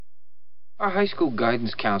Our high school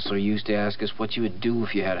guidance counselor used to ask us what you would do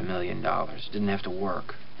if you had $1 million. Didn't have to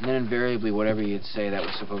work. And then invariably, whatever you'd say, that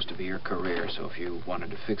was supposed to be your career. So if you wanted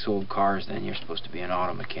to fix old cars, then you're supposed to be an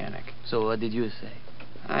auto mechanic. So what did you say?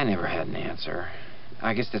 I never had an answer.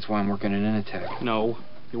 I guess that's why I'm working at Initech. No,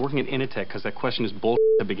 you're working at Initech because that question is bullshit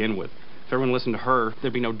to begin with. If everyone listened to her,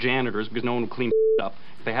 there'd be no janitors because no one would clean up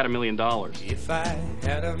if they had $1 million. If I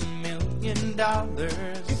had $1 million,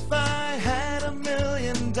 if I had $1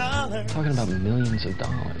 million. Talking about millions of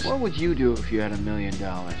dollars. What would you do if you had $1 million?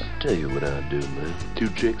 Tell you what I'd do, man. 2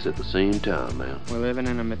 chicks at the same time, man. We're living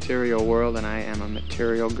in a material world, and I am a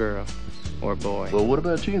material girl. Or boy. Well, what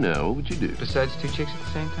about you now? What would you do? Besides 2 chicks at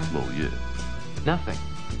the same time? Oh, yeah. Nothing.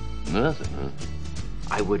 Nothing, huh?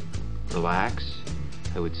 I would relax.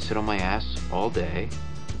 I would sit on my ass all day.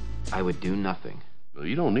 I would do nothing. Well,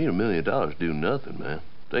 you don't need $1 million to do nothing, man.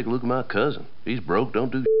 Take a look at my cousin. He's broke,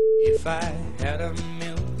 don't do If I had $1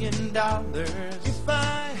 million, if I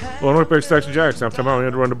had... Well, Winnipeg Stacks and Jacks. Time out. We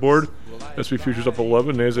had to run the board. S&P futures up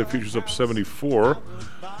 11. NASDAQ futures up 74.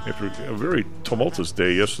 After a very tumultuous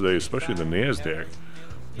day yesterday, especially the NASDAQ.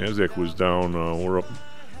 NASDAQ was down. We're up.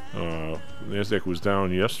 NASDAQ was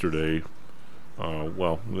down yesterday.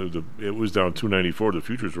 It was down 294. The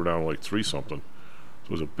futures were down like 3 something. So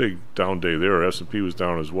it was a big down day there. S&P was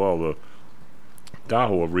down as well. The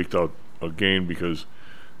Dow wreaked out a gain because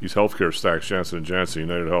these healthcare stacks, Johnson & Johnson,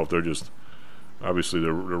 United Health, they're just obviously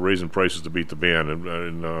they're raising prices to beat the band,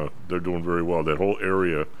 and they're doing very well. That whole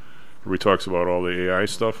area where he talks about all the AI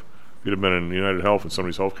stuff, if you'd have been in United Health and some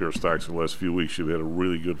of these healthcare stacks in the last few weeks, you'd have had a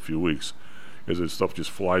really good few weeks because this stuff just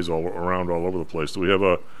flies all around all over the place. Do we have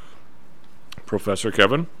a Professor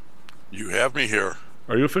Kevin? You have me here.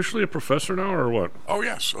 Are you officially a professor now, or what? Oh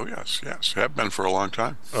yes. Have been for a long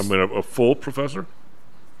time. I mean, a full professor?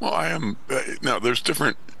 Well, I am. Now, there's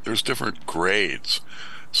different grades.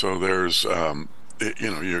 So there's,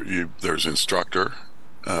 there's instructor.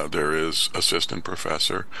 There is assistant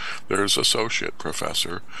professor, there is associate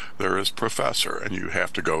professor, there is professor, and you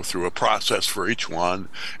have to go through a process for each one.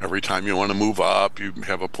 Every time you want to move up, you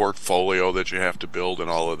have a portfolio that you have to build and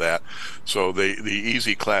all of that. So the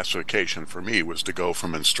easy classification for me was to go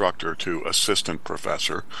from instructor to assistant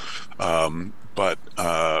professor, but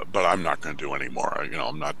I'm not going to do any more.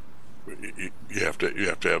 I'm not. You have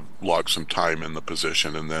to log some time in the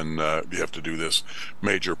position, and then you have to do this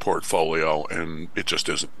major portfolio, and it just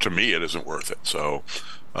isn't, to me, it isn't worth it. So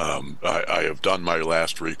I have done my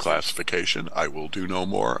last reclassification. I will do no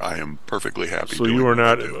more. I am perfectly happy. So you are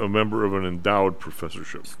not a member of an endowed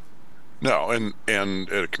professorship? No, and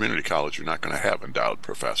at a community college, you're not going to have endowed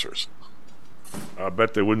professors. I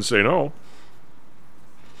bet they wouldn't say no.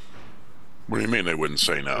 What do you mean they wouldn't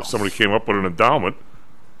say no? If somebody came up with an endowment.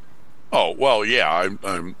 Oh, well, yeah,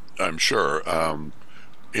 I'm sure.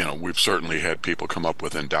 We've certainly had people come up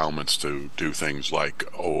with endowments to do things like,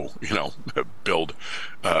 build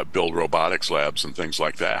robotics labs and things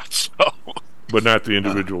like that. So, but not the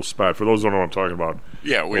individual spot. For those who don't know what I'm talking about.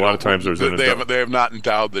 Yeah, a lot of times there's they have not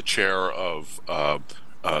endowed the chair of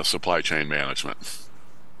supply chain management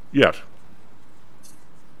yet.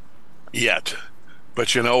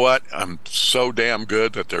 But you know what? I'm so damn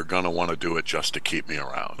good that they're going to want to do it just to keep me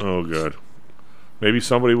around. Oh, good. Maybe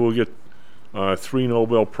somebody will get 3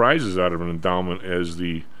 Nobel Prizes out of an endowment as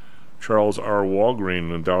the Charles R.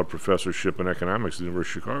 Walgreen Endowed Professorship in Economics at the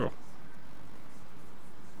University of Chicago.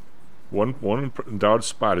 One endowed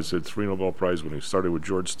spot has had 3 Nobel Prize winners. Started with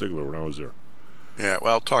George Stigler when I was there. Yeah,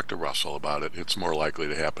 well, talk to Russell about it. It's more likely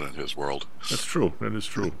to happen in his world. That's true. That is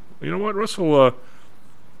true. You know what, Russell?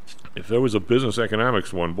 If there was a business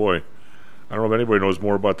economics one, boy, I don't know if anybody knows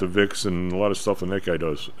more about the VIX and a lot of stuff than that guy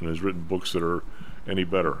does, and has written books that are any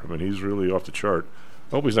better. I mean, he's really off the chart.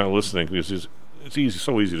 I hope he's not listening because it's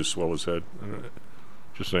so easy to swell his head.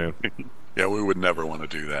 Just saying. Yeah, we would never want to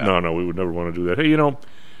do that. No, we would never want to do that. Hey,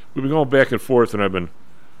 we've been going back and forth, and I've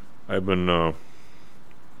been,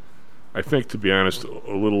 I think, to be honest,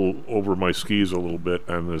 a little over my skis a little bit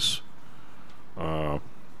on this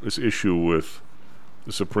issue with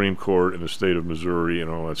the Supreme Court and the state of Missouri and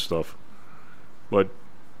all that stuff. But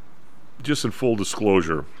just in full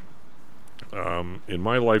disclosure, in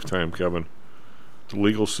my lifetime, Kevin, the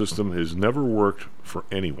legal system has never worked for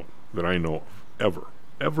anyone that I know of,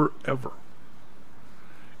 ever.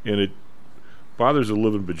 And it bothers the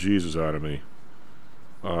living bejesus out of me.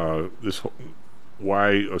 Why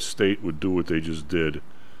a state would do what they just did,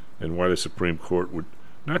 and why the Supreme Court would.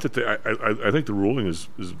 Not that I think the ruling is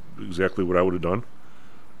exactly what I would have done.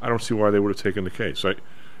 I don't see why they would have taken the case. And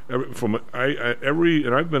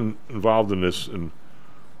I've been involved in this in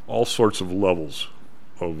all sorts of levels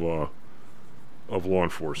of law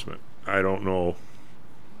enforcement, I don't know.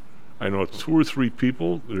 I know 2 or 3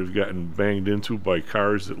 people that have gotten banged into by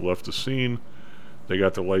cars that left the scene. They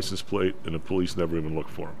got the license plate, and the police never even looked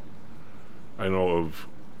for them. I know of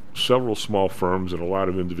several small firms and a lot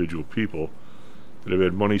of individual people that have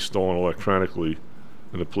had money stolen electronically,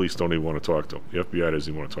 and the police don't even want to talk to them. The FBI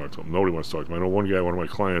doesn't even want to talk to them. Nobody wants to talk to them. I know one guy, one of my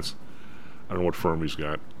clients, I don't know what firm he's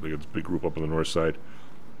got. They got this big group up on the north side.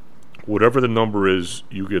 Whatever the number is,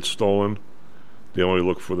 you get stolen, they only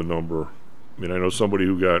look for the number. I mean, I know somebody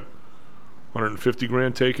who got 150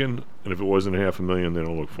 grand taken, and if it wasn't $500,000, they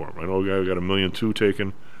don't look for him. I know a guy who got $1.2 million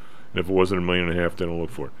taken, and if it wasn't $1.5 million, they don't look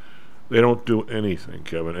for it. They don't do anything,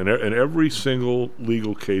 Kevin. And every single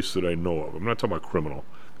legal case that I know of, I'm not talking about criminal,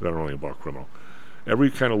 because I don't know anything about criminal.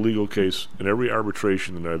 Every kind of legal case and every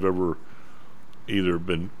arbitration that I've ever either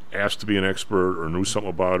been asked to be an expert or knew something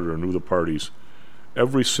about it or knew the parties,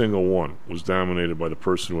 every single one was dominated by the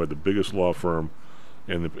person who had the biggest law firm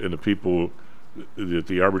and the people that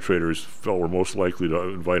the arbitrators felt were most likely to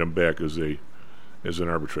invite him back as an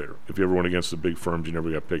arbitrator. If you ever went against the big firms, you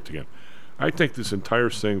never got picked again. I think this entire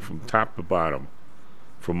thing from top to bottom,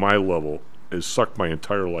 from my level, has sucked my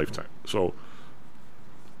entire lifetime. So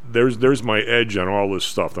there's my edge on all this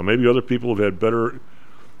stuff. Now maybe other people have had better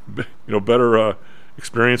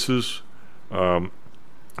experiences. I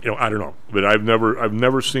don't know, but I've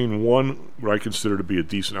never seen one what I consider to be a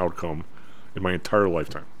decent outcome in my entire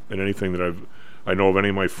lifetime in anything that I know of any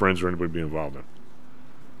of my friends or anybody being involved in.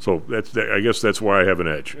 So I guess that's why I have an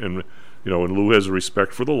edge. And and Lou has a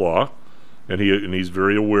respect for the law, and he's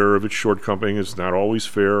very aware of its shortcomings. It's not always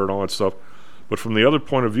fair and all that stuff. But from the other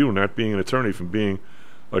point of view, not being an attorney, from being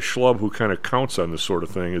a schlub who kind of counts on this sort of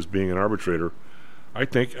thing as being an arbitrator, I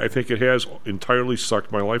think it has entirely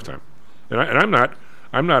sucked my lifetime. And I'm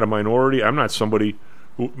not a minority. I'm not somebody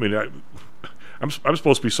who. I mean, I'm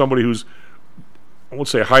supposed to be somebody who's, I won't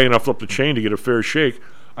say high enough up the chain to get a fair shake.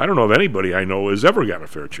 I don't know if anybody I know has ever gotten a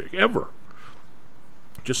fair shake, ever.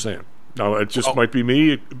 Just saying. Now, it just might be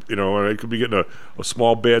me, I could be getting a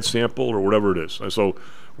small bad sample or whatever it is. And so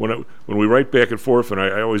when we write back and forth, and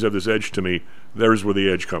I always have this edge to me, there's where the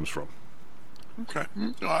edge comes from. Okay.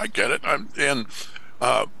 No, I get it. And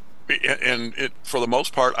for the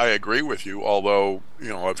most part, I agree with you, although,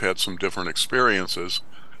 I've had some different experiences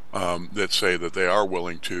that say that they are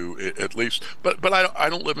willing to at least, but I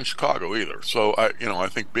don't live in Chicago either. So I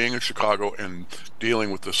think being in Chicago and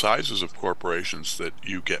dealing with the sizes of corporations that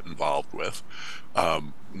you get involved with,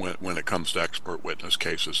 when it comes to expert witness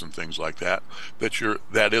cases and things like that,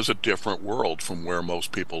 that is a different world from where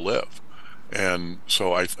most people live. And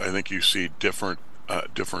so I think you see different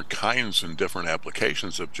kinds and different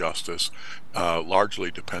applications of justice,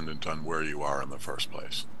 largely dependent on where you are in the first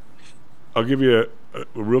place. I'll give you a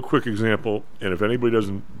real quick example, and if anybody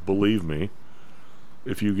doesn't believe me,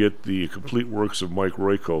 if you get the complete works of Mike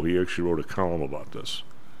Royko, he actually wrote a column about this.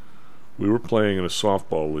 We were playing in a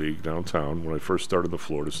softball league downtown when I first started in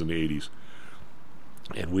Florida, it's in the 80s,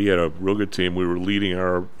 and we had a real good team. We were leading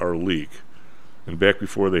our league, and back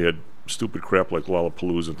before they had stupid crap like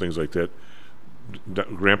Lollapalooza and things like that,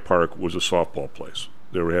 Grant Park was a softball place.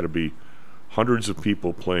 There had to be hundreds of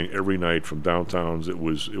people playing every night from downtowns. It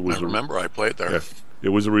was. I remember I played there. Yeah, it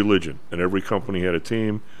was a religion, and every company had a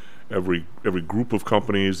team. Every group of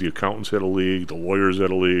companies, the accountants had a league, the lawyers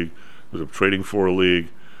had a league, there was a trading floor league,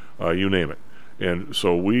 you name it. And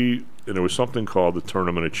so there was something called the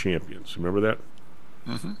Tournament of Champions. Remember that?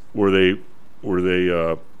 Mm-hmm.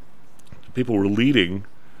 Where people were leading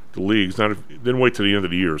the leagues. Didn't wait till the end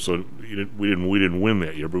of the year, so we didn't win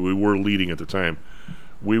that year, but we were leading at the time.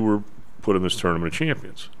 We were put in this Tournament of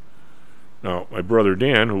Champions. Now, my brother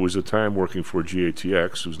Dan, who was at the time working for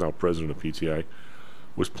GATX, who's now president of PTI,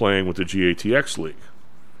 was playing with the GATX League.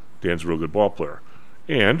 Dan's a real good ball player.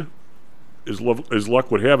 And as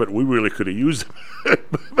luck would have it, we really could have used him.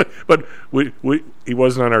 but he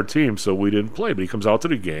wasn't on our team, so we didn't play. But he comes out to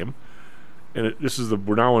the game, and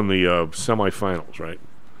we're now in the semifinals, right?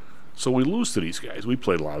 So we lose to these guys. We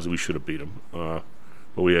played lousy. We should have beat them. But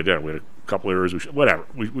we had a couple errors. Whatever.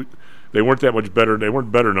 They weren't that much better. They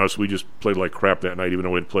weren't better than us. We just played like crap that night, even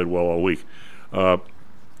though we had played well all week.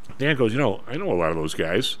 Dan goes, I know a lot of those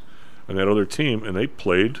guys on that other team, and they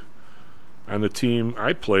played on the team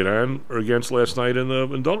I played on or against last night in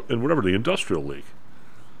the Industrial League.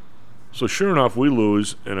 So sure enough, we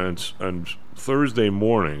lose, and on Thursday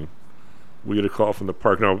morning, we get a call from the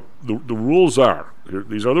park. Now, the rules are,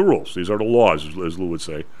 these are the rules, these are the laws, as Lou would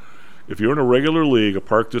say. If you're in a regular league, a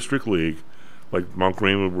park district league, like Mount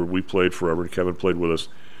Greenwood, where we played forever, and Kevin played with us,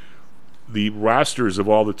 the rosters of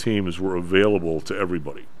all the teams were available to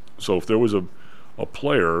everybody. So if there was a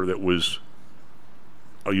player that was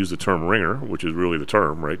I'll use the term ringer, which is really the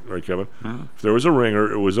term, right, Kevin? If there was a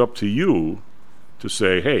ringer, it was up to you to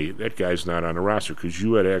say, hey, that guy's not on the roster because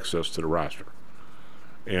you had access to the roster.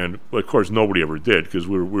 And, of course, nobody ever did because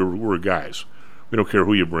we're guys. We don't care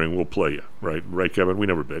who you bring, we'll play you, right? Right, Kevin? We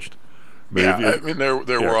never bitched. But I mean,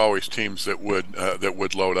 there were always teams that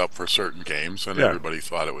would load up for certain games, and everybody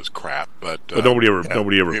thought it was crap. But nobody ever.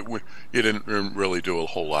 You didn't really do a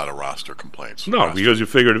whole lot of roster complaints. No, because you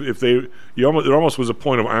figured if there almost was a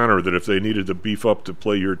point of honor that if they needed to beef up to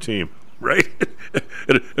play your team, right?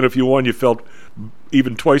 and if you won, you felt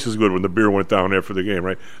even twice as good when the beer went down after the game,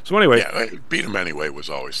 right? So anyway, beat them anyway was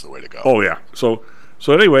always the way to go. Oh yeah. So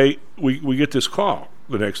anyway, we get this call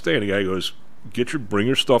the next day, and the guy goes, bring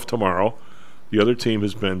your stuff tomorrow. The other team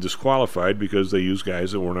has been disqualified because they used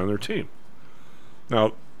guys that weren't on their team.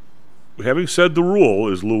 Now, having said the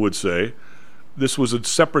rule, as Lou would say, this was a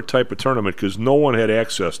separate type of tournament because no one had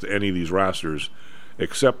access to any of these rosters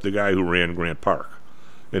except the guy who ran Grant Park.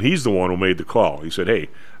 And he's the one who made the call. He said, hey,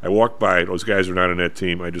 I walked by, those guys are not on that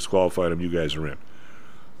team, I disqualified them, you guys are in.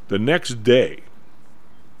 The next day,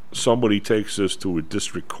 somebody takes this to a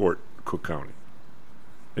district court, Cook County,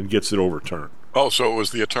 and gets it overturned. Oh, so it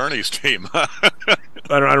was the attorney's team. I'm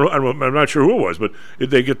not sure who it was, but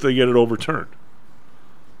they get it overturned.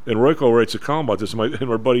 And Royko writes a column about this, and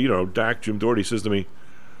our buddy, Doc Jim Doherty says to me,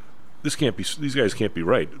 these guys can't be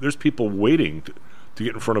right. There's people waiting to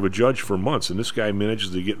get in front of a judge for months, and this guy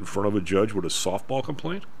manages to get in front of a judge with a softball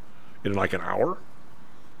complaint in like an hour.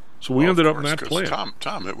 So we ended up not playing.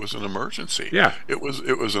 Tom, it was an emergency. Yeah, it was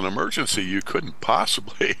an emergency. You couldn't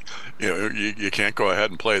possibly, you can't go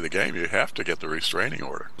ahead and play the game. You have to get the restraining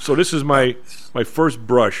order. So this is my first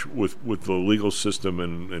brush with the legal system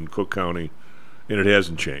in Cook County, and it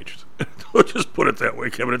hasn't changed. We'll just put it that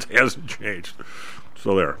way, Kevin. It hasn't changed.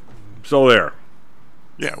 So there.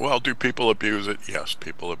 Yeah. Well, do people abuse it? Yes,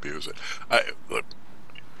 people abuse it. Look,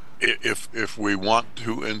 if we want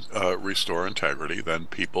to restore integrity, then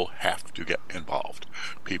people have to get involved.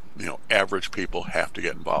 Average people have to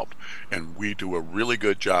get involved, and we do a really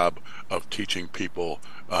good job of teaching people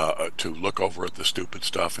to look over at the stupid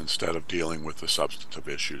stuff instead of dealing with the substantive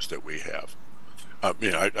issues that we have.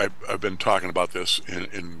 I've been talking about this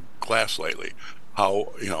in class lately.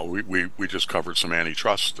 How we just covered some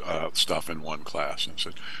antitrust stuff in one class, and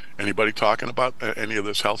said, anybody talking about any of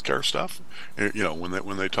this healthcare stuff?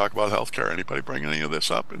 When they talk about healthcare, anybody bring any of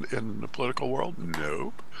this up in the political world?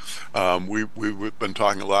 Nope. We've been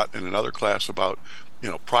talking a lot in another class about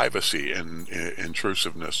privacy and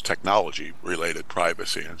intrusiveness, technology related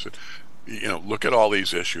privacy, and said, look at all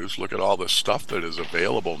these issues, look at all the stuff that is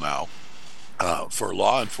available now for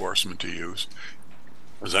law enforcement to use.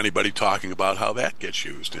 Is anybody talking about how that gets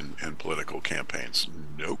used in political campaigns?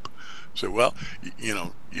 Nope. So, well,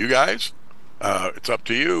 you guys, it's up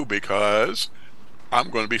to you, because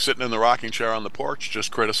I'm going to be sitting in the rocking chair on the porch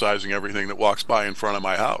just criticizing everything that walks by in front of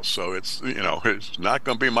my house. So it's not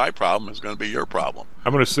going to be my problem. It's going to be your problem.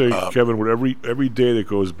 I'm going to say, Kevin, with every day that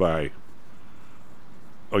goes by,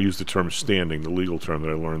 I'll use the term standing, the legal term that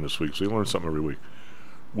I learned this week. So you learn something every week.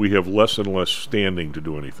 We have less and less standing to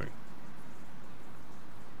do anything.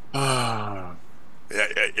 As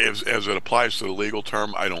it applies to the legal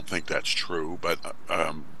term, I don't think that's true. But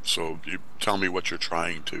so you tell me what you're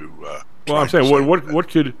trying to. Well, I'm saying what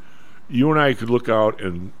could you and I could look out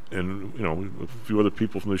and a few other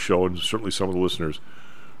people from the show, and certainly some of the listeners,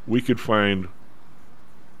 we could find,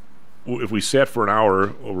 if we sat for an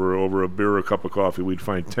hour over a beer or a cup of coffee, we'd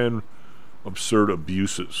find 10 absurd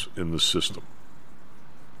abuses in the system.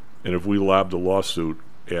 And if we lobbed a lawsuit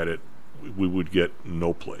at it, we would get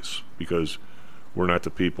no place, because we're not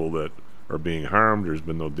the people that are being harmed. There's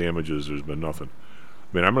been no damages. There's been nothing.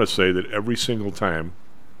 I mean, I'm going to say that every single time,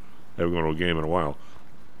 I haven't gone to a game in a while,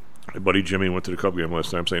 my buddy Jimmy went to the Cub game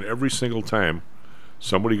last time, saying every single time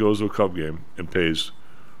somebody goes to a Cub game and pays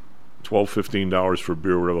 $12, $15 for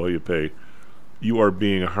beer, whatever you pay, you are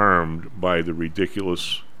being harmed by the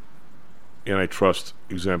ridiculous antitrust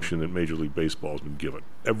exemption that Major League Baseball has been given.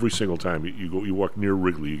 Every single time you walk near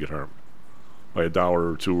Wrigley, you get harmed by $1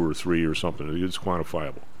 or $2 or $3 or something. It's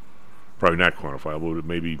quantifiable. Probably not quantifiable, but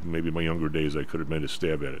maybe in my younger days I could have made a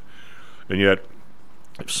stab at it. And yet,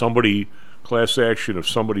 if somebody, class action, if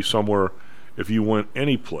somebody somewhere, if you went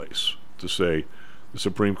any place to say, the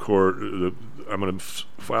Supreme Court, I'm going to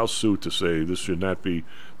file suit to say this should not be,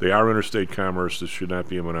 they are interstate commerce, this should not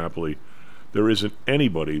be a monopoly, there isn't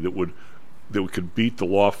anybody that could beat the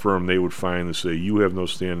law firm they would find and say, you have no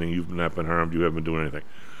standing, you've not been harmed, you haven't been doing anything.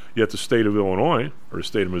 Yet the state of Illinois, or the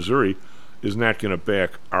state of Missouri, is not going to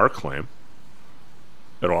back our claim.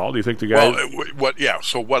 at all? Do you think the guy? Well,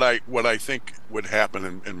 So what I think would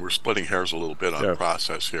happen, and we're splitting hairs a little bit on the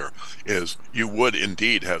process here, is you would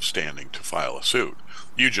indeed have standing to file a suit.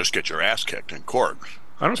 You just get your ass kicked in court.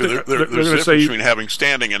 I don't So think there's they're a going to difference say. between having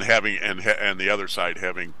standing and having and the other side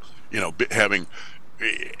having, having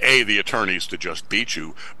the attorneys to just beat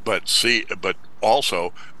you, but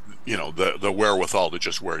also, the wherewithal to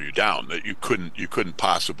just wear you down, that you couldn't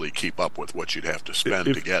possibly keep up with what you'd have to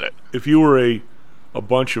spend to get it. If you were a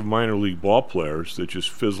bunch of minor league ball players that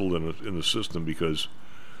just fizzled in the system, because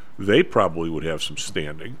they probably would have some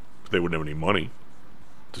standing, but they wouldn't have any money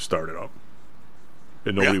to start it up,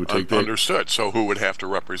 and nobody would take that. Understood. So who would have to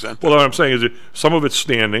represent them? Well, what I'm saying is that some of it's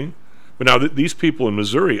standing, but now these people in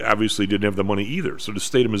Missouri obviously didn't have the money either, so the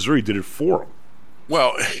state of Missouri did it for them.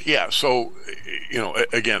 Well, yeah. So,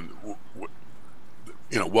 again,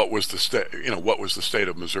 what was the state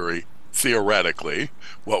of Missouri theoretically?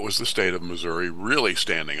 What was the state of Missouri really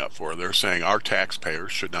standing up for? They're saying our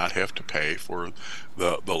taxpayers should not have to pay for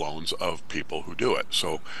the loans of people who do it.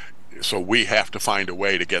 So we have to find a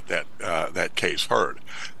way to get that case heard.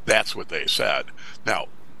 That's what they said. Now,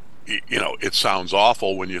 it sounds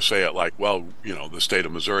awful when you say it like, well, the state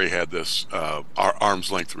of Missouri had this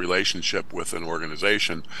arm's length relationship with an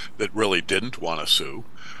organization that really didn't want to sue,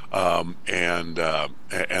 and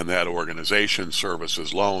that organization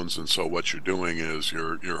services loans, and so what you're doing is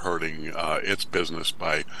you're hurting its business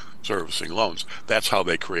by servicing loans. That's how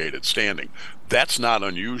they created standing. That's not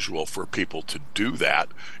unusual for people to do that.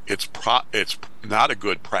 It's not a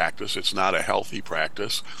good practice. It's not a healthy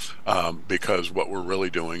practice, because what we're really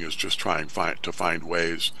doing is just trying to find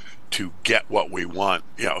ways to get what we want.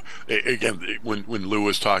 Again, when Lou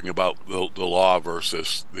was talking about the law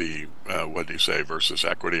versus the what do you say, versus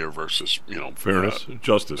equity or versus fairness,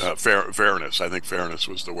 justice, fairness. I think fairness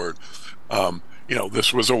was the word.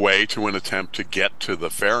 This was a way to an attempt to get to the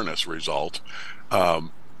fairness result.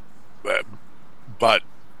 But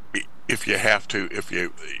if you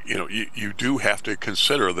do have to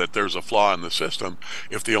consider that there's a flaw in the system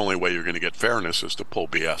if the only way you're going to get fairness is to pull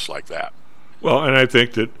BS like that. Well, and I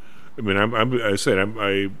think that,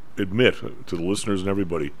 I admit to the listeners and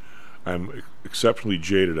everybody, I'm exceptionally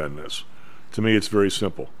jaded on this. To me, it's very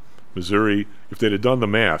simple. Missouri, if they'd have done the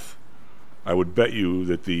math, I would bet you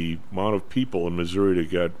that the amount of people in Missouri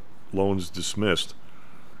that got loans dismissed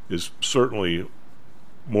is certainly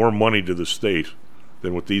more money to the state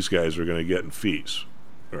than what these guys are going to get in fees.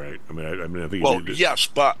 All right. I think. Well, yes,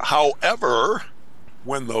 but however,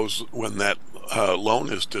 when that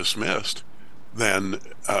loan is dismissed, then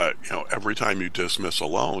every time you dismiss a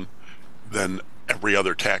loan, then every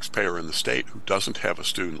other taxpayer in the state who doesn't have a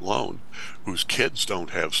student loan, whose kids don't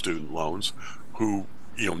have student loans, who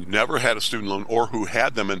never had a student loan or who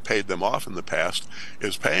had them and paid them off in the past,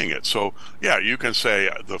 is paying it. So yeah, you can say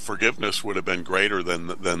the forgiveness would have been greater than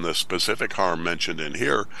the specific harm mentioned in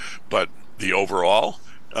here, but the overall,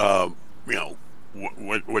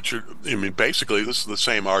 basically this is the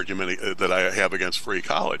same argument that I have against free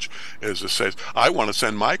college. Is it says I want to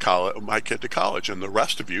send my kid to college, and the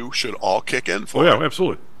rest of you should all kick in for it. Oh yeah,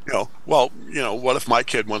 absolutely. What if my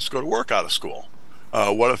kid wants to go to work out of school?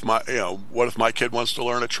 What if my kid wants to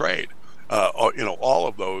learn a trade? All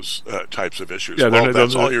of those types of issues. Yeah,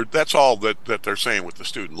 that's all that they're saying with the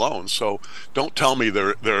student loans. So don't tell me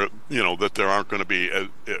that there aren't going to be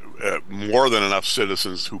more than enough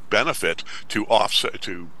citizens who benefit to offset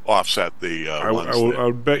the ones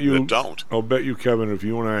I'll bet you that don't. I'll bet you, Kevin, if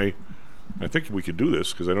you and I think we could do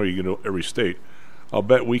this because I know you can know every state. I'll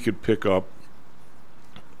bet we could pick up.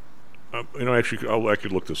 I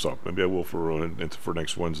could look this up. Maybe I will for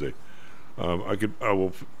next Wednesday. I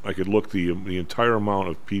could look the entire amount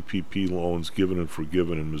of PPP loans given and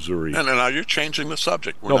forgiven in Missouri. And now you're changing the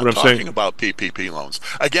subject. We're not talking about PPP loans.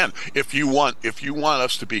 Again, if you want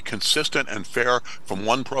us to be consistent and fair from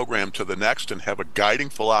one program to the next and have a guiding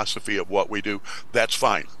philosophy of what we do, that's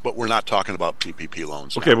fine. But we're not talking about PPP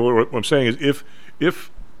loans. Okay, now. but what I'm saying is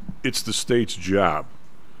if it's the state's job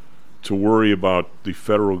to worry about the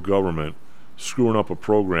federal government screwing up a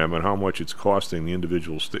program and how much it's costing the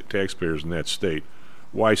individual taxpayers in that state,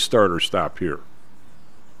 why start or stop here?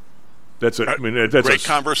 That's a great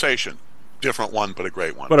conversation. Different one, but a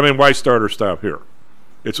great one. But why start or stop here?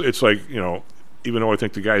 It's like, even though I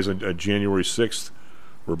think the guys on January 6th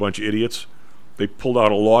were a bunch of idiots, they pulled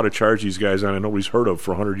out a law to charge these guys on and nobody's heard of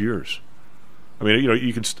for 100 years.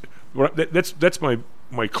 You can. That's my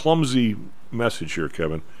clumsy message here,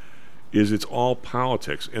 Kevin. Is it's all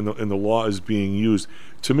politics, and the law is being used.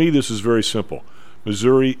 To me, this is very simple.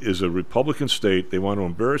 Missouri is a Republican state. They want to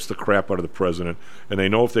embarrass the crap out of the president, and they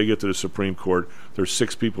know if they get to the Supreme Court, there's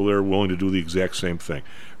 6 people there willing to do the exact same thing.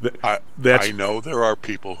 I know there are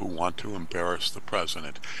people who want to embarrass the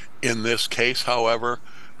president. In this case, however,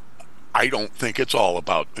 I don't think it's all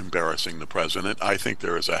about embarrassing the president. I think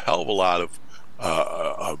there is a hell of a lot of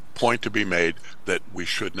a point to be made that we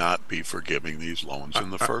should not be forgiving these loans in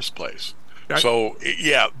the first place. So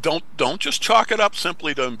yeah, don't just chalk it up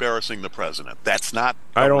simply to embarrassing the president. That's not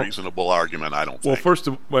a reasonable argument, I don't think. Well, first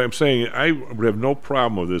of all, I'm saying I would have no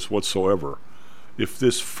problem with this whatsoever if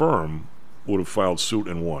this firm would have filed suit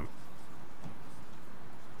and won.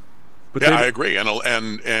 But yeah, I agree, and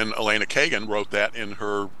Elena Kagan wrote that in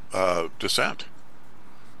her dissent.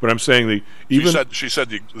 But I'm saying she said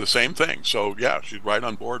the same thing. So yeah, she's right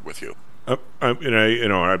on board with you. I don't even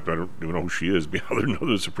know who she is. Other than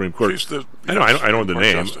the Supreme Court. I know the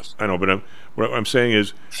name. Justice. I know, but what I'm saying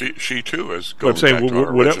is she too is going back to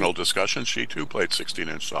our original discussion. She too played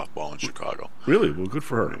 16-inch softball in Chicago. Really? Well, good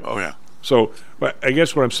for her. Oh yeah. So, but I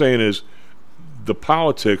guess what I'm saying is the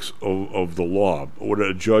politics of the law, or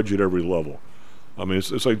a judge at every level. I mean,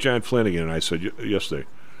 it's like John Flanagan and I said yesterday.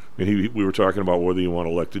 I mean, we were talking about whether you want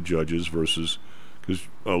elected judges versus, because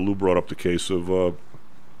Lou brought up the case of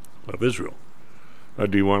Israel.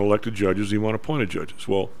 Do you want elected judges? Do you want appointed judges?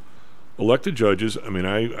 Well, elected judges. I mean,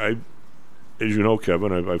 I as you know,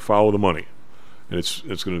 Kevin, I follow the money, and it's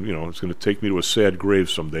going to take me to a sad grave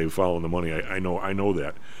someday following the money. I know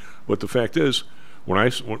that, but the fact is,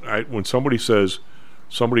 when somebody says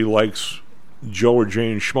somebody likes Joe or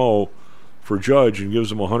Jane Schmo for judge and gives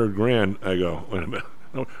them $100,000, I go, wait a minute.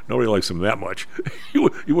 No, nobody likes him that much. you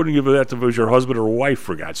wouldn't give that to your husband or wife,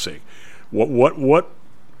 for God's sake. What?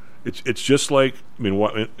 It's just like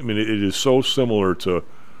it is so similar to.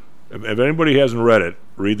 If anybody hasn't read it,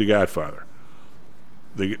 read The Godfather.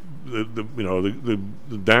 The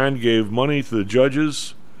Don gave money to the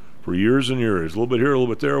judges for years and years, a little bit here, a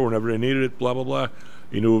little bit there, whenever they needed it. Blah blah blah.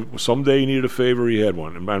 He knew someday he needed a favor, he had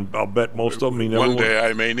one, and I'll bet most of them he never. One day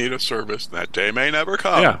I may need a service. That day may never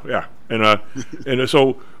come. Yeah, and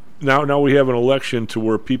so now we have an election to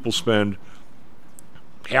where people spend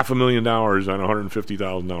 $500,000 on a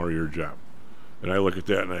 $150,000 a year job, and I look at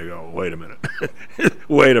that and I go, wait a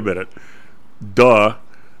minute, duh,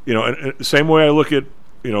 and same way I look at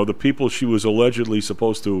the people she was allegedly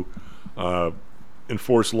supposed to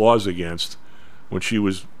enforce laws against when she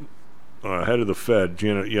was head of the Fed,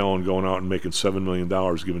 Janet Yellen, going out and making $7 million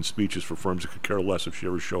giving speeches for firms that could care less if she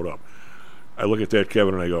ever showed up. I look at that,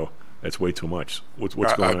 Kevin, and I go, that's way too much. What's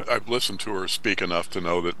going on? I've listened to her speak enough to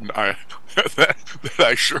know that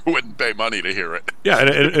I sure wouldn't pay money to hear it. Yeah,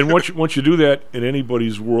 and once you do that in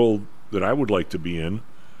anybody's world that I would like to be in,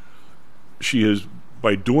 she is,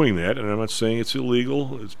 by doing that, and I'm not saying it's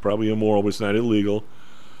illegal, it's probably immoral, but it's not illegal,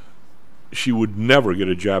 she would never get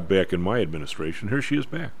a job back in my administration. Here she is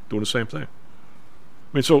back, doing the same thing.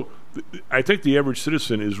 I mean, so I think the average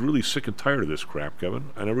citizen is really sick and tired of this crap,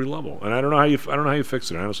 Kevin, on every level. And I don't know how you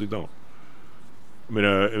fix it. I honestly don't.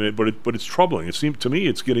 But it's troubling. It seems to me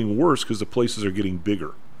it's getting worse because the places are getting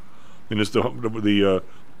bigger. I mean, it's the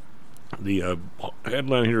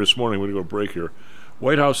headline here this morning. We're going to go break here.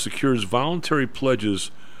 White House secures voluntary pledges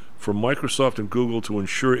from Microsoft and Google to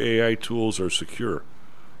ensure AI tools are secure.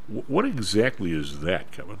 What exactly is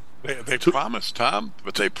that, Kevin? They promised, Tom,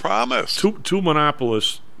 but they promised. Two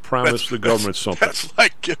monopolists promised the government something. That's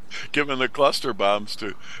like giving the cluster bombs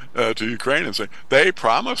to Ukraine and saying they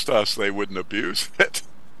promised us they wouldn't abuse it.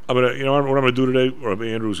 What I'm going to do today, or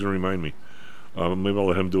Andrew's going to remind me. Maybe I'll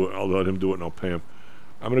let him do it. I'll let him do it, and I'll pay him.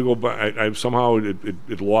 I'm going to go by. I somehow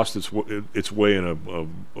it lost its way in a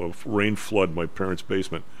rain flood in my parents'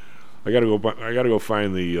 basement. I got to go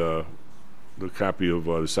find the copy of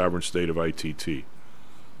the Sovereign State of ITT,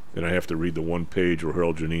 and I have to read the one page where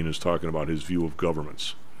Harold Janine is talking about his view of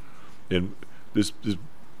governments. And this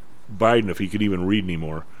Biden, if he could even read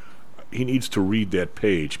anymore, he needs to read that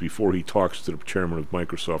page before he talks to the chairman of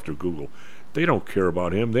Microsoft or Google. They don't care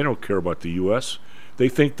about him. They don't care about the U.S. They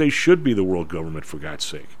think they should be the world government, for God's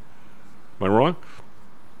sake. Am I wrong?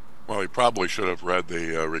 Well, he probably should have read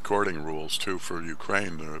the recording rules, too, for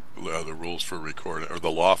Ukraine, the rules for recording, or the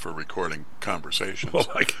law for recording conversations.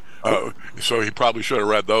 Well, so he probably should have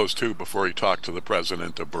read those, too, before he talked to the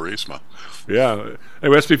president of Burisma. Yeah.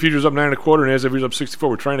 Anyway, SP futures up 9.25, and NASDAQ futures up 64.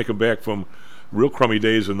 We're trying to come back from real crummy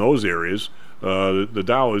days in those areas. The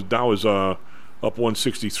Dow is up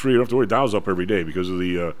 163. You don't have to worry, Dow's up every day because of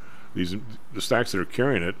the stocks that are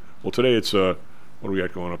carrying it. Well, today it's what do we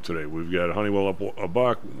got going up today? We've got Honeywell up a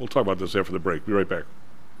buck. We'll talk about this after the break. Be right back.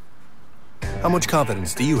 How much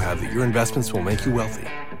confidence do you have that your investments will make you wealthy?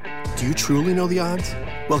 Do you truly know the odds?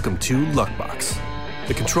 Welcome to Luckbox,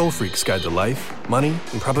 the control freak's guide to life, money,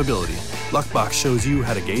 and probability. Luckbox shows you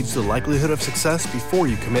how to gauge the likelihood of success before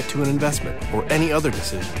you commit to an investment or any other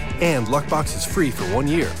decision. And Luckbox is free for 1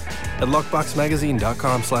 year at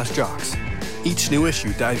luckboxmagazine.com/jocks. Each new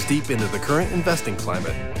issue dives deep into the current investing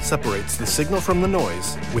climate, separates the signal from the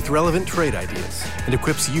noise with relevant trade ideas, and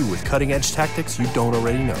equips you with cutting-edge tactics you don't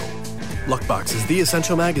already know. Luckbox is the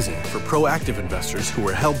essential magazine for proactive investors who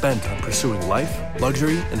are hell-bent on pursuing life,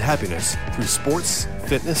 luxury, and happiness through sports,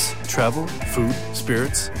 fitness, travel, food,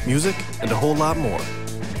 spirits, music, and a whole lot more.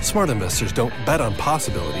 Smart investors don't bet on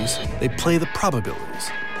possibilities, they play the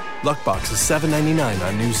probabilities. Luckbox is $7.99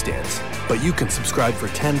 on newsstands, but you can subscribe for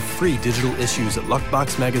 10 free digital issues at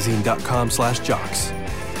luckboxmagazine.com/jocks.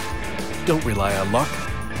 Don't rely on luck.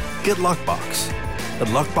 Get Luckbox at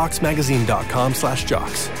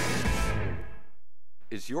luckboxmagazine.com/jocks.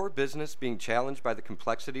 Is your business being challenged by the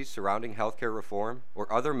complexities surrounding healthcare reform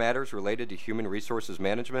or other matters related to human resources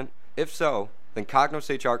management? If so, then Cognos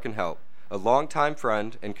HR can help. A longtime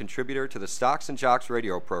friend and contributor to the Stocks and Jocks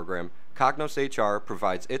radio program, Cognos HR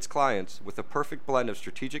provides its clients with a perfect blend of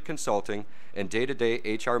strategic consulting and day-to-day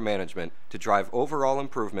HR management to drive overall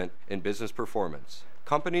improvement in business performance.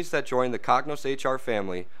 Companies that join the Cognos HR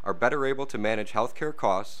family are better able to manage healthcare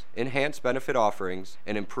costs, enhance benefit offerings,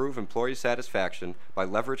 and improve employee satisfaction by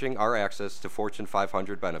leveraging our access to Fortune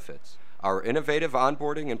 500 benefits. Our innovative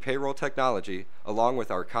onboarding and payroll technology, along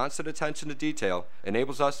with our constant attention to detail,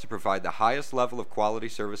 enables us to provide the highest level of quality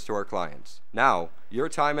service to our clients. Now, your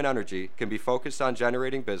time and energy can be focused on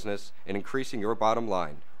generating business and increasing your bottom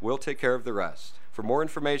line. We'll take care of the rest. For more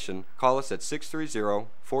information, call us at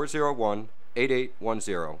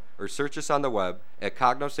 630-401-8810 or search us on the web at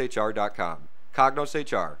cognoshr.com. Cognos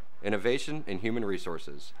HR, Innovation in Human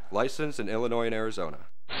Resources. Licensed in Illinois and Arizona.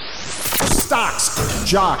 Stocks,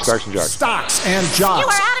 Jocks. Stocks and Jocks. Stocks and Jocks. You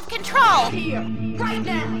are out of control. Here, right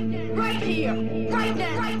now, right here, right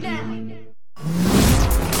now, right now.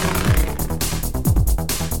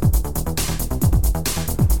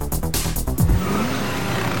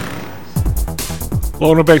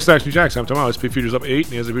 Welcome back, Stocks and Jocks. I'm Tom. SP futures up 8,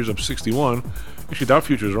 and the S&P futures up 61. Actually, Dow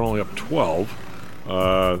futures are only up 12.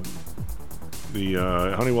 The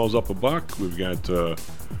Honeywell's up $1. We've got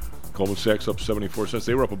Goldman Sachs up 74 cents.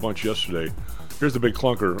 They were up a bunch yesterday. Here's the big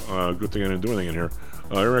clunker. Good thing I didn't do anything in here.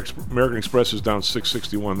 American Express is down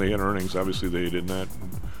 661. They had earnings. Obviously, they did not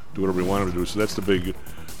do whatever we wanted to do. So that's the big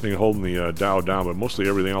thing holding the Dow down. But mostly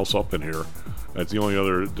everything else up in here. That's the only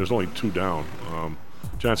other. There's only two down.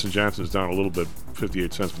 Johnson & Johnson's down a little bit,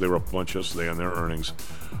 58 cents, but they were up a bunch yesterday on their earnings.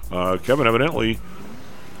 Kevin, evidently,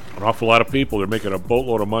 an awful lot of people, they're making a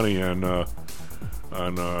boatload of money on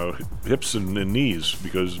hips and knees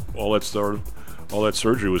because all that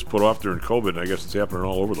surgery was put off during COVID, and I guess it's happening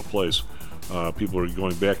all over the place. People are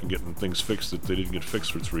going back and getting things fixed that they didn't get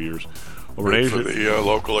fixed for 3 years. Over in Asia, for the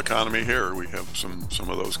local economy here, we have some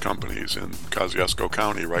of those companies in Kosciuszko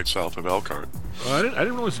County, right south of Elkhart. I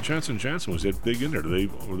didn't realize that Johnson & Johnson was that big in there.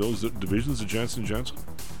 Were those the divisions of Johnson & Johnson?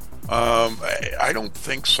 I don't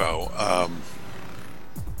think so.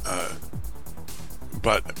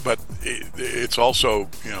 But it's also,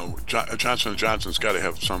 Johnson & Johnson's got to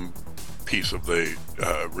have some piece of the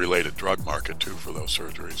related drug market too for those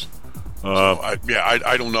surgeries. I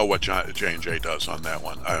don't know what J&J does on that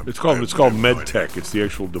one. It's called MedTech. It's the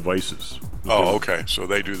actual devices. Oh, okay. So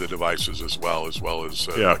they do the devices as well as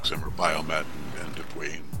like Zimmer Biomet and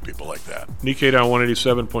Dupuy and people like that. Nikkei down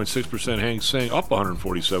 187.6%. Hang Seng up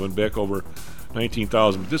 147, back over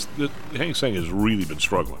 19,000. But the Hang Seng has really been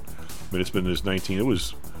struggling. I mean, it's been this 19. It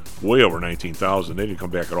was way over 19,000. They didn't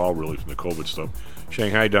come back at all really from the COVID stuff.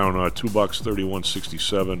 Shanghai down $2,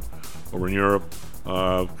 31.67 over in Europe.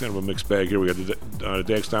 Kind of a mixed bag here. We got the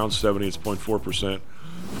DAX down 70, it's 0.4%.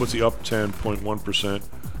 FTSE up 10.1%.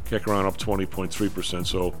 Kekaran up 20.3%.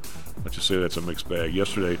 So let's just say that's a mixed bag.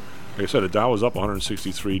 Yesterday, like I said, the Dow was up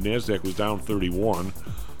 163. NASDAQ was down 31.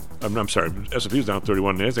 I'm sorry, S&P was down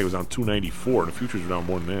 31. NASDAQ was down 294. The futures were down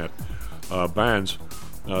more than that. Bonds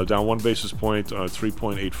down 1 basis point,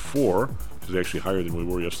 3.84, which is actually higher than we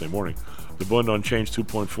were yesterday morning. The Bund unchanged,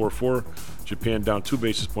 2.44. Japan down 2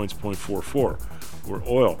 basis points, 0.44. Where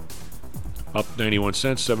oil up 91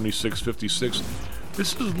 cents, 76.56.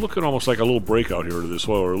 This is looking almost like a little breakout here to this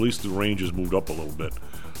oil, or at least the range has moved up a little bit.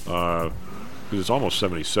 Because it's almost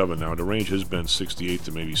 77 now. The range has been 68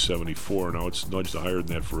 to maybe 74. Now it's nudged higher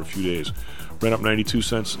than that for a few days. Brent up 92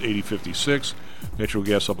 cents, 80.56. Natural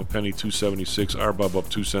gas up a penny, 2.76. RBOB up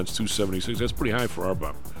 2 cents, 2.76. That's pretty high for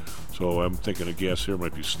RBOB. So I'm thinking the gas here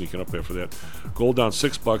might be sneaking up after that. Gold down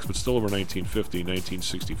 $6, but still over 1950,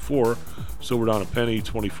 1964. Silver down a penny,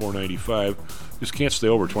 24.95. Just can't stay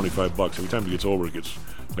over $25. Every time it gets over, it gets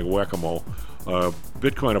like whack-a-mole.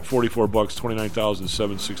 Bitcoin up $44,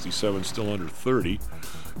 29,767, still under 30.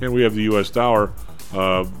 And we have the U.S. dollar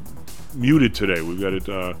muted today. We've got it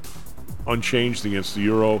unchanged against the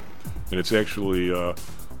euro, and it's actually up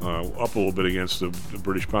a little bit against the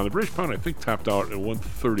British pound. The British pound, I think, topped out at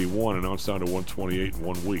 131, and now it's down to 128 in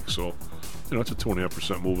 1 week. So, it's a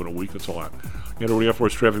 2.5% move in a week. That's a lot. And over the Air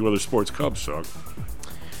Force traffic, weather, sports, Cubs, suck.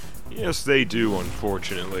 Yes, they do,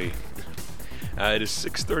 unfortunately. It is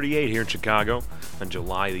 6:38 here in Chicago on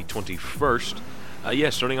July the 21st.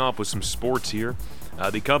 Starting off with some sports here.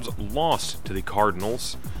 The Cubs lost to the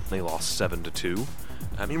Cardinals. They lost 7-2.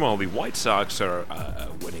 Meanwhile, the White Sox are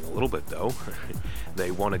winning a little bit, though. They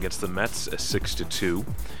won against the Mets 6-2.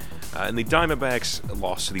 And the Diamondbacks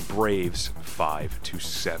lost to the Braves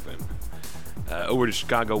 5-7. Over to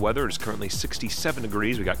Chicago weather, it is currently 67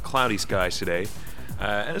 degrees. We got cloudy skies today.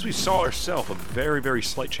 And as we saw ourselves, a very, very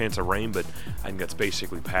slight chance of rain, but I think that's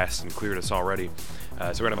basically passed and cleared us already. So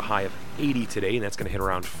we're going to have a high of 80 today, and that's going to hit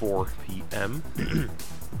around 4 p.m.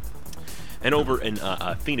 And over in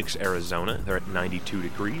Phoenix, Arizona, they're at 92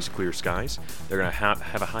 degrees, clear skies. They're going to have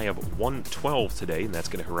a high of 112 today, and that's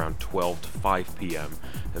going to hit around 12 to 5 p.m.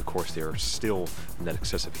 And of course, they're still in that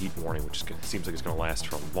excessive heat warning, which seems like it's going to last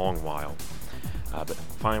for a long while. But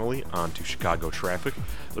finally, on to Chicago traffic.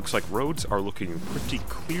 Looks like roads are looking pretty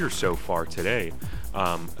clear so far today.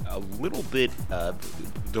 A little bit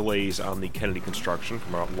delays on the Kennedy construction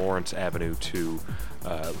from about Lawrence Avenue to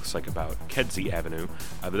looks like about Kedzie Avenue,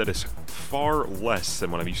 but that is far less than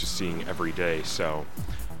what I'm used to seeing every day. So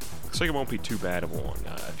looks like it won't be too bad of one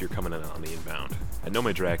if you're coming in on the inbound. And no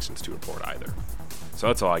major accidents to report either. So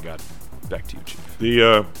that's all I got. Back to you, Chief.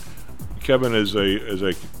 The Kevin is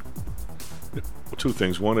a two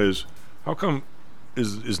things. One is, how come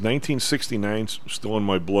is 1969 still in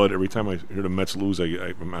my blood? Every time I hear the Mets lose,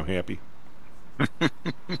 I'm happy.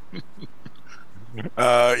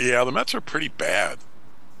 Yeah, the Mets are pretty bad.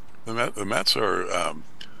 The Mets are,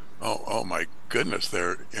 oh my goodness,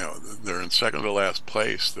 they're in second to last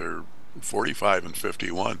place. They're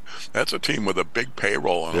 45-51. That's a team with a big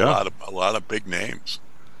payroll and a lot of big names.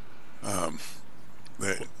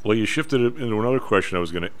 Well, you shifted it into another question I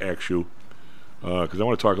was going to ask you. Because I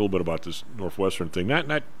want to talk a little bit about this Northwestern thing,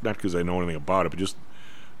 not because I know anything about it, but just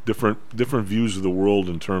different views of the world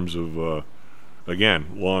in terms of, again,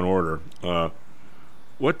 law and order.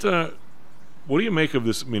 What do you make of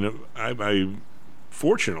this? I mean, I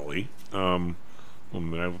fortunately, I've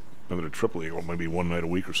been to Tripoli maybe one night a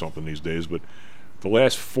week or something these days, but the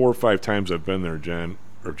last 4 or 5 times I've been there,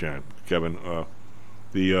 Kevin,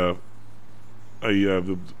 the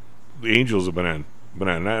Angels have been in,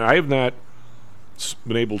 and I have not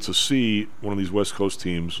been able to see one of these West Coast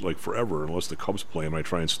teams like forever unless the Cubs play them. I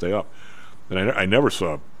try and stay up, and I never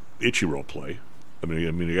saw Ichiro play. I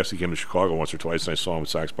mean, I guess he came to Chicago once or twice, and I saw him at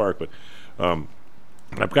Sox Park. But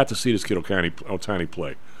I've got to see this kid Ohtani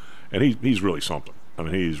play, and he's really something. I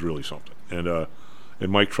mean, he's really something. And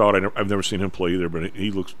Mike Trout, I've never seen him play either, but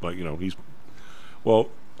he looks like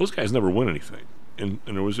those guys never win anything. And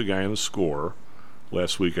there was a guy on the score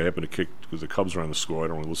last week. I happened to kick because the Cubs are on the score. I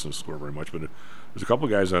don't really listen to the score very much, but there's a couple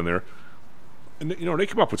of guys on there, and they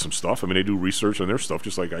come up with some stuff. I mean, they do research on their stuff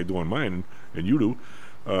just like I do on mine, and you do.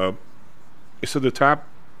 They said the top.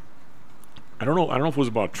 I don't know if it was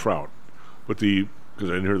about Trout, but because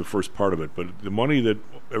I didn't hear the first part of it, but the money that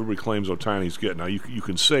everybody claims Ohtani's getting now, you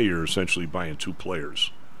can say you're essentially buying 2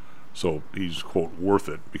 players, so he's quote worth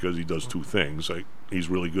it because he does 2 things. Like he's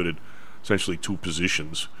really good at essentially 2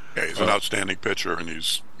 positions. Yeah, he's an outstanding pitcher, and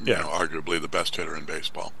he's arguably the best hitter in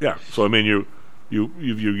baseball. Yeah, so I mean you're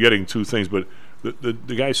getting 2 things, but the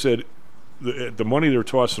guy said the money they're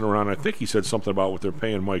tossing around. I think he said something about what they're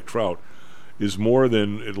paying Mike Trout is more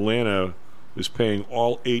than Atlanta is paying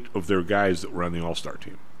all 8 of their guys that were on the All-Star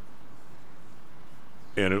team.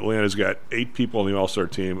 And Atlanta's got 8 people on the All-Star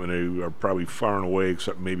team, and they are probably far and away,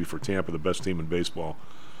 except maybe for Tampa, the best team in baseball.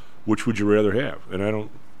 Which would you rather have? And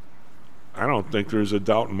I don't think there's a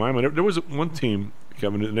doubt in my mind. There was one team,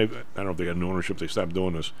 Kevin, and I don't know if they got new ownership, they stopped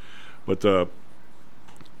doing this, but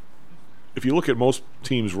if you look at most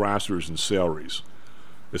teams' rosters and salaries,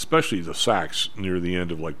 especially the Sox near the end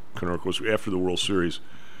of like Canucks after the World Series,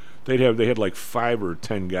 they had like 5 or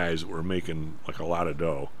 10 guys that were making like a lot of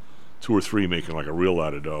dough, 2 or 3 making like a real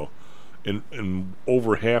lot of dough, and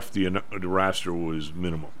over half the roster was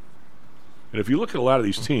minimum. And if you look at a lot of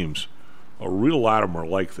these teams, a real lot of them are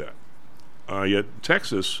like that. Yet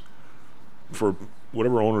Texas, for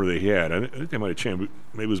whatever owner they had. I think they might have changed.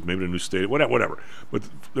 Maybe it was the new stadium, whatever. But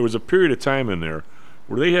there was a period of time in there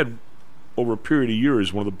where they had, over a period of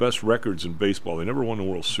years, one of the best records in baseball. They never won the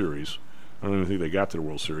World Series. I don't even think they got to the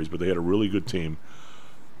World Series, but they had a really good team.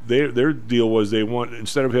 Their deal was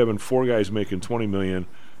instead of having 4 guys making $20 million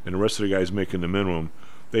and the rest of the guys making the minimum,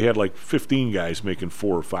 they had like 15 guys making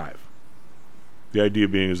 4 or 5. The idea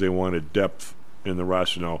being is they wanted depth in the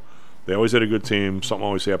roster. Now, they always had a good team. Something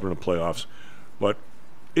always happened in the playoffs, but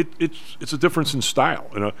it's a difference in style.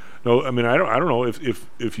 No, I mean I don't know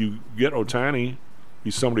if you get Ohtani,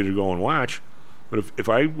 he's somebody to go and watch. But if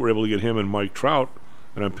I were able to get him and Mike Trout,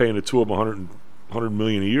 and I'm paying the two of them $100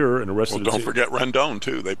 million a year, and the rest of the don't team. forget Rendon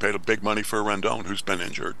too. They paid a big money for Rendon, who's been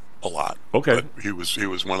injured a lot. Okay, but he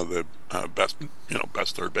was one of the best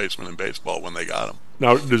third basemen in baseball when they got him.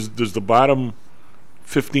 Now, does the bottom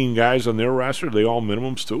 15 guys on their roster, are they all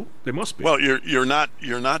minimums too? They must be. Well, you're not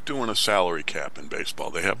doing a salary cap in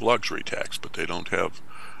baseball. They have luxury tax, but they don't have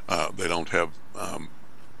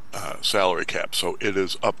salary cap. So it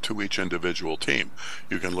is up to each individual team.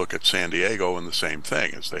 You can look at San Diego and the same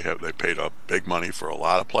thing is they paid up big money for a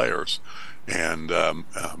lot of players, and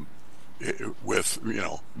with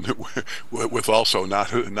with also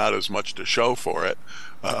not as much to show for it.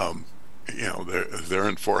 They're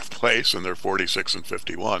in 4th place and they're 46 and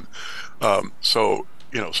 51. So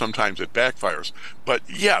sometimes it backfires. But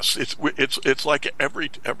yes, it's like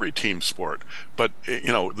every team sport. But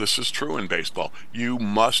this is true in baseball. You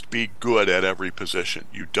must be good at every position.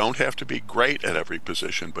 You don't have to be great at every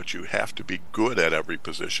position, but you have to be good at every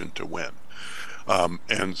position to win.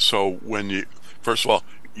 And so when you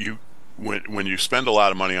spend a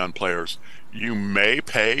lot of money on players, you may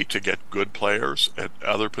pay to get good players at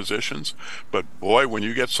other positions, but boy, when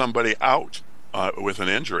you get somebody out with an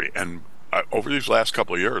injury, and over these last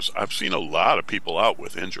couple of years, I've seen a lot of people out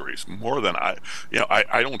with injuries, more than I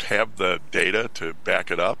don't have the data to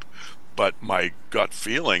back it up, but my gut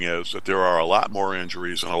feeling is that there are a lot more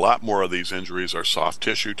injuries, and a lot more of these injuries are soft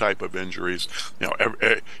tissue type of injuries.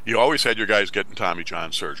 You always had your guys getting Tommy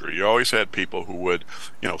John surgery. You always had people who would,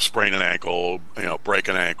 sprain an ankle, break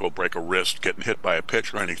an ankle, break a wrist, getting hit by a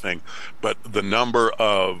pitch or anything. But the number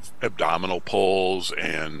of abdominal pulls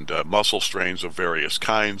and muscle strains of various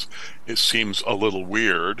kinds, it seems a little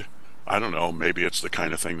weird. I don't know, maybe it's the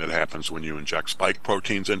kind of thing that happens when you inject spike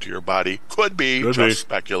proteins into your body. Could be,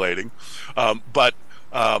 speculating. But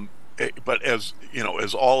as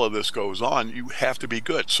as all of this goes on, you have to be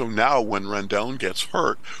good. So now when Rendon gets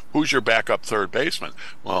hurt, who's your backup third baseman?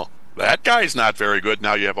 Well, that guy's not very good.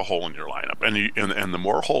 Now you have a hole in your lineup. And the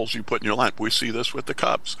more holes you put in your lineup, we see this with the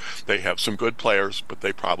Cubs. They have some good players, but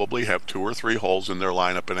they probably have 2 or 3 holes in their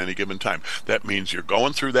lineup at any given time. That means you're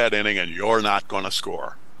going through that inning and you're not going to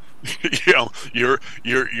score.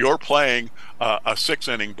 You're playing a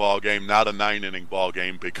 6-inning ball game, not a 9-inning ball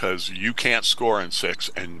game, because you can't score in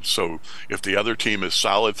 6. And so if the other team is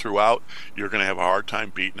solid throughout, you're going to have a hard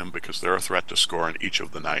time beating them because they're a threat to score in each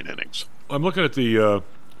of the 9 innings. I'm looking at the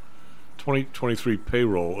 2023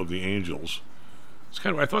 payroll of the Angels. It's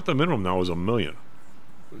I thought the minimum now was $1 million.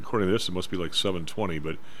 According to this, it must be like $720.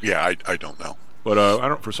 But yeah, I don't know. But I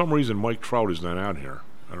don't. For some reason, Mike Trout is not on here.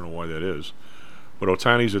 I don't know why that is. But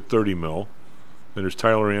Ohtani's at $30 million. Then there's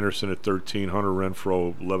Tyler Anderson at 13, Hunter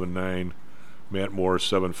Renfroe 11.9, Matt Moore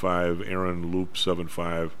 7.5, Aaron Loop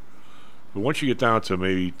 7.5. But once you get down to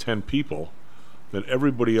maybe 10 people, then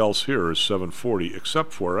everybody else here is 740,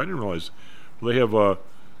 except for, I didn't realize, they have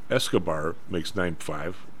Escobar makes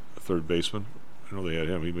 9.5, a third baseman. I know they had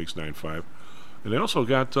him, he makes 9.5. And they also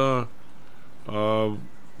got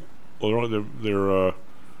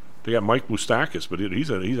they got Mike Moustakas, but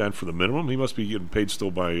he's on for the minimum. He must be getting paid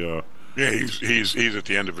still by. Yeah, he's at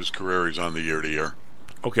the end of his career. He's on the year to year.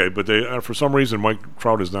 Okay, but they for some reason Mike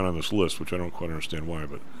Trout is not on this list, which I don't quite understand why.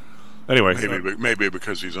 But anyway, maybe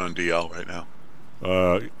because he's on DL right now.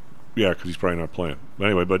 Yeah, because he's probably not playing. But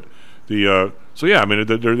anyway, but so yeah, I mean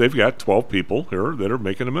they've got 12 people here that are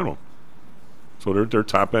making a minimum, so they're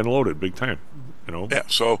top end loaded, big time. Yeah,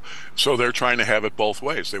 so they're trying to have it both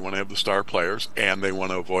ways. They want to have the star players, and they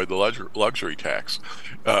want to avoid the luxury tax.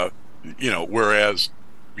 Whereas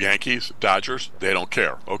Yankees, Dodgers, they don't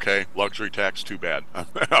care. Okay, luxury tax, too bad.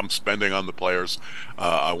 I'm spending on the players.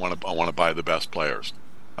 I want to buy the best players.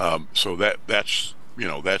 So that's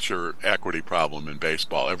your equity problem in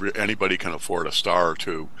baseball. Anybody can afford a star or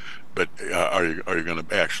two, but are you going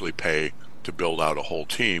to actually pay to build out a whole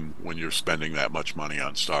team when you're spending that much money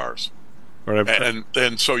on stars? Right.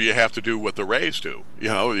 And so you have to do what the Rays do.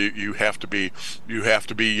 You have to be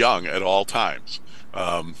young at all times.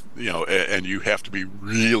 And you have to be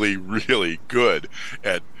really, really good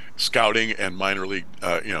at scouting and minor league,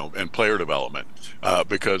 and player development,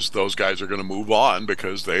 because those guys are going to move on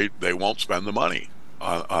because they won't spend the money.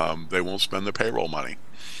 They won't spend the payroll money.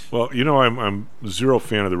 Well, I'm zero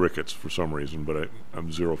fan of the Ricketts for some reason, but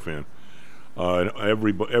I'm zero fan.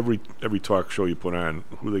 Every talk show you put on,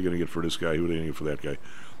 who are they going to get for this guy? Who are they going to get for that guy?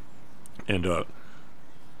 And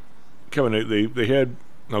Kevin, they had,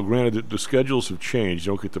 now granted the schedules have changed.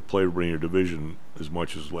 You don't get to play in your division as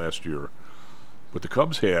much as last year, but the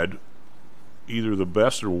Cubs had either the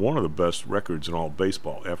best or one of the best records in all of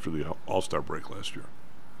baseball after the All-Star break last year,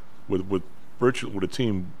 with a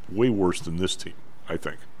team way worse than this team, I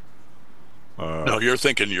think. No, you're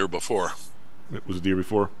thinking year before. Was it the year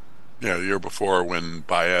before? Yeah, the year before when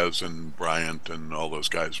Baez and Bryant and all those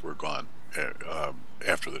guys were gone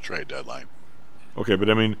after the trade deadline. Okay, but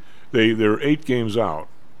I mean, they're 8 games out,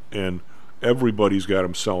 and everybody's got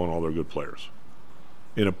them selling all their good players.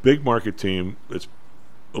 In a big market team that's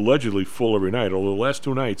allegedly full every night, although the last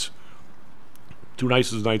two nicest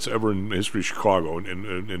nights ever in the history of Chicago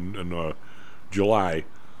in July,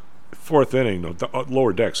 4th inning, the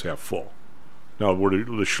lower deck's half full. Now, where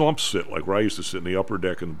the schlumps sit, like where I used to sit in the upper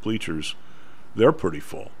deck and the bleachers, they're pretty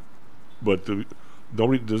full. But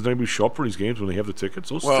does anybody show up for these games when they have the tickets?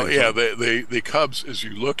 The Cubs, as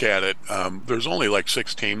you look at it, there's only like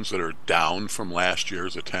 6 teams that are down from last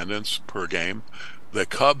year's attendance per game. The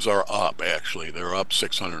Cubs are up, actually. They're up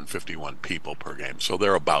 651 people per game, so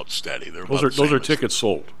they're about steady. Those are tickets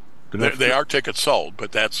sold. They are tickets sold,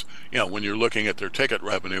 but that's, when you're looking at their ticket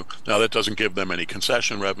revenue, now that doesn't give them any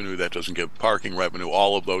concession revenue, that doesn't give parking revenue,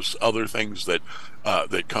 all of those other things that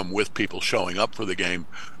come with people showing up for the game.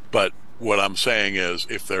 But what I'm saying is,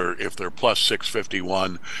 if they're plus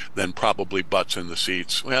 651, then probably butts in the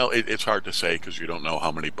seats. Well, it's hard to say because you don't know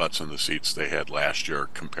how many butts in the seats they had last year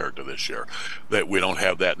compared to this year. That we don't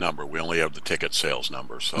have that number. We only have the ticket sales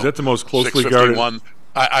number. So is that the most closely guarded?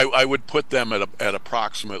 I would put them at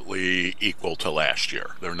approximately equal to last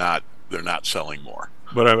year. They're not selling more.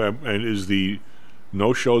 But and is the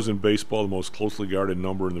no shows in baseball the most closely guarded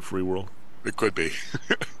number in the free world? It could be.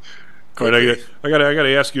 I got to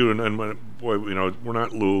ask you, and boy, we're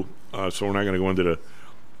not Lou, so we're not going to go into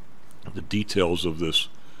the details of this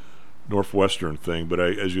Northwestern thing. But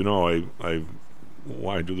as you know,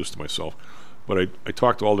 why I do this to myself. But I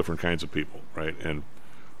talk to all different kinds of people, right? And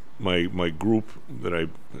my group that I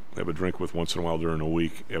have a drink with once in a while during the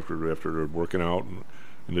week after they're working out and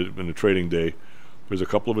in the trading day, there's a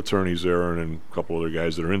couple of attorneys there and a couple other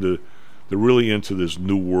guys that are they're really into this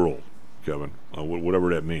new world, Kevin,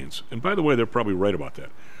 whatever that means. And by the way, they're probably right about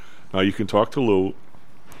that. Now you can talk to Lou,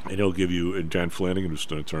 and he'll give you, and John Flanagan, who's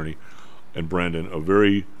an attorney, and Brendan, a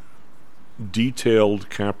very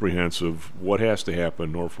detailed, comprehensive what has to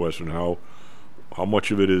happen Northwestern, how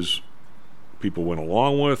much of it is people went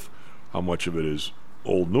along with, how much of it is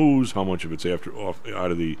old news, how much of it's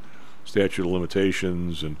out of the statute of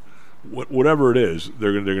limitations, and whatever it is,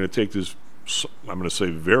 they're going to take this, I'm going to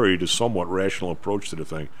say, very to somewhat rational approach to the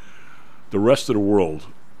thing. The rest of the world,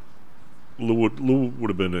 Lou would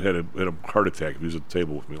have had a heart attack if he was at the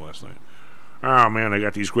table with me last night. Oh man, they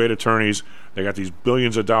got these great attorneys, they got these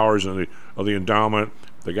billions of dollars of the endowment.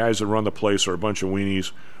 The guys that run the place are a bunch of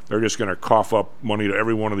weenies. They're just going to cough up money to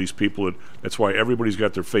every one of these people. That's why everybody's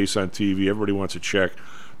got their face on TV. Everybody wants a check.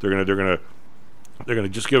 They're going to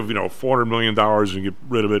just give $400 million and get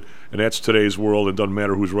rid of it. And that's today's world. It doesn't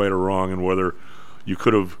matter who's right or wrong, and whether you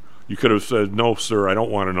could have said, no, sir, I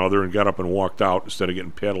don't want another, and got up and walked out instead of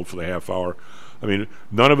getting paddled for the half hour. I mean,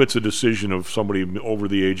 none of it's a decision of somebody over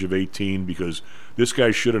the age of 18 because this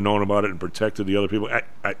guy should have known about it and protected the other people. I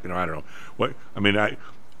don't know.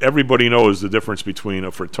 Everybody knows the difference between a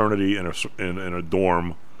fraternity and a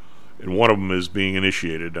dorm, and one of them is being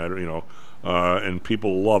initiated. And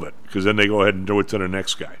people love it because then they go ahead and do it to the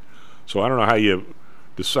next guy. So I don't know how you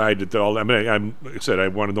decide that all. I mean, like I said, I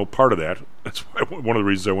want to know part of that. That's one of the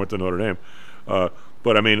reasons I went to Notre Dame.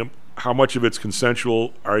 But I mean, how much of it's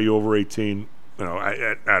consensual? Are you over 18?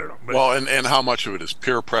 I don't know. But, well, and how much of it is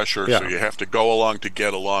peer pressure? Yeah. So you have to go along to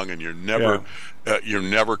get along, and you're never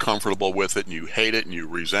comfortable with it, and you hate it, and you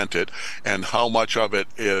resent it. And how much of it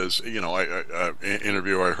is, an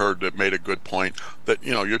interview I heard that made a good point that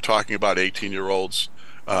you're talking about 18-year-olds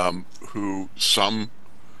who some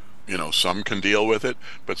can deal with it,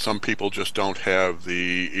 but some people just don't have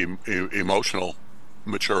the emotional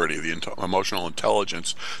maturity, the emotional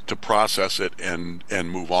intelligence to process it and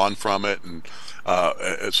move on from it, and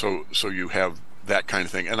so you have that kind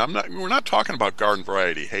of thing. And we're not talking about garden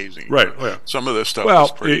variety hazing, right? Yeah. Some of this stuff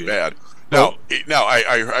is pretty bad. Now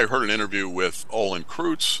I heard an interview with Olin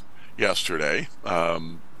Kreutz yesterday,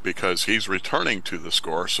 because he's returning to the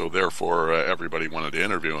Score, so therefore everybody wanted to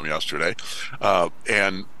interview him yesterday,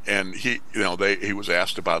 and he, he was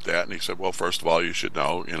asked about that, and he said, well, first of all, you should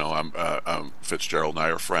know, I'm Fitzgerald and I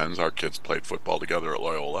are friends. Our kids played football together at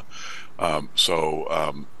Loyola,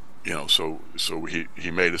 so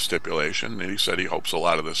he made a stipulation, and he said he hopes a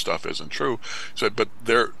lot of this stuff isn't true. He said, but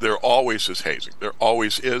there always is hazing. There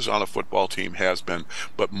always is on a football team, has been,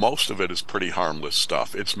 but most of it is pretty harmless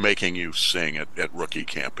stuff. It's making you sing at rookie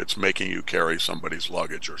camp. It's making you carry somebody's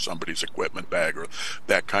luggage or somebody's equipment bag or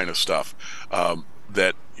that kind of stuff.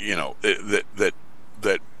 That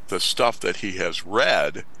the stuff that he has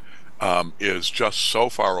read is just so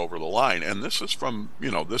far over the line, and this is from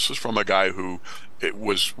a guy who it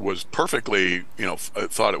was perfectly,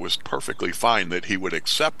 thought it was perfectly fine that he would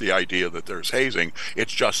accept the idea that there's hazing.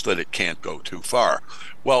 It's just that it can't go too far.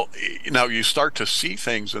 Well, now you start to see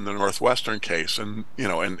things in the Northwestern case, and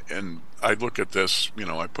I look at this,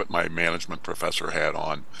 I put my management professor hat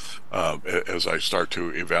on as I start to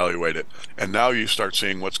evaluate it, and now you start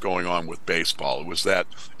seeing what's going on with baseball. Was that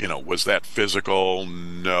physical?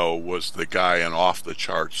 No. Was the guy an off the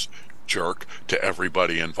charts jerk to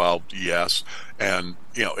everybody involved? Yes. And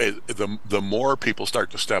the more people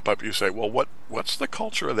start to step up, you say, well, what's the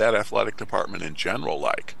culture of that athletic department in general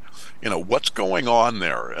like? What's going on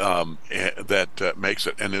there that makes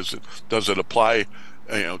it? And does it apply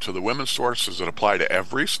to the women's sports? Does it apply to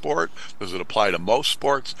every sport? Does it apply to most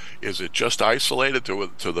sports? Is it just isolated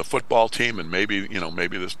to the football team, and maybe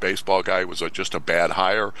this baseball guy was just a bad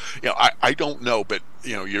hire? I don't know, but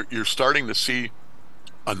you're starting to see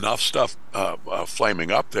enough stuff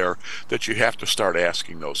flaming up there that you have to start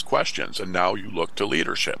asking those questions, and now you look to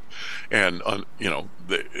leadership, and the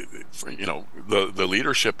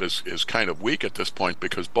leadership is kind of weak at this point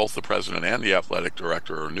because both the president and the athletic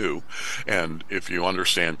director are new, and if you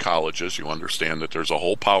understand colleges, you understand that there's a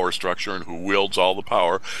whole power structure and who wields all the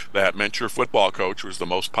power. That meant your football coach was the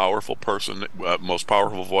most powerful person, most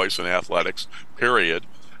powerful voice in athletics, period.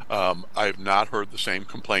 I've not heard the same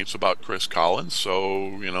complaints about Chris Collins, so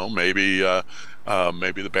maybe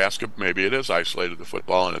maybe it is isolated to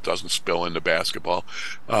football and it doesn't spill into basketball.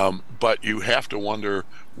 But you have to wonder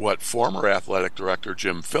what former athletic director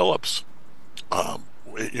Jim Phillips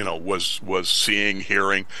was seeing,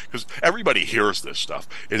 hearing, because everybody hears this stuff.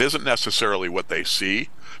 It isn't necessarily what they see,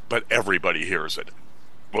 but everybody hears it.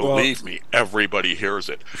 Believe me, everybody hears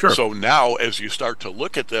it. Sure. So now as you start to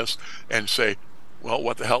look at this and say, well,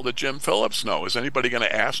 what the hell did Jim Phillips know? Is anybody going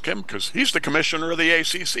to ask him? Because he's the commissioner of the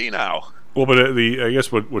ACC now. Well, but I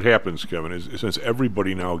guess what happens, Kevin, is since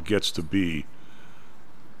everybody now gets to be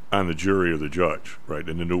on the jury or the judge, right,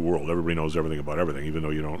 in the new world, everybody knows everything about everything, even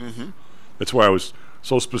though you don't. Mm-hmm. That's why I was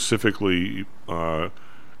so specifically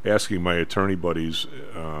asking my attorney buddies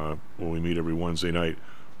when we meet every Wednesday night,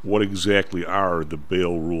 what exactly are the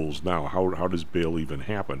bail rules now? How does bail even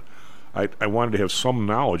happen? I wanted to have some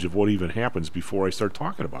knowledge of what even happens before I start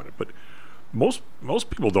talking about it, but most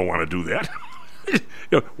people don't want to do that.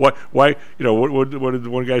 Why? What did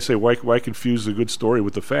one guy say? Why confuse the good story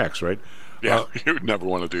with the facts? Right? Yeah, you would never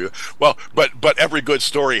want to do that. Well, but every good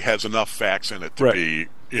story has enough facts in it to be,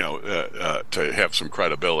 to have some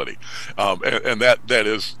credibility, and that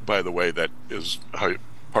is, by the way, that is how.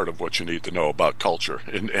 Part of what you need to know about culture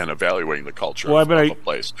and evaluating the culture of a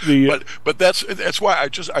place. But that's why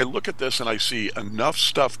I look at this and I see enough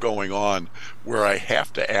stuff going on where I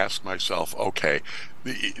have to ask myself, okay,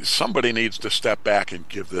 somebody needs to step back and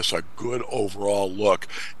give this a good overall look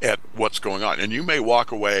at what's going on. And you may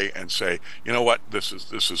walk away and say, you know what, this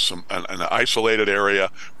is an isolated area.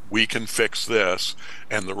 We can fix this,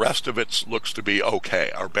 and the rest of it looks to be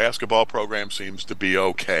okay. Our basketball program seems to be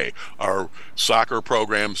okay. Our soccer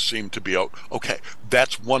programs seem to be okay.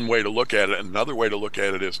 That's one way to look at it. Another way to look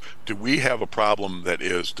at it is, do we have a problem that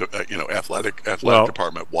is, athletic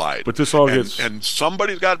department wide? But this all gets, and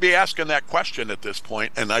somebody's got to be asking that question at this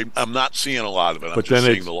point, and I'm not seeing a lot of it. I'm just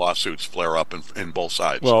seeing the lawsuits flare up in both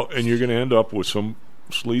sides. Well, and you're going to end up with some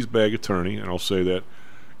sleazebag attorney, and I'll say that,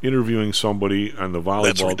 interviewing somebody on the volleyball.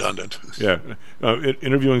 That's redundant. Yeah,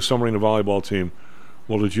 interviewing somebody in the volleyball team.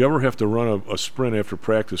 Well, did you ever have to run a sprint after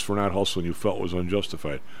practice for not hustling you felt was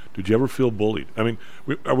unjustified? Did you ever feel bullied? I mean,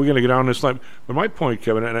 are we going to get on this line? But my point,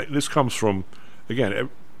 Kevin, and this comes from, again,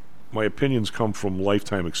 my opinions come from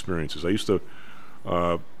lifetime experiences. I used to,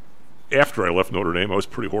 after I left Notre Dame, I was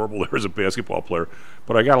pretty horrible there as a basketball player,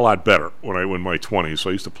 but I got a lot better when I was in my 20s, so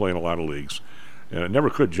I used to play in a lot of leagues. And I never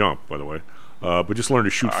could jump, by the way. But just learn to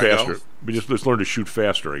shoot faster. But just learn to shoot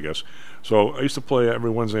faster, I guess. So I used to play every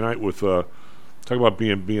Wednesday night with. Talk about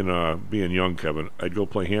being young, Kevin. I'd go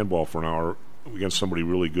play handball for an hour against somebody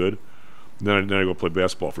really good, Then I go play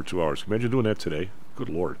basketball for 2 hours. Imagine doing that today. Good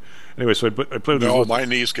Lord. Anyway, so I played with No, these my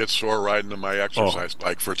knees get sore riding on my exercise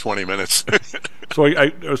bike for 20 minutes. So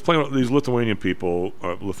I was playing with these Lithuanian people.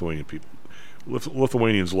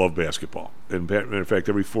 Lithuanians love basketball. And in fact,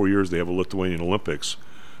 every 4 years they have a Lithuanian Olympics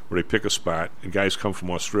where they pick a spot, and guys come from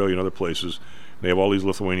Australia and other places, and they have all these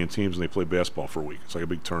Lithuanian teams, and they play basketball for a week. It's like a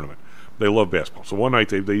big tournament. They love basketball. So one night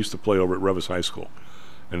they used to play over at Revis High School,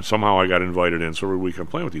 and somehow I got invited in, so every week I'm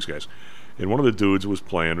playing with these guys. And one of the dudes was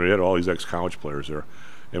playing. They had all these ex-college players there.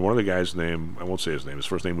 And one of the guys' name, I won't say his name, his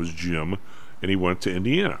first name was Jim, and he went to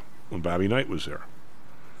Indiana when Bobby Knight was there.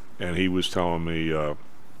 And he was telling me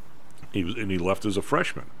he left as a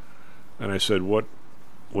freshman. And I said,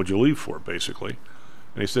 what'd you leave for, basically?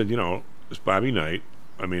 And he said, it's Bobby Knight.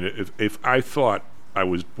 I mean, if I thought I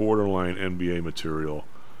was borderline NBA material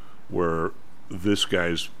where this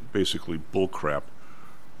guy's basically bullcrap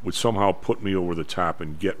would somehow put me over the top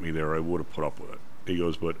and get me there, I would have put up with it. He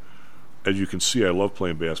goes, but as you can see, I love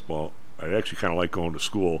playing basketball. I actually kind of like going to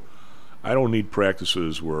school. I don't need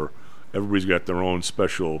practices where everybody's got their own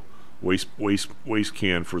special waste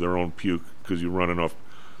can for their own puke because you run enough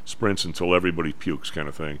sprints until everybody pukes kind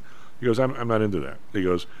of thing. He goes, I'm not into that. He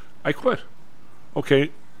goes, I quit. Okay,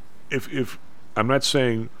 if I'm not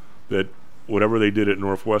saying that whatever they did at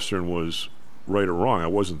Northwestern was right or wrong. I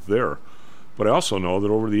wasn't there. But I also know that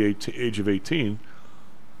over the age of 18,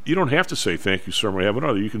 you don't have to say, thank you, sir, I have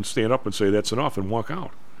another. You can stand up and say, that's enough, and walk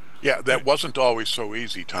out. Yeah, that wasn't always so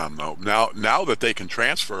easy, Tom, though. Now that they can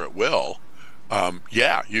transfer at will,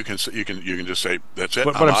 you can just say, that's it,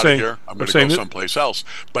 I'm out of here, I'm going to go someplace else.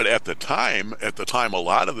 But at the time a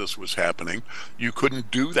lot of this was happening, you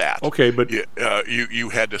couldn't do that. Okay, but you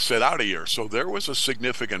had to sit out a year. So there was a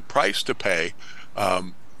significant price to pay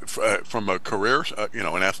from a career,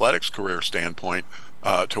 an athletics career standpoint,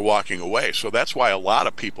 to walking away. So that's why a lot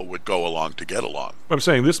of people would go along to get along. I'm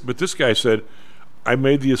saying this, but this guy said, I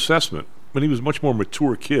made the assessment, but he was a much more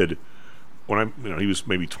mature kid when he was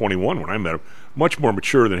maybe 21 when I met him, much more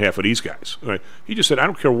mature than half of these guys. Right? He just said, I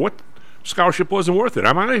don't care what scholarship wasn't worth it.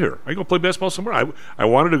 I'm out of here. I go play basketball somewhere. I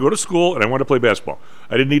wanted to go to school and I wanted to play basketball.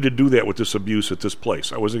 I didn't need to do that with this abuse at this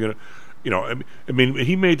place. I wasn't going to, I mean,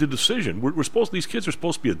 he made the decision. These kids are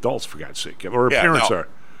supposed to be adults, for God's sake, or parents are.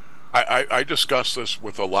 I discussed this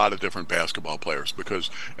with a lot of different basketball players because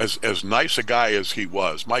as nice a guy as he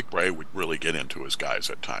was, Mike Bray would really get into his guys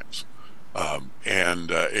at times. He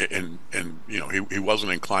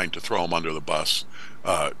wasn't inclined to throw him under the bus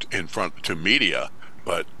in front to media,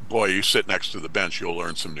 but boy, you sit next to the bench, you'll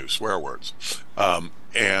learn some new swear words.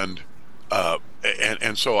 And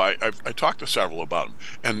so I talked to several about him,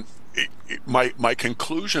 and my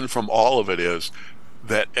conclusion from all of it is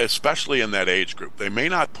that especially in that age group, they may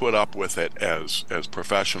not put up with it as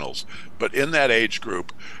professionals, but in that age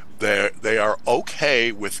group, they are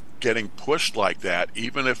okay with getting pushed like that,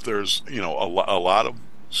 even if there's a lot of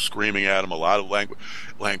screaming at them, a lot of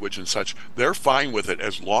language and such. They're fine with it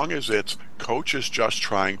as long as it's coach is just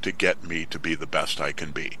trying to get me to be the best I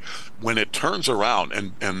can be. When it turns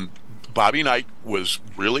around, and Bobby Knight was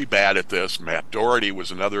really bad at this. Matt Doherty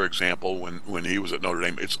was another example when he was at Notre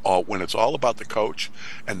Dame. When it's all about the coach,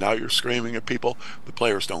 and now you're screaming at people, the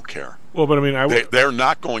players don't care. Well, but I mean, they're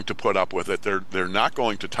not going to put up with it. They're not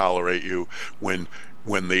going to tolerate you when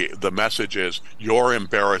the message is you're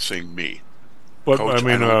embarrassing me. But Coach, I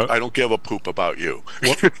mean, I don't give a poop about you.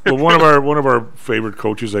 Well, one of our favorite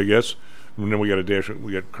coaches, I guess, and then we got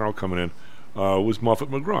Carl coming in, was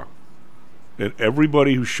Muffet McGraw. And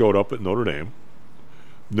everybody who showed up at Notre Dame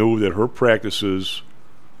knew that her practices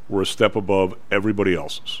were a step above everybody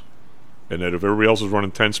else's. And that if everybody else is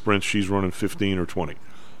running 10 sprints, she's running 15 or 20. I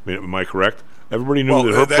mean, am I correct? Everybody knew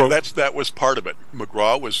that was part of it.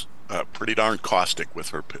 McGraw was pretty darn caustic with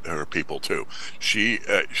her people too.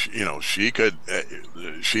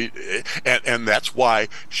 And that's why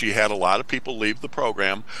she had a lot of people leave the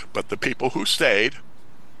program. But the people who stayed,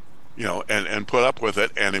 and put up with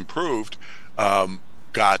it and improved, they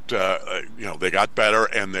got better,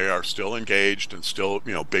 and they are still engaged and still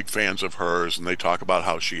big fans of hers, and they talk about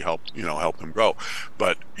how she helped them grow.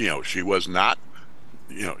 But she was not.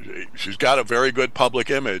 She's got a very good public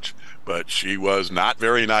image, but she was not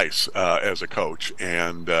very nice as a coach,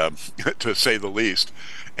 and to say the least.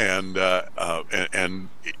 And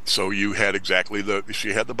so you had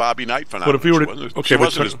she had the Bobby Knight phenomenon. But if she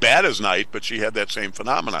wasn't as bad as Knight, but she had that same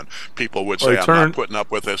phenomenon. People would say, I'm not putting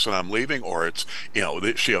up with this and I'm leaving, or it's,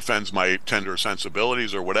 she offends my tender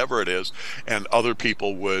sensibilities or whatever it is. And other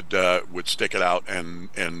people would stick it out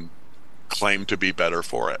and claim to be better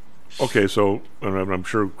for it. Okay, so I'm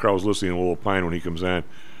sure Carl's listening a little pine when he comes on.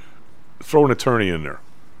 Throw an attorney in there.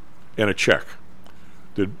 and a check.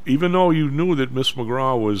 Even though you knew that Miss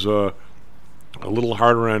McGraw was a little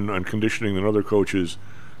harder on conditioning than other coaches,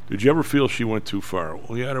 did you ever feel she went too far?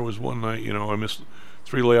 Well, yeah, there was one night, I missed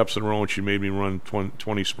 3 layups in a row and she made me run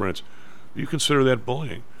 20 sprints. Do you consider that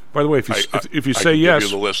bullying? By the way, if you say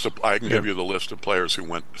yes, I can give you the list of players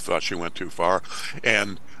who thought she went too far,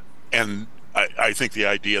 and I think the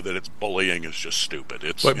idea that it's bullying is just stupid.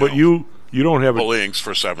 But you don't have bullying's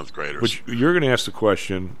for 7th graders. But you're going to ask the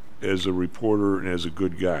question as a reporter and as a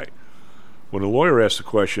good guy. When a lawyer asks the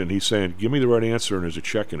question, he's saying, "Give me the right answer," and there's a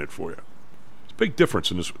check in it for you. It's a big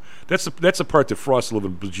difference in this. That's the part that frosts the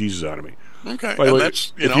living bejesus out of me. Okay, By the and way,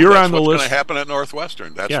 that's if you're that's on the what's list, going to happen at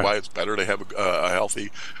Northwestern. That's why it's better to have a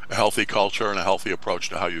healthy culture and a healthy approach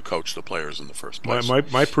to how you coach the players in the first place.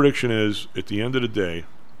 My prediction is at the end of the day,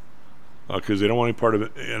 because they don't want any part of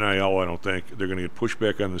it, NIL. I don't think they're going to get pushed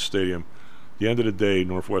back on the stadium. At the end of the day,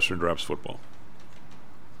 Northwestern drops football.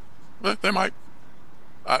 They might.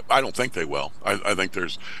 I don't think they will. I think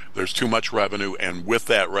there's too much revenue, and with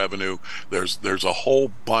that revenue, there's a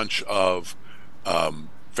whole bunch of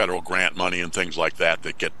federal grant money and things like that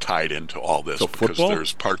get tied into all this, because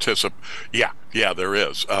there's Yeah, there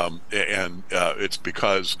is, and it's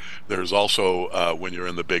because there's also when you're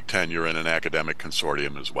in the Big Ten, you're in an academic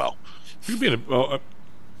consortium as well. You'd be in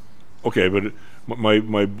okay, but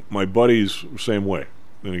my buddies the same way.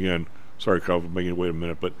 And again, sorry, Carl, for making you wait a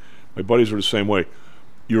minute, but my buddies are the same way.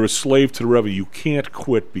 You're a slave to the revenue. You can't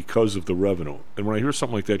quit because of the revenue. And when I hear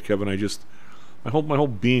something like that, Kevin, my whole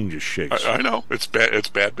being just shakes. I know it's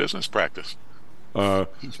bad business practice.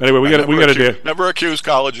 Anyway, we got to never accuse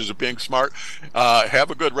colleges of being smart. Have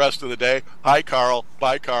a good rest of the day. Hi, Carl.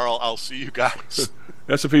 Bye, Carl. I'll see you guys.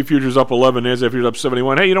 S&P futures up 11. NASDAQ futures up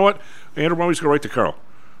 71. Hey, you know what? Andrew, why don't we just go right to Carl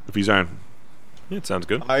if he's on? Yeah, it sounds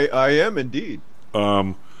good. I am indeed.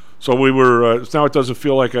 So we were. Now it doesn't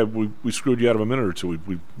feel like we screwed you out of a minute or two.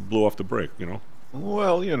 We blew off the break.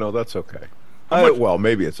 Well, that's okay. Well,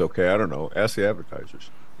 maybe it's okay. I don't know. Ask the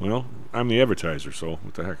advertisers. Well, I'm the advertiser, so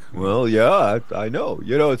what the heck? Well, yeah, I know.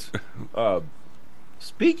 It's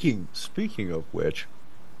speaking of which,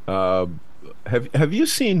 have you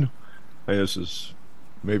seen? This is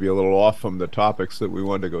maybe a little off from the topics that we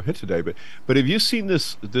wanted to go hit today, but have you seen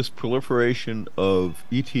this proliferation of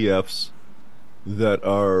ETFs that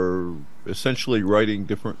are essentially writing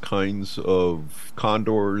different kinds of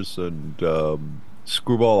condors and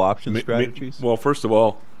screwball option strategies? Well, first of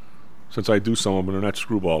all, since I do some of them, they're not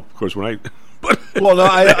screwball. Of course, when well, no,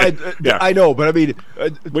 I know, but I mean,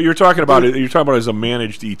 what you're talking about as a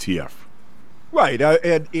managed ETF, right?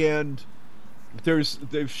 And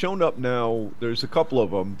they've shown up now. There's a couple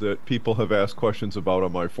of them that people have asked questions about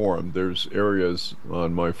on my forum. There's areas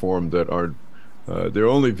on my forum that aren't. They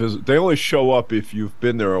only show up if you've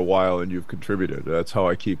been there a while and you've contributed. That's how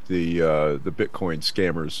I keep the Bitcoin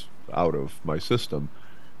scammers out of my system.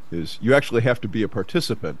 Is you actually have to be a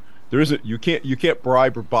participant. You can't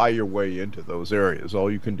bribe or buy your way into those areas. All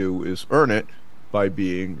you can do is earn it by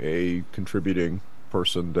being a contributing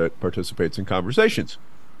person that participates in conversations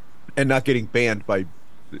and not getting banned by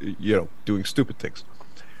doing stupid things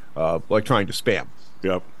like trying to spam.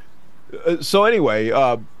 Yep. So anyway,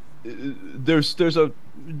 there's a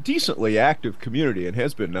decently active community and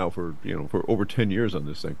has been now for over 10 years on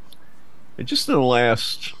this thing. And just in the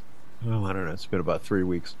last, I don't know, it's been about 3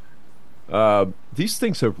 weeks. These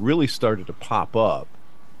things have really started to pop up,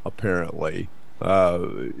 apparently. I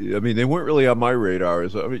mean, they weren't really on my radar.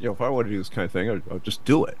 If I wanted to do this kind of thing, I'd just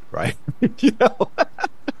do it, right?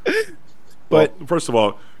 But first of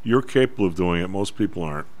all, you're capable of doing it. Most people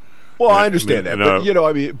aren't. Well, I understand that, but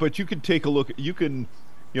but you can take a look. You can,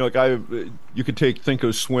 you can take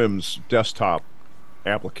Thinkorswim's desktop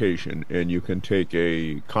application, and you can take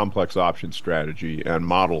a complex option strategy and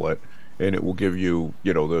model it, and it will give you,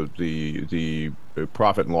 the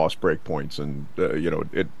profit and loss breakpoints and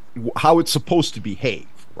how it's supposed to behave,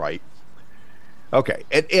 right? Okay,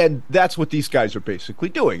 and that's what these guys are basically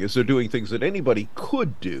doing. Is they're doing things that anybody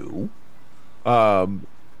could do,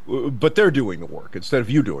 but they're doing the work instead of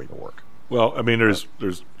you doing the work. Well, I mean, there's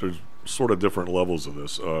sort of different levels of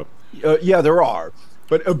this. Yeah, there are.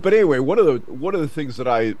 But anyway, one of the things that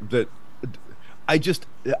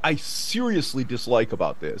I seriously dislike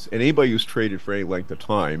about this, and anybody who's traded for any length of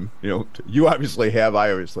time, you obviously have,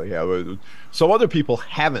 I obviously have, some other people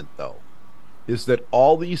haven't though, is that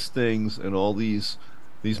all these things and all these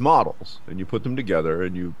models, and you put them together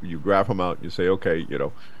and you graph them out and you say, okay,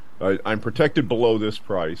 I'm protected below this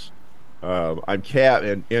price. I'm capped,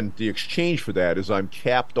 and the exchange for that is I'm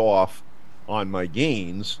capped off on my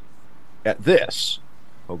gains at this.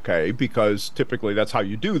 okay, because typically that's how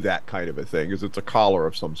you do that kind of a thing, is it's a collar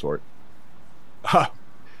of some sort.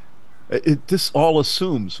 This all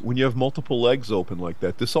assumes, when you have multiple legs open like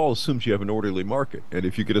that, this all assumes you have an orderly market. And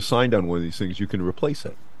if you get assigned on one of these things, you can replace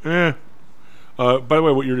it. By the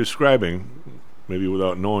way, what you're describing, maybe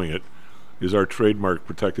without knowing it, is our trademark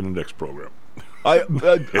protected index program.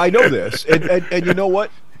 I know this, and you know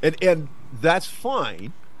what? And that's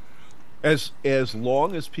fine, as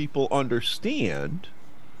long as people understand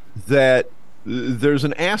that there's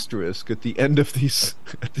an asterisk at the end of these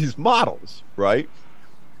models, right?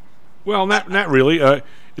 Well, not really. It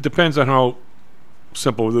depends on how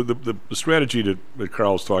simple the strategy that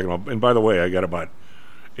Carl's talking about. And by the way, I got about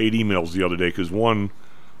 8 emails the other day because one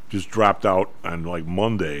just dropped out on like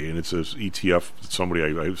Monday, and it says ETF. Somebody,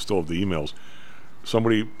 I still have the emails.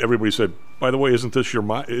 Everybody said, by the way, isn't this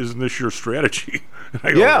your strategy? And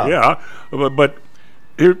I go, yeah. But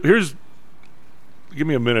here's. Give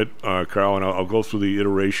me a minute, Carl, and I'll go through the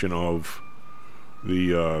iteration of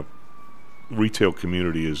the retail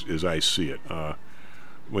community as I see it.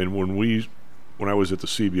 When I was at the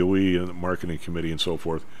CBOE and the marketing committee and so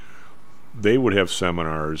forth, they would have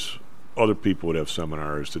seminars. Other people would have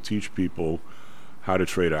seminars to teach people how to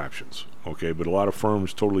trade options. Okay, but a lot of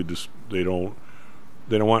firms totally they don't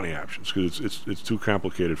want any options because it's too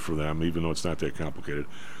complicated for them, even though it's not that complicated,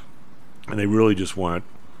 and they really just want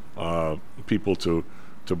people to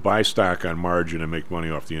buy stock on margin and make money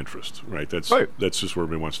off the interest, right? That's just what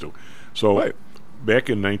everybody wants to do. So back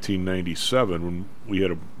in 1997,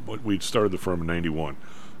 when we'd started the firm in 91,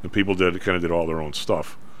 and people did all their own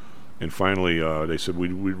stuff, and finally they said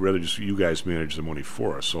we'd rather just you guys manage the money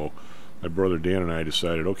for us. So my brother Dan and I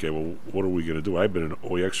decided, okay, well, what are we going to do? I've been an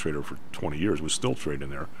OEX trader for 20 years, was still trading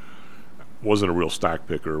there, wasn't a real stock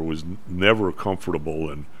picker, was never comfortable,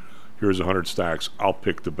 and here's 100 stocks, I'll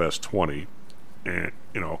pick the best 20. And,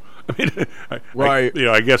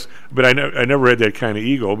 I guess, but I never had that kind of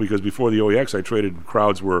ego because before the OEX, I traded in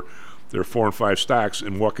crowds where there are 4 and 5 stocks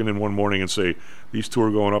and walking in one morning and say, these 2 are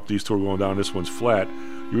going up, these 2 are going down, this one's flat.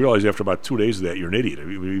 You realize after about 2 days of that, you're an idiot.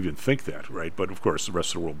 You even think that, right? But of course, the rest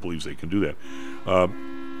of the world believes they can do that.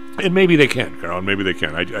 And maybe they can, Carl, maybe they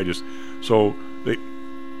can.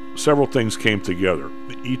 Several things came together.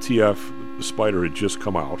 The ETF, the Spider had just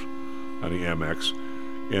come out on the Amex.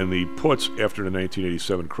 And the puts, after the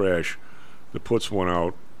 1987 crash, the puts went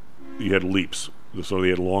out, you had leaps. So they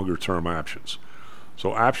had longer term options.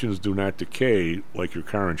 So options do not decay like your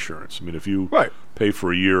car insurance. I mean, if you pay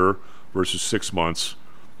for a year versus 6 months,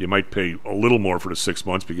 you might pay a little more for the 6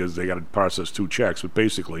 months because they got to process 2 checks, but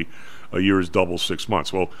basically a year is double 6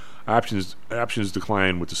 months. Well, options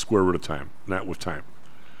decline with the square root of time, not with time.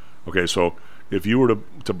 Okay, so if you were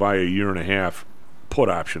to buy a year and a half put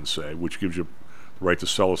option, say, which gives you right to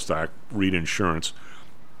sell a stock, read insurance,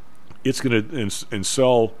 it's going to and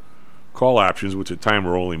sell call options, which at the time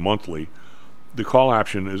were only monthly. The call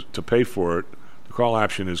option is to pay for it. The call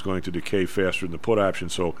option is going to decay faster than the put option.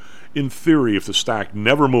 So, in theory, if the stock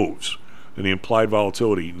never moves and the implied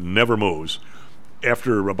volatility never moves,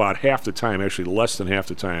 after about half the time, actually less than half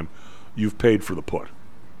the time, you've paid for the put.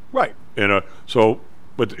 Right. And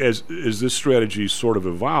but as this strategy sort of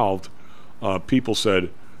evolved, people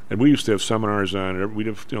said. And we used to have seminars on it. We'd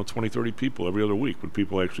have 20, 30 people every other week when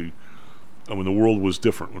people actually, when the world was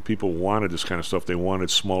different, when people wanted this kind of stuff, they wanted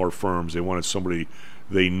smaller firms, they wanted somebody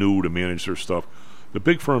they knew to manage their stuff. The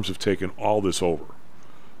big firms have taken all this over.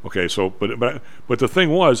 Okay, so, but the thing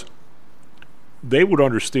was, they would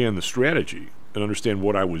understand the strategy and understand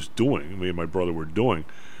what I was doing, me and my brother were doing.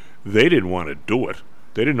 They didn't want to do it.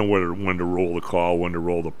 They didn't know when to roll the call, when to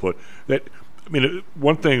roll the put.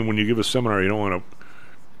 One thing when you give a seminar, you don't want to,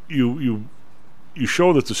 you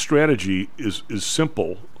show that the strategy is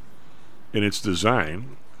simple in its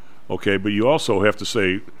design, okay, but you also have to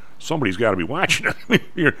say somebody's got to be watching it.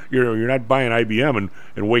 You're not buying IBM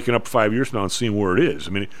and waking up 5 years from now and seeing where it is.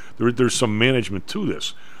 I mean, there's some management to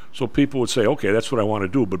this. So people would say, okay, that's what I want to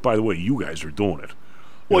do, but by the way, you guys are doing it.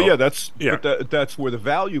 Well, that's where the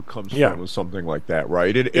value comes from with something like that,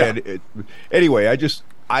 right? Anyway,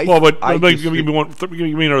 give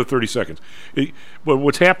me another 30 seconds. But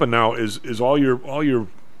what's happened now is all your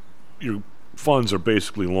funds are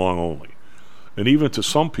basically long only, and even to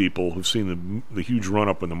some people who've seen the huge run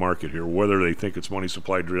up in the market here, whether they think it's money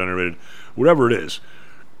supply generated, whatever it is,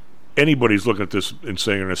 anybody's looking at this and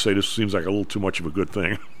saying, and I say this seems like a little too much of a good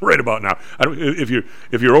thing right about now. If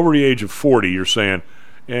you're over the age of 40, you're saying,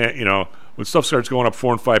 when stuff starts going up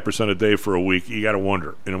 4 and 5% a day for a week, you got to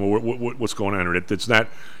wonder, what's going on here. It's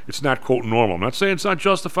not quote normal. I'm not saying it's not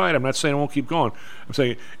justified. I'm not saying it won't keep going. I'm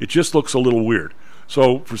saying it just looks a little weird.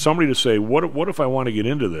 So for somebody to say, what if I want to get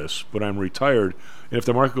into this, but I'm retired, and if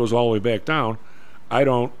the market goes all the way back down, I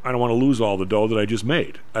don't want to lose all the dough that I just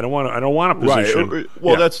made. I don't want a position. Right.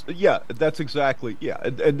 Well, that's exactly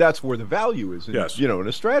and that's where the value is. In, yes. You know, in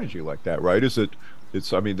a strategy like that, right? Is it?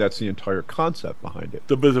 I mean, that's the entire concept behind it.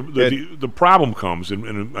 The problem comes,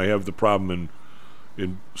 and I have the problem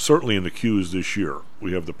in certainly in the Qs this year.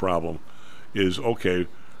 We have the problem is okay.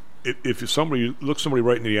 If somebody looks somebody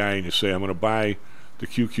right in the eye and you say, I'm going to buy the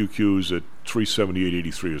QQQs at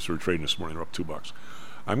 378.83 as they're trading this morning, they're up $2.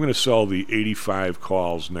 I'm going to sell the 85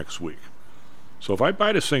 calls next week. So if I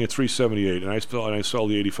buy this thing at 378 and I sell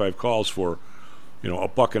the 85 calls for,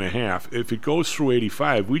 $1.50, if it goes through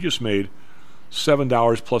 85, we just made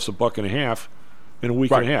 $7 plus $1.50 in a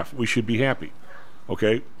week and a half. We should be happy,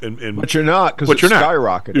 okay? And but you're not, because it's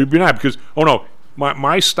skyrocketed. You're not, because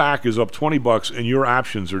my stock is up $20 and your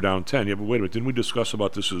options are down 10. Yeah, but wait a minute, didn't we discuss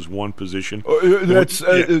about this as one position? That's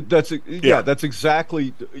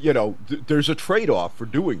exactly. There's a trade-off for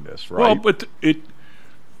doing this, right? Well, but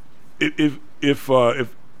if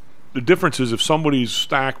the difference is if somebody's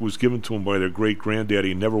stock was given to them by their great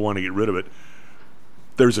granddaddy and never want to get rid of it,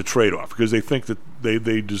 there's a trade-off because they think that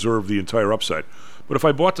they deserve the entire upside. But if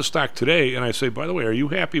I bought the stock today and I say, by the way, are you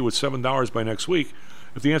happy with $7 by next week?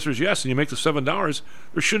 If the answer is yes, and you make the $7,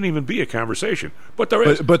 there shouldn't even be a conversation. But there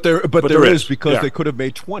is. But there is because they could have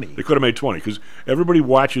made 20. They could have made 20 because everybody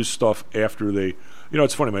watches stuff after they.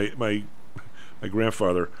 It's funny. My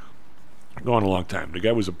grandfather, gone a long time. The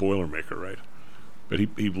guy was a Boilermaker, right? But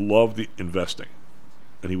he loved the investing,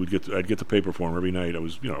 and I'd get the paper for him every night. I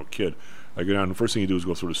was a kid. I go down. And the first thing he'd do is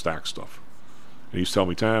go through the stock stuff, and he's telling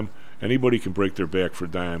me, Tom, anybody can break their back for a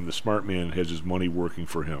dime. The smart man has his money working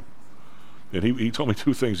for him. And he told me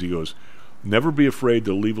two things. He goes, never be afraid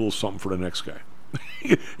to leave a little something for the next guy.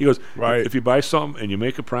 He goes, right. If you buy something and you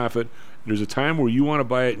make a profit, there's a time where you want to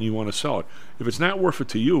buy it and you want to sell it. If it's not worth it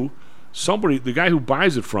to you, the guy who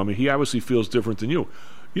buys it from you, he obviously feels different than you.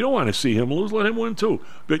 You don't want to see him lose, let him win too.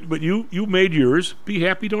 But you made yours, be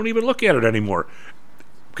happy, don't even look at it anymore.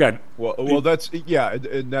 God. Well, that's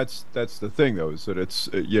and that's the thing though, is that it's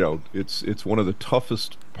it's one of the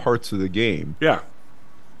toughest parts of the game. Yeah.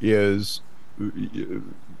 Is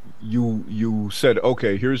you said,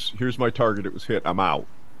 okay, here's my target, it was hit, I'm out,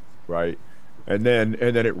 right? And then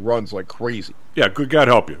it runs like crazy. Yeah, good God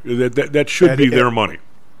help you. That should be their money.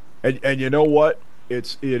 And you know what?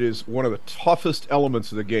 It is one of the toughest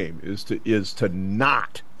elements of the game is to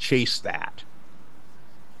not chase that.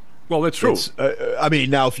 Well, that's true. I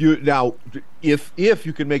mean, now if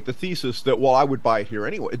you can make the thesis that, well, I would buy it here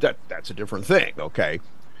anyway, that's a different thing, okay?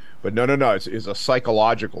 But no, it's a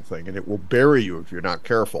psychological thing, and it will bury you if you're not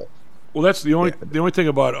careful. Well, that's the only thing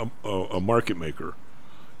about a market maker.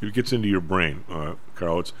 It gets into your brain,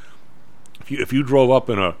 Carl. It's if you drove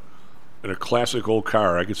up in a classic old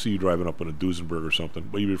car, I could see you driving up in a Duesenberg or something,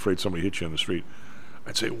 but you'd be afraid somebody hit you on the street.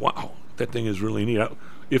 I'd say, wow, that thing is really neat.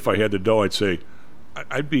 If I had the dough, I'd say,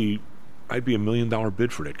 I'd be $1 million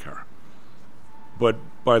bid for that car. But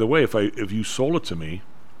by the way, if you sold it to me,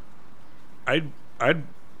 I'd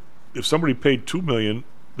if somebody paid $2 million,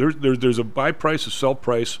 there's a buy price, a sell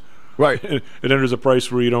price, right? And then there's a price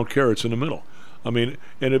where you don't care. It's in the middle. I mean,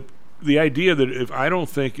 and the idea that if I don't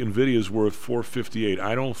think Nvidia is worth $458,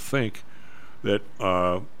 I don't think that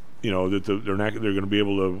that they're going to be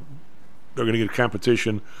able to. They're going to get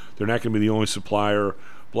competition. They're not going to be the only supplier.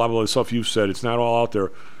 Blah blah. The stuff you've said, it's not all out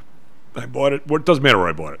there. I bought it. Well, it doesn't matter where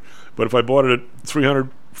I bought it. But if I bought it at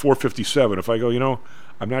 $457, if I go,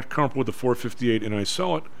 I'm not comfortable with the $458, and I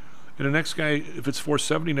sell it. And the next guy, if it's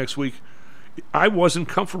 $470 next week, I wasn't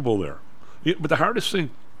comfortable there. But the hardest thing,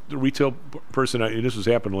 the retail person, and this has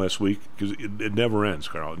happened last week, because it never ends,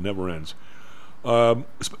 Carl. It never ends.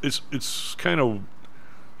 It's kind of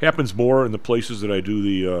happens more in the places that I do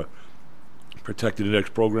the protected index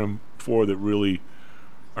program for that really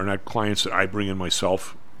are not clients that I bring in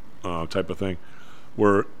myself, type of thing.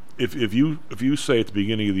 Where if you say at the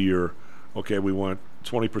beginning of the year, okay, we want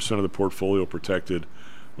 20% of the portfolio protected.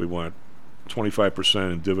 We want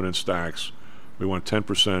 25% in dividend stocks. We want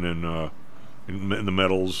 10% in the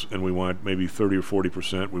metals, and we want maybe 30 or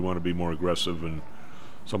 40%. We want to be more aggressive and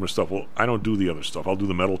some of the stuff. Well, I don't do the other stuff. I'll do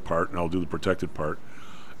the metal part, and I'll do the protected part.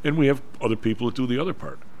 And we have other people that do the other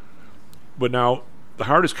part. But now, the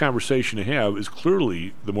hardest conversation to have is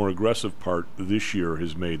clearly the more aggressive part this year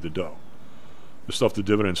has made the dough. The stuff, the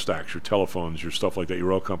dividend stocks, your telephones, your stuff like that,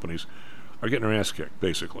 your oil companies are getting their ass kicked,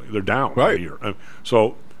 basically. They're down right here.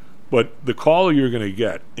 But the call you're going to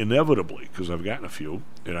get, inevitably, because I've gotten a few,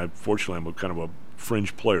 and fortunately I'm a kind of a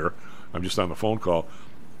fringe player, I'm just on the phone call,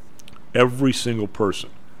 every single person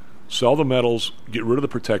Sell the metals, get rid of the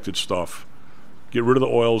protected stuff, get rid of the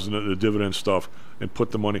oils and the dividend stuff, and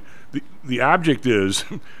put the money. The object is,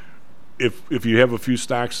 if you have a few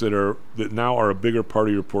stocks that now are a bigger part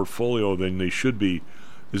of your portfolio than they should be,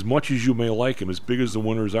 as much as you may like them, as big as the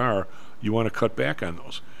winners are, you want to cut back on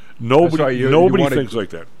those. Nobody thinks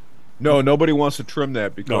like that. No, nobody wants to trim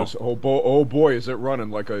that because oh boy, is it running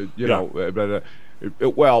like a know.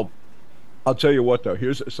 Well, I'll tell you what though.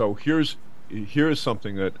 Here's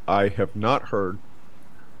something that I have not heard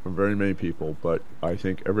from very many people, but I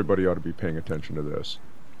think everybody ought to be paying attention to this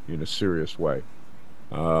in a serious way,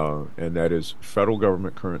 and that is federal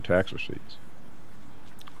government current tax receipts.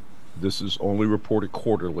 This is only reported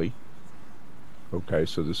quarterly. Okay,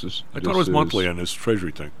 so this is. I thought it was monthly on this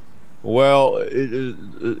Treasury thing. Well,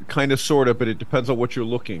 it kind of, sort of, but it depends on what you're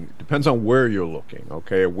looking. It depends on where you're looking.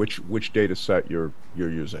 Okay, which data set you're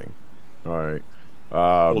using. All right.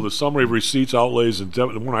 Well, the summary of receipts, outlays, and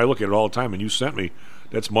the one I look at it all the time, and you sent me,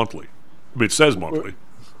 that's monthly. I mean, it says monthly.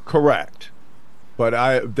 Correct, but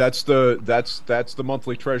that's the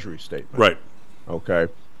monthly Treasury statement. Right. Okay,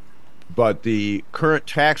 but the current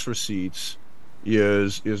tax receipts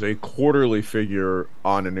is a quarterly figure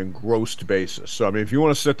on an engrossed basis. So I mean, if you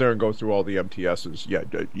want to sit there and go through all the MTSs,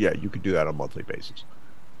 yeah, you could do that on a monthly basis.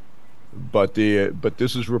 But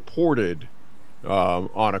this is reported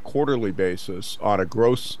on a quarterly basis on a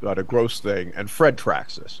gross thing, and Fred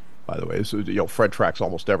tracks this, by the way. So Fred tracks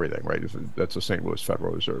almost everything, right? That's the St. Louis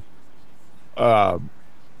Federal Reserve.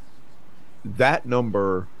 That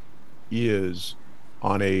number is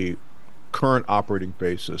on a current operating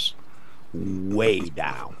basis way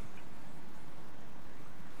down.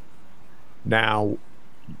 Now,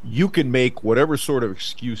 you can make whatever sort of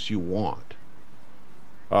excuse you want.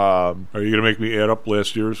 Are you going to make me add up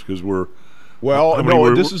last year's? Because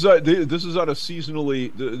this is on a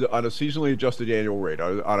seasonally adjusted annual rate,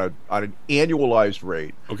 on an annualized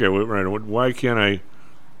rate. Okay, well, right. Why can't I,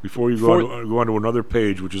 before you go on to another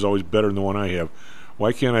page, which is always better than the one I have,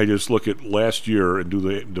 why can't I just look at last year and do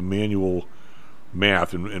the manual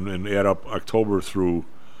math and add up October through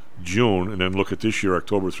June, and then look at this year,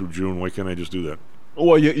 October through June? Why can't I just do that?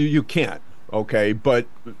 Well, you can't. Okay, but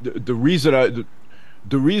the reason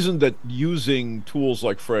that using tools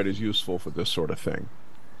like Fred is useful for this sort of thing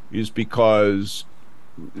is because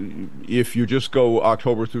if you just go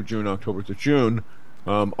October through June,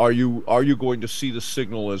 are you going to see the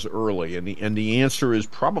signal as early? And the answer is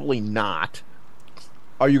probably not.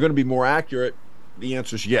 Are you going to be more accurate? The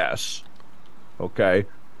answer is yes. Okay,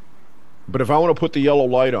 but if I want to put the yellow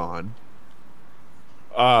light on,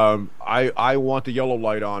 I want the yellow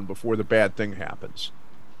light on before the bad thing happens.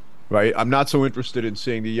 Right, I'm not so interested in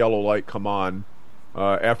seeing the yellow light come on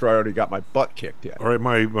after I already got my butt kicked in. All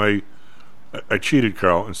right, I cheated,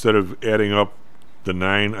 Carl. Instead of adding up the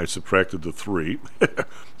 9, I subtracted the 3.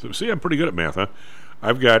 So see, I'm pretty good at math, huh?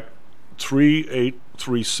 I've got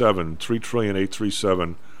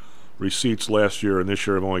 3,837 receipts last year, and this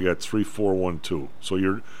year I've only got 3,412. So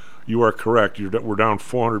you are correct. We're down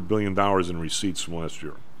 $400 billion in receipts from last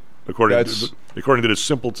year, according to the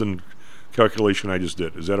simpleton calculation I just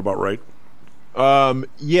did. Is that about right?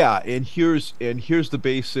 Yeah, and here's the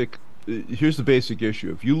basic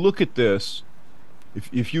issue. If you look at this,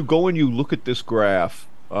 if you go and you look at this graph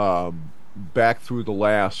back through the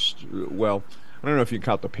last, well, I don't know if you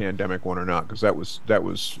count the pandemic one or not, because that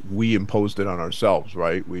was we imposed it on ourselves,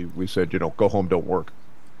 right? We said, go home, don't work.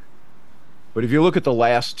 But if you look at the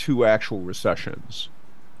last 2 actual recessions,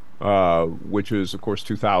 which is of course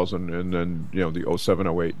 2000 and then the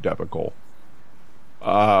 07-08 debacle,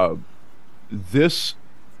 this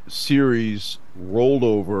series rolled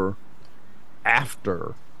over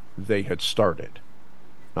after they had started,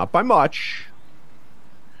 not by much.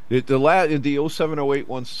 The 07-08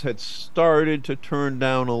 ones had started to turn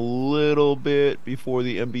down a little bit before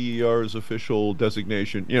the NBER's official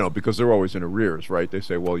designation, because they're always in arrears, right? They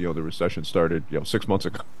say, well, the recession started 6 months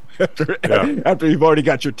ago after you've already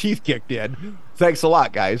got your teeth kicked in. Thanks a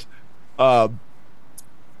lot, guys. But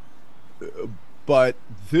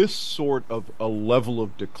this sort of a level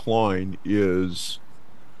of decline is,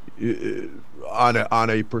 on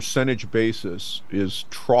a percentage basis, is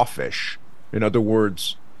troughish. In other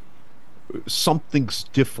words, something's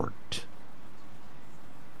different.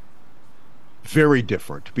 Very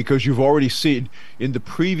different, because you've already seen in the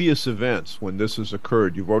previous events when this has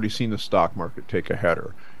occurred, you've already seen the stock market take a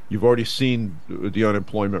header. You've already seen the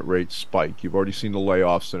unemployment rate spike. You've already seen the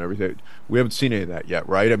layoffs and everything. We haven't seen any of that yet,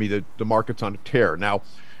 right? I mean, the market's on a tear. Now,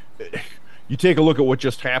 you take a look at what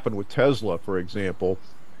just happened with Tesla, for example.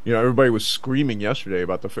 Everybody was screaming yesterday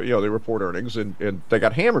about they report earnings, and they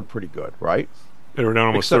got hammered pretty good, right? They were down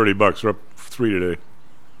almost Except- $30. They're up 3 today.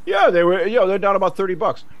 Yeah, they were. They're down about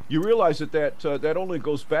 $30. You realize that only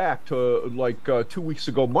goes back to like 2 weeks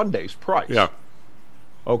ago Monday's price. Yeah.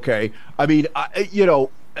 Okay. I mean,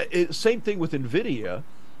 same thing with Nvidia.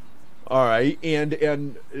 All right, and take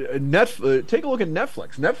a look at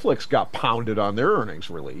Netflix. Netflix got pounded on their earnings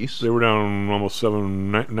release. They were down almost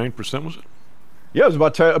 9%, was it? Yeah, it was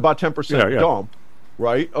about 10% Yeah. dump.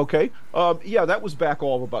 Right. Okay. That was back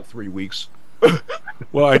all of about 3 weeks.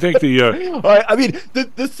 Well, I think the I mean,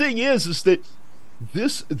 the thing is that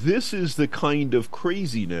this is the kind of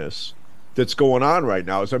craziness that's going on right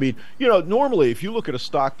now. I mean, normally if you look at a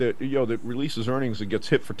stock that that releases earnings and gets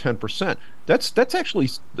hit for 10%, that's actually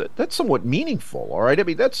somewhat meaningful. All right. I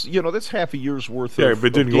mean, that's half a year's worth. Yeah, of but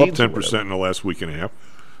it didn't go up gains or 10% whatever. in the last week and a half.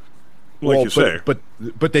 Like you say. But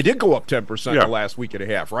they did go up 10% in Yeah. the last week and a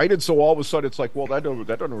half, right? And so all of a sudden it's like, well, that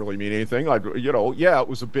doesn't really mean anything.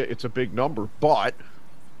 It's a big number, but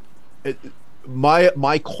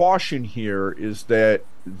my caution here is that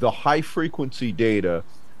the high frequency data,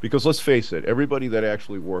 because let's face it, everybody that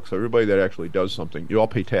actually works, everybody that actually does something, you all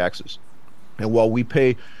pay taxes, and while we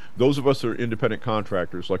pay, those of us that are independent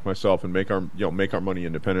contractors like myself and make our money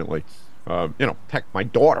independently, heck, my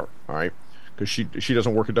daughter, all right. Because she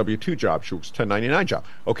doesn't work a W-2 job. She works a 1099 job.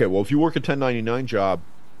 Okay, well, if you work a 1099 job,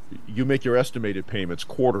 you make your estimated payments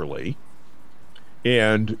quarterly,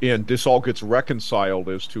 and this all gets reconciled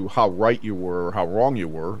as to how right you were or how wrong you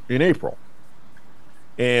were in April.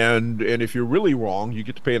 And if you're really wrong, you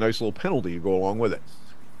get to pay a nice little penalty to go along with it.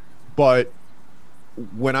 But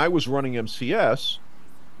when I was running MCS,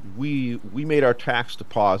 we made our tax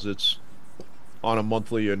deposits on a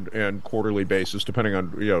monthly and quarterly basis, depending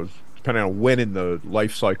on when in the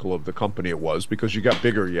life cycle of the company it was, because you got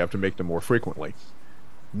bigger, you have to make them more frequently.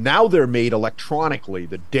 Now they're made electronically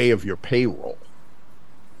the day of your payroll.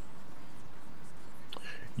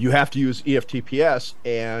 You have to use EFTPS,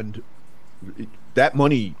 and that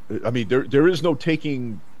money, I mean, there is no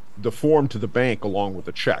taking the form to the bank along with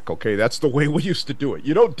the check, okay? That's the way we used to do it.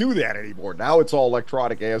 You don't do that anymore. Now it's all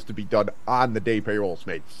electronic. It has to be done on the day payroll is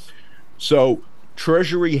made. So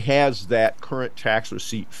Treasury has that current tax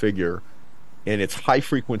receipt figure, and it's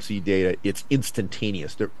high-frequency data. It's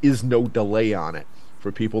instantaneous. There is no delay on it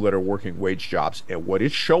for people that are working wage jobs. And what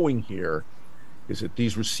it's showing here is that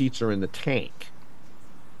these receipts are in the tank.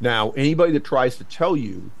 Now, anybody that tries to tell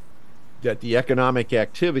you that the economic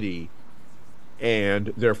activity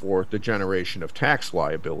and, therefore, the generation of tax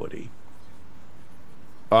liability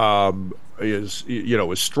is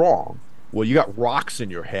strong, well, you got rocks in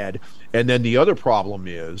your head. And then the other problem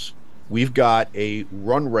is we've got a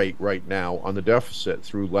run rate right now on the deficit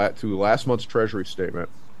through last month's Treasury statement.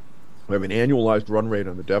 We have an annualized run rate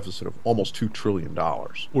on the deficit of almost $2 trillion.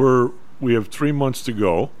 We have 3 months to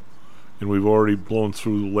go, and we've already blown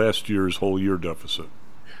through last year's whole year deficit.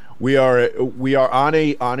 We are on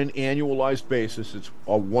an annualized basis. It's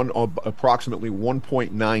approximately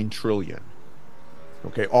 1.9 trillion.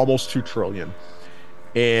 Okay, almost 2 trillion.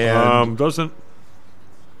 And yeah,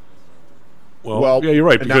 you're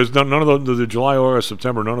right, because none of the July, August,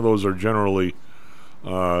 September, none of those are generally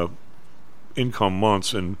income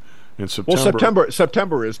months, and in September. Well,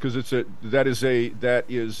 September is, because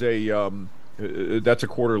that's a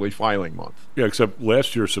quarterly filing month. Yeah, except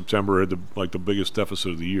last year September had the biggest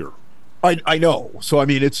deficit of the year. I know. So I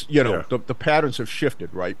mean, it's the patterns have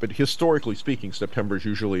shifted, right? But historically speaking, September is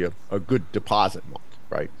usually a good deposit month,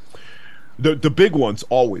 right? The big one's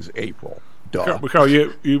always April. Duh. Carl,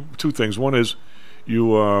 you two things. One is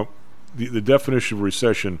the definition of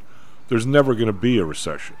recession. There's never going to be a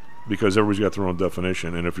recession because everybody's got their own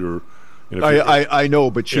definition. And if you're, I know,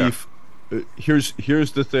 but Chief, here's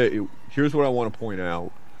the thing. Here's what I want to point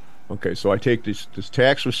out. Okay, so I take this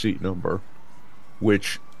tax receipt number,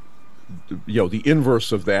 which the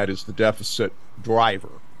inverse of that is the deficit driver,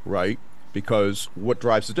 right? Because what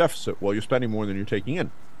drives the deficit? Well, you're spending more than you're taking in.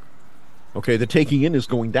 Okay, the taking in is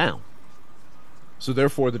going down. So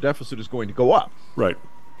therefore, the deficit is going to go up. Right.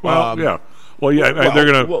 Well, yeah. Well, yeah. They're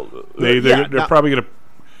gonna. They're probably gonna.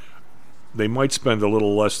 They might spend a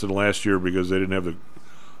little less than last year because they didn't have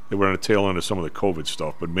they were on the tail end of some of the COVID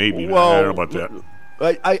stuff. But maybe I don't know about that.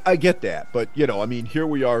 I get that, but I mean, here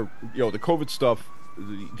we are. The COVID stuff,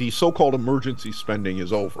 the so-called emergency spending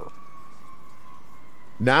is over.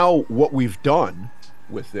 Now, what we've done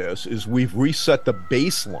with this is we've reset the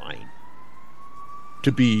baseline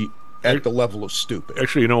to be at the level of stupid.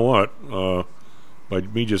 Actually, you know what? By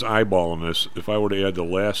me just eyeballing this, if I were to add the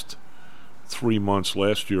last 3 months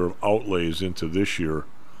last year of outlays into this year,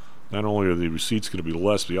 not only are the receipts going to be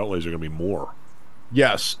less, the outlays are going to be more.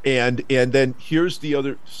 Yes, and then here's the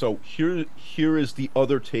other. So here is the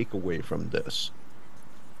other takeaway from this.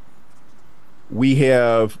 We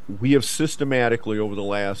have systematically over the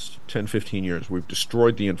last 10, 15 years, we've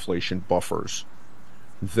destroyed the inflation buffers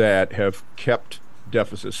that have kept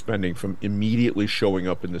deficit spending from immediately showing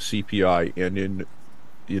up in the CPI and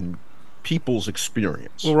in people's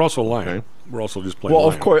experience. Well, we're also lying. Okay? We're also just plain Well,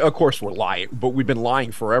 lying. of course we're lying, but we've been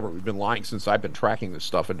lying forever. We've been lying since I've been tracking this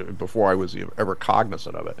stuff and before I was ever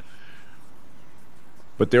cognizant of it.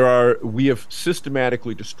 But we have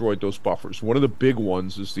systematically destroyed those buffers. One of the big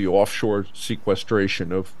ones is the offshore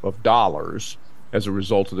sequestration of dollars as a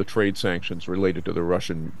result of the trade sanctions related to the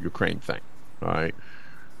Russian-Ukraine thing. All right.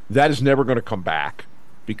 That is never going to come back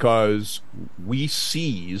because we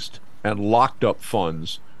seized and locked up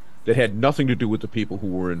funds that had nothing to do with the people who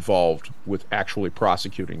were involved with actually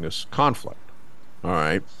prosecuting this conflict. All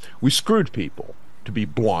right. We screwed people, to be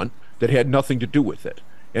blunt, that had nothing to do with it.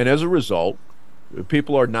 And as a result,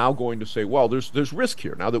 people are now going to say, well, there's risk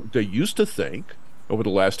here. Now, that they used to think over the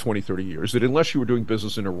last 20, 30 years that unless you were doing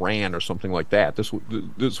business in Iran or something like that,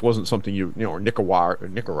 this wasn't something or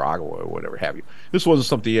Nicaragua or whatever have you. This wasn't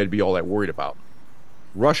something you had to be all that worried about.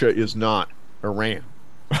 Russia is not Iran.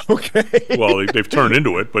 Okay. Well, they've turned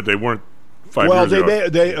into it, but they weren't 5 years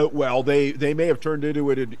ago. They may have turned into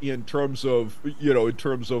it in terms of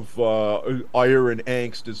ire and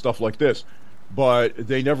angst and stuff like this, but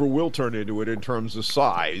they never will turn into it in terms of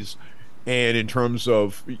size and in terms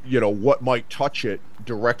of what might touch it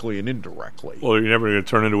directly and indirectly. Well, you're never going to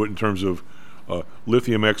turn into it in terms of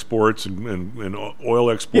lithium exports and oil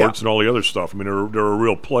exports and all the other stuff. I mean, they're a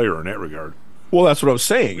real player in that regard. Well, that's what I'm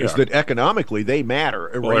saying, is that economically they matter.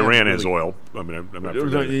 Iran has oil. I mean, I'm not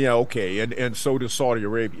forgetting. Yeah, okay, and so does Saudi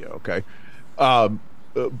Arabia, okay?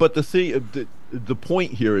 But the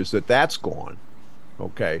point here is that that's gone,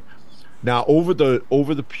 okay? Now, over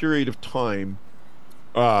the period of time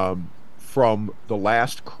from the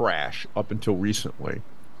last crash up until recently,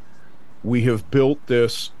 we have built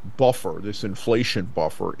this buffer, this inflation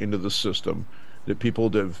buffer into the system that people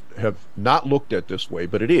have not looked at this way,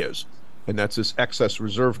 but it is. And that's this excess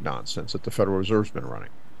reserve nonsense that the Federal Reserve's been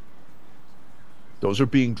running. Those are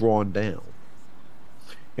being drawn down.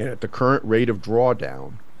 And at the current rate of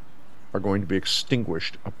drawdown, are going to be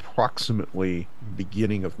extinguished approximately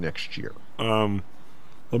beginning of next year. Let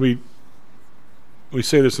me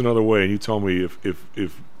say this another way, and you tell me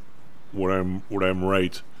if what I'm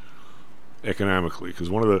right economically,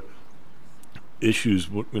 because one of the issues,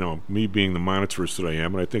 me being the monetarist that I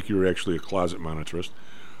am, and I think you're actually a closet monetarist.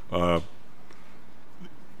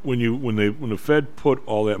 When the Fed put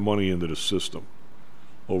all that money into the system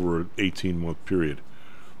over an 18-month period,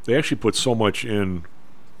 they actually put so much in,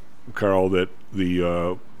 Carl, that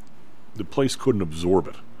the place couldn't absorb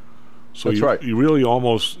it. So That's right. You really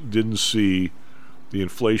almost didn't see the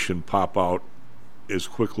inflation pop out as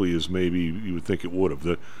quickly as maybe you would think it would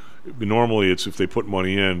have. Normally, it's if they put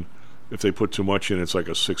money in, if they put too much in, it's like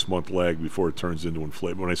a 6-month lag before it turns into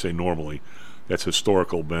inflation. When I say normally, that's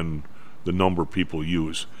historical been the number people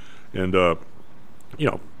use. And,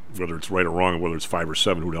 whether it's right or wrong, or whether it's 5 or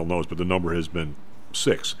 7, who the hell knows, but the number has been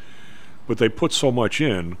 6. But they put so much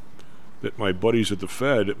in that my buddies at the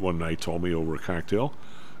Fed one night told me over a cocktail,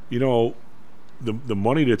 the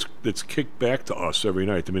money that's kicked back to us every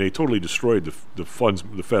night, I mean, they totally destroyed the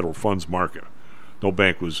federal funds market. No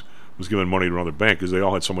bank was giving money to another bank because they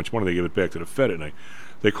all had so much money they gave it back to the Fed at night.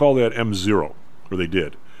 They call that M0, or they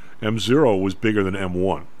did. M0 was bigger than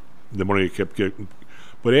M1. The money kept getting,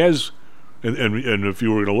 but and if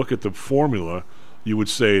you were going to look at the formula, you would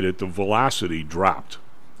say that the velocity dropped.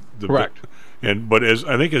 Correct. But as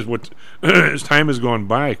time has gone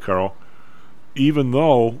by, Carl, even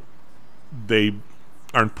though they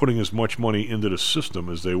aren't putting as much money into the system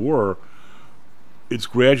as they were, it's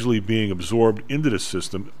gradually being absorbed into the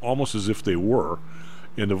system, almost as if they were,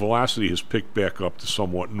 and the velocity has picked back up to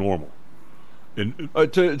somewhat normal. And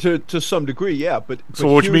to some degree, yeah. But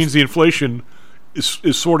which means the inflation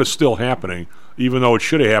is sort of still happening, even though it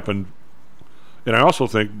should have happened. And I also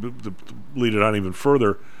think, to lead it on even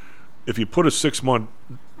further, if you put a 6-month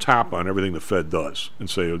top on everything the Fed does and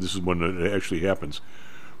say, this is when it actually happens,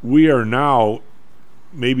 we are now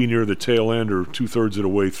maybe near the tail end or 2/3 of the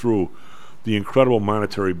way through the incredible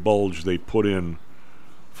monetary bulge they put in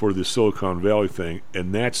for the Silicon Valley thing,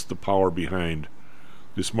 and that's the power behind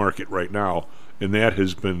this market right now, and that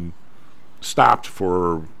has been stopped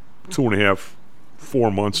for 2.5,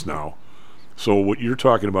 4 months now. So what you're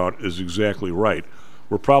talking about is exactly right.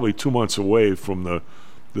 We're probably 2 months away from the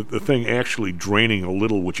thing actually draining a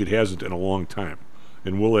little, which it hasn't in a long time.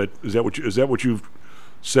 And is that what you've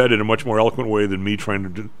said in a much more eloquent way than me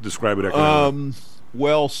trying to describe it economically?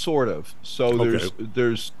 Well, sort of. So Okay.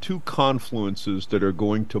 there's two confluences that are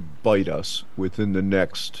going to bite us within the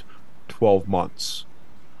next 12 months.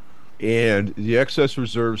 And the excess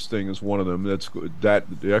reserves thing is one of them.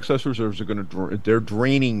 That the excess reserves are going to they're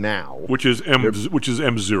draining now, Which is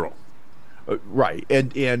M0. right?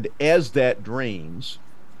 And as that drains,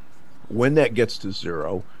 when that gets to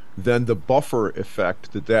zero, then the buffer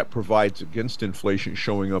effect that provides against inflation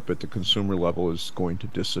showing up at the consumer level is going to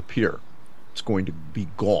disappear. It's going to be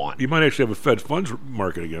gone. You might actually have a Fed funds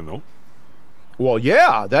market again, though. Well,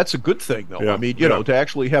 yeah, that's a good thing, though. Yeah, I mean, you know, to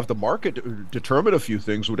actually have the market determine a few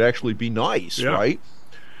things would actually be nice, right?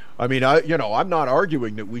 I mean, I'm not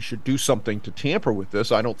arguing that we should do something to tamper with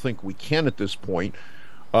this. I don't think we can at this point.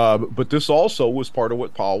 But this also was part of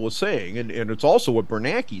what Powell was saying, and it's also what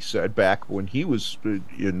Bernanke said back when he was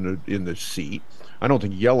in the seat. I don't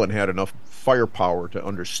think Yellen had enough firepower to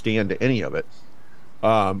understand any of it.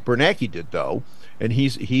 Bernanke did, though, and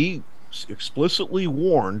he explicitly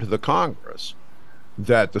warned the Congress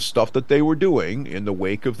that the stuff that they were doing in the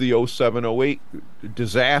wake of the 07-08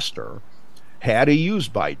 disaster had a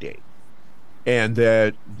use-by date, and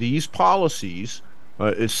that these policies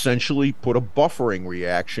essentially put a buffering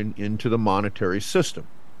reaction into the monetary system.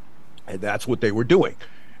 And that's what they were doing.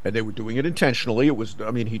 And they were doing it intentionally. It was, I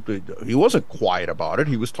mean, he wasn't quiet about it.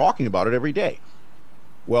 He was talking about it every day.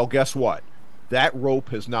 Well, guess what? That rope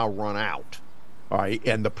has now run out. All right.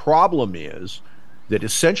 And the problem is that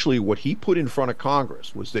essentially what he put in front of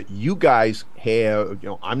Congress was that you guys have,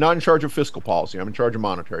 I'm not in charge of fiscal policy. I'm in charge of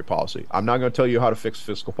monetary policy. I'm not going to tell you how to fix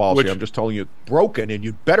fiscal policy. I'm just telling you it's broken and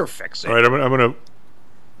you'd better fix it. All right. I'm going to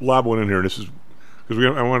lob one in here. This is because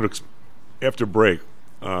I wanted to, after break,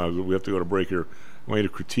 we have to go to break here. I want you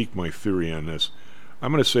to critique my theory on this.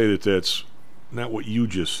 I'm going to say that that's not what you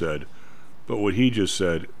just said, but what he just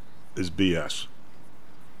said is BS.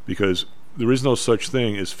 Because there is no such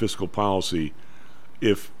thing as fiscal policy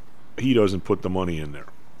if he doesn't put the money in there.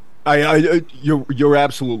 You're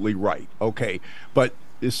absolutely right. Okay, but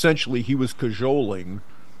essentially he was cajoling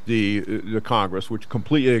the Congress, which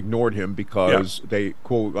completely ignored him because they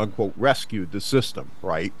quote unquote rescued the system.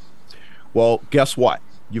 Right. Well, guess what?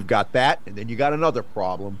 You've got that, and then you got another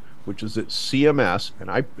problem, which is that CMS, and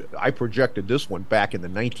I projected this one back in the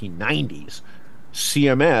 1990s.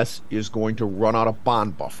 CMS is going to run out of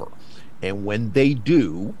bond buffer, and when they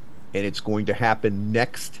do, and it's going to happen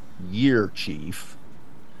next year, Chief,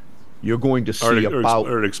 you're going to see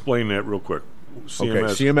explain that real quick.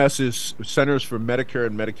 CMS is Centers for Medicare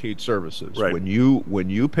and Medicaid Services. Right. When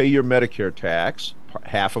you pay your Medicare tax,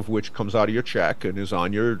 half of which comes out of your check and is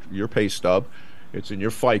on your pay stub, it's in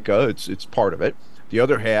your FICA, it's part of it. The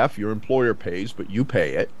other half your employer pays, but you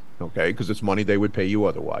pay it, okay, because it's money they would pay you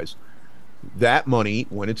otherwise. That money,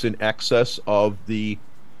 when it's in excess of the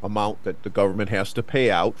amount that the government has to pay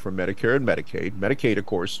out for Medicare and Medicaid, of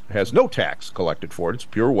course, has no tax collected for it. It's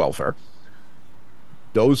pure welfare.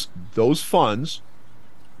 Those funds,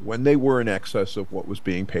 when they were in excess of what was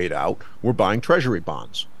being paid out, were buying treasury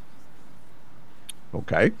bonds.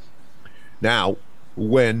 Okay? Now,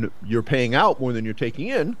 when you're paying out more than you're taking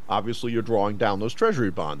in, obviously you're drawing down those treasury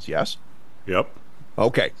bonds, yes? Yep.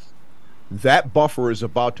 Okay. That buffer is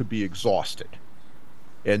about to be exhausted.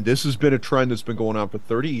 And this has been a trend that's been going on for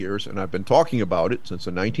 30 years, and I've been talking about it since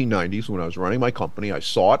the 1990s when I was running my company. I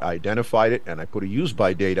saw it, I identified it, and I put a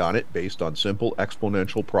use-by date on it based on simple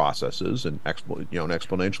exponential processes and an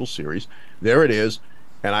exponential series. There it is.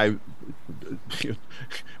 And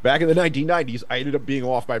back in the 1990s, I ended up being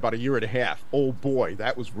off by about a year and a half. Oh boy,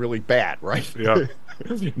 that was really bad, right? Yeah.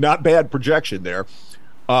 Not bad projection there.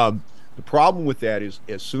 The problem with that is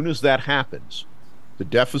as soon as that happens, the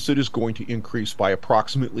deficit is going to increase by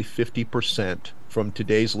approximately 50% from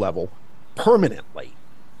today's level permanently.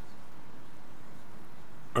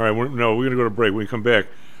 All right, we're going to go to break. When we come back,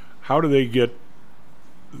 how do they get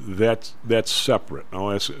that separate?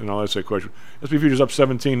 I'll ask that question. S&P futures up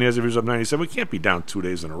 17, NASDAQ futures up 97. We can't be down 2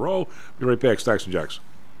 days in a row. Be right back. Stocks and Jocks.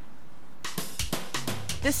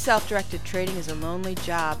 This self-directed trading is a lonely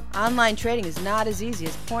job. Online trading is not as easy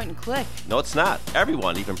as point and click. No, it's not.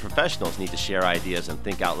 Everyone, even professionals, need to share ideas and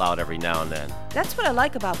think out loud every now and then. That's what I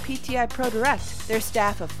like about PTI Pro Direct. Their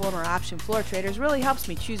staff of former option floor traders really helps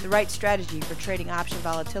me choose the right strategy for trading option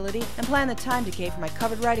volatility and plan the time decay for my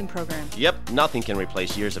covered writing program. Yep, nothing can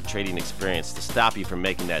replace years of trading experience to stop you from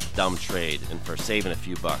making that dumb trade and for saving a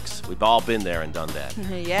few bucks. We've all been there and done that.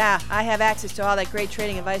 Yeah, I have access to all that great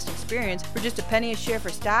trading advice and experience for just a penny a share for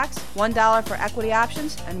for stocks, $1 for equity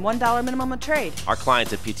options, and $1 minimum a trade. Our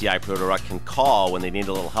clients at PTI Pro Direct can call when they need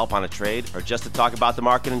a little help on a trade or just to talk about the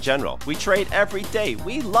market in general. We trade every day.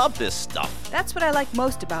 We love this stuff. That's what I like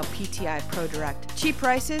most about PTI Pro Direct. Cheap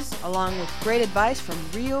prices, along with great advice from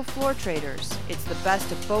real floor traders. It's the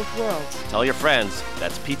best of both worlds. Tell your friends.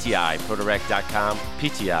 That's PTIProdirect.com,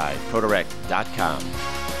 PTIProdirect.com.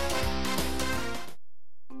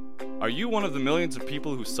 Are you one of the millions of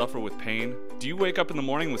people who suffer with pain? Do you wake up in the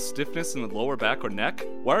morning with stiffness in the lower back or neck?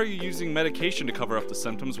 Why are you using medication to cover up the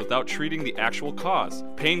symptoms without treating the actual cause?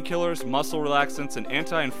 Painkillers, muscle relaxants, and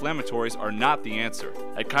anti-inflammatories are not the answer.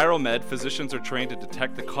 At ChiroMed, physicians are trained to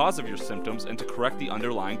detect the cause of your symptoms and to correct the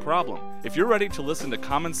underlying problem. If you're ready to listen to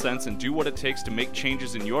common sense and do what it takes to make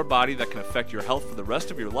changes in your body that can affect your health for the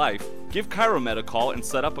rest of your life, give ChiroMed a call and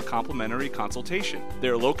set up a complimentary consultation. They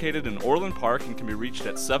are located in Orland Park and can be reached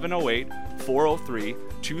at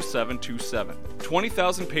 708-403-2727.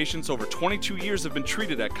 20,000 patients over 22 years have been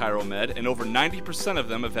treated at ChiroMed, and over 90% of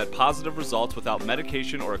them have had positive results without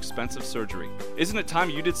medication or expensive surgery. Isn't it time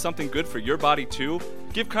you did something good for your body too?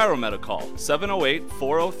 Give ChiroMed a call,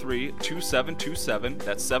 708-403-2727.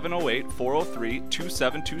 That's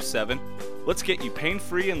 708-403-2727. Let's get you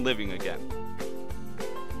pain-free and living again.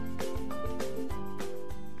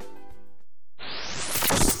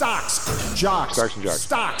 Stocks, jocks, Stocks and jocks.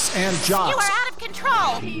 Stocks and jocks. You are out of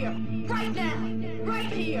control. Here, right now, right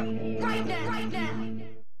here, right now, right now.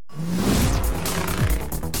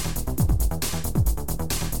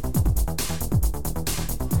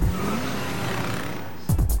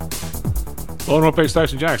 Well, no pay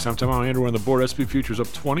Stocks and Jocks. I'm Tom Andrew on the board. SP Futures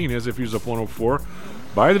up 20 and NASDAQ Futures up 104.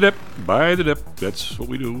 Buy the dip. Buy the dip. That's what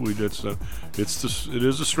we do. It is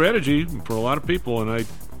a strategy for a lot of people, and I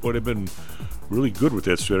would have been really good with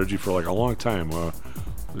that strategy for like a long time.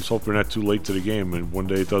 Let's hope we're not too late to the game and one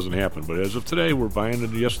day it doesn't happen. But as of today, we're buying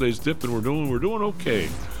into yesterday's dip and we're doing okay.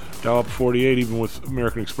 Dow up 48, even with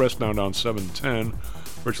American Express now down 710.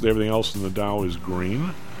 Virtually everything else in the Dow is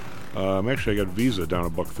green. Actually, I got Visa down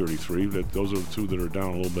 $1.33. Those are the two that are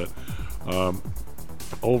down a little bit.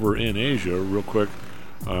 Over in Asia, real quick,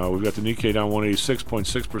 we've got the Nikkei down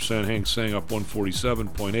 186.6%. Hang Seng up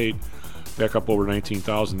 147.8. Back up over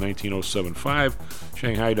 19,000, 19,075.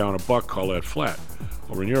 Shanghai down $1, call that flat.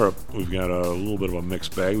 Over in Europe, we've got a little bit of a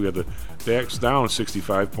mixed bag. We got the DAX down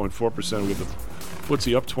 65.4%. We got the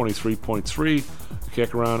FTSE up 23.3. The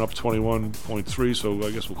CAC around up 21.3. So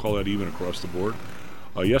I guess we'll call that even across the board.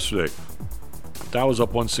 Yesterday, Dow was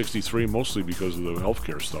up 163, mostly because of the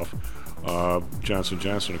healthcare stuff. Johnson &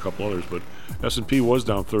 Johnson, a couple others, but S&P was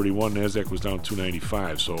down 31. Nasdaq was down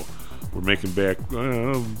 295. So we're making back,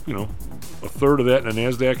 a third of that in the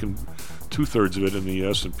Nasdaq and 2/3 of it in the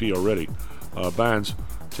S&P already. Bonds,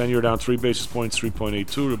 10-year down 3 basis points,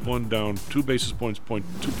 3.82. The bond down 2 basis points,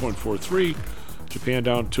 2.43. Japan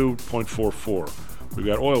down 2.44. We've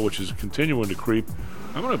got oil, which is continuing to creep.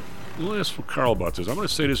 We'll ask for Carl about this. I'm going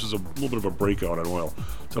to say this is a little bit of a breakout on oil.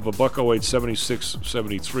 It's up $1.08,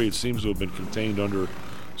 76.73. It seems to have been contained under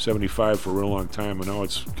 75 for a real long time, and now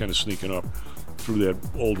it's kind of sneaking up through that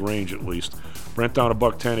old range at least. Brent down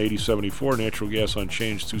 $1.10, 80.74. Natural gas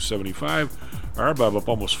unchanged, 2.75. RBOB up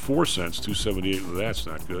almost 4 cents, 2.78. Well, that's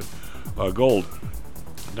not good. Gold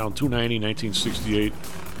down 2.90, 19.68.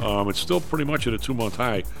 It's still pretty much at a 2-month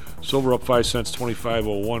high. Silver up 5 cents,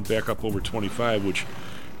 25.01. Back up over 25, which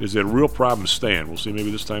is that a real problem staying. We'll see, maybe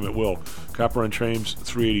this time it will. Copper Unchanged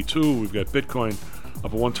 382. We've got Bitcoin up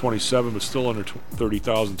at 127, but still under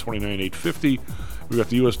 30,000, 29,850. We've got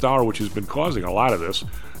the U.S. dollar, which has been causing a lot of this.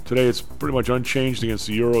 Today it's pretty much unchanged against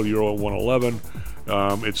the euro. The euro at 111.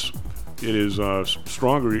 It is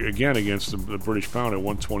stronger again against the British pound at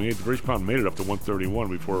 128. The British pound made it up to 131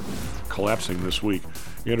 before collapsing this week.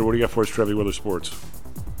 Andrew, what do you got for us, Trevi Weather Sports?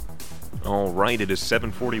 All right, it is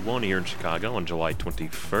 7:41 here in Chicago on July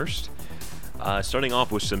 21st. Starting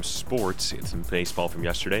off with some sports, it's some baseball from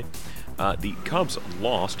yesterday. The Cubs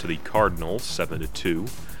lost to the Cardinals 7-2.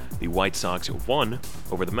 The White Sox won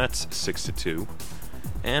over the Mets 6-2.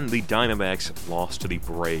 And the Diamondbacks lost to the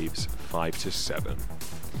Braves 5-7.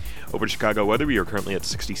 Over to Chicago weather, we are currently at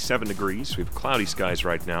 67 degrees. We have cloudy skies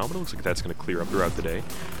right now, but it looks like that's going to clear up throughout the day.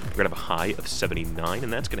 We're going to have a high of 79,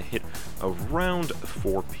 and that's going to hit around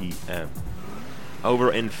 4 p.m.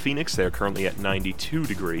 Over in Phoenix, they're currently at 92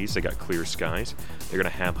 degrees. They got clear skies. They're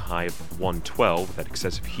going to have a high of 112. That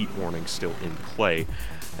excessive heat warning still in play,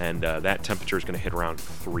 and that temperature is going to hit around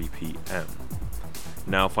 3 p.m.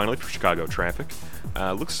 Now, finally, for Chicago traffic,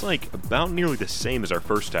 looks like about nearly the same as our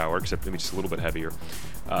first hour, except maybe just a little bit heavier.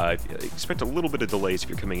 Expect a little bit of delays if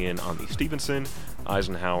you're coming in on the Stevenson,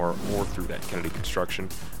 Eisenhower, or through that Kennedy construction,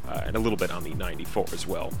 and a little bit on the 94 as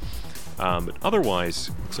well. But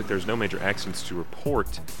otherwise, looks like there's no major accidents to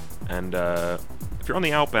report. And if you're on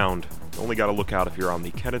the outbound, you only got to look out if you're on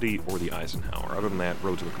the Kennedy or the Eisenhower. Other than that,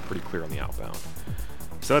 roads are looking pretty clear on the outbound.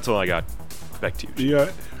 So that's all I got. Back to you.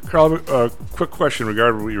 Yeah, Carl, quick question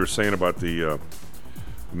regarding what you were saying about the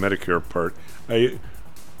Medicare part.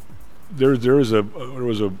 There was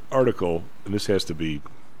an article, and this has to be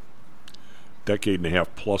a decade and a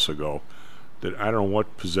half plus ago, that I don't know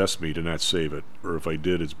what possessed me to not save it, or if I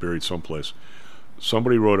did, it's buried someplace.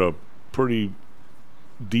 Somebody wrote a pretty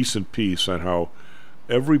decent piece on how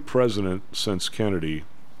every president since Kennedy,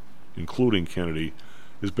 including Kennedy,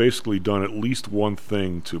 has basically done at least one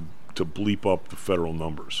thing to bleep up the federal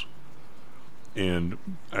numbers. And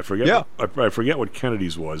I forget I forget what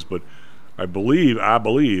Kennedy's was, but I believe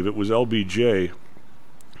it was LBJ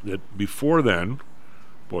that before then,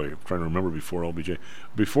 boy, I'm trying to remember before LBJ.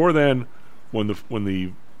 Before then, when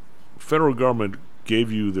the federal government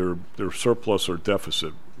gave you their surplus or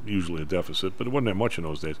deficit, usually a deficit, but it wasn't that much in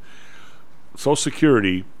those days, Social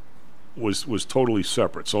Security was totally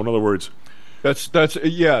separate. So in other words, that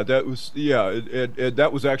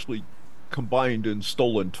was actually combined and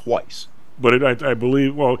stolen twice. But I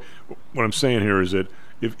believe, well, what I'm saying here is that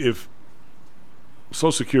if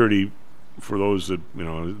Social Security, for those that,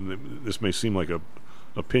 this may seem like a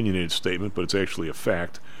opinionated statement, but it's actually a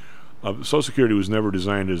fact. Social Security was never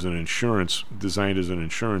designed as an insurance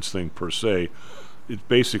thing per se. It's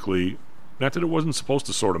basically, not that it wasn't supposed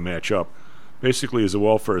to sort of match up, basically as a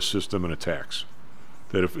welfare system and a tax.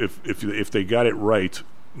 That if they got it right,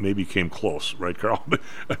 maybe came close, right, Carl?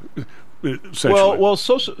 Well,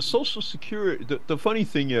 Social Security. The funny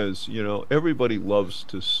thing is, everybody loves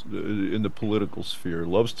to, in the political sphere,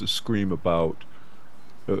 loves to scream about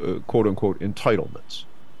quote unquote entitlements,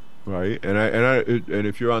 right? And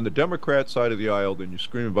if you're on the Democrat side of the aisle, then you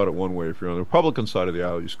scream about it one way. If you're on the Republican side of the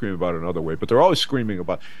aisle, you scream about it another way. But they're always screaming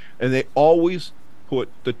about, and they always put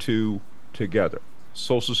the two together: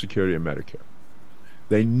 Social Security and Medicare.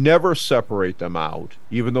 They never separate them out,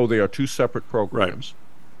 even though they are two separate programs.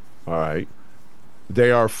 Right. All right.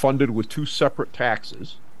 They are funded with two separate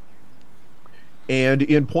taxes. And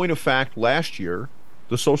in point of fact, last year,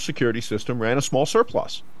 the Social Security system ran a small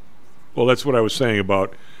surplus. Well, that's what I was saying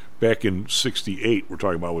about back in '68. We're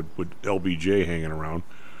talking about with LBJ hanging around.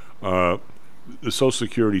 The Social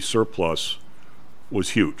Security surplus was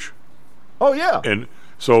huge. Oh, yeah. And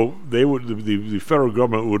so they would the federal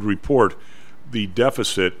government would report the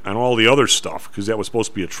deficit on all the other stuff, because that was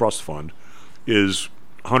supposed to be a trust fund, is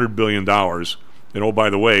 $100 billion. And oh, by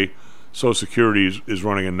the way, Social Security is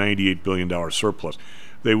running a $98 billion surplus.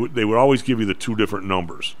 They would always give you the two different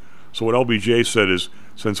numbers. So what LBJ said is,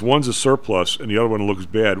 since one's a surplus and the other one looks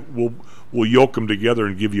bad, we'll yoke them together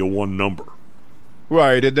and give you one number.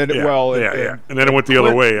 Right, and then and then it went the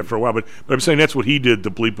other way after a while. But I'm saying that's what he did to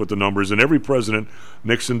bleep with the numbers. And every president,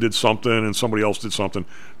 Nixon did something, and somebody else did something,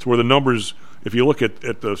 to where the numbers, if you look at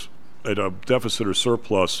a deficit or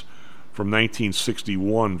surplus from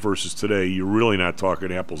 1961 versus today, you're really not talking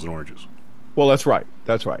apples and oranges. Well, that's right.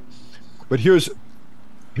 But here's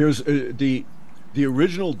the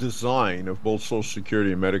original design of both Social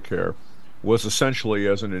Security and Medicare was essentially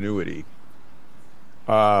as an annuity,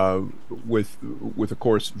 with of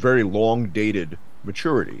course very long dated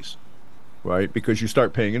maturities, right? Because you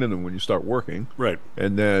start paying into them when you start working, right?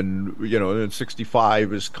 And then then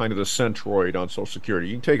 65 is kind of the centroid on Social Security.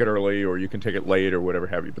 You can take it early or you can take it late or whatever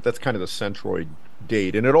have you, but that's kind of the centroid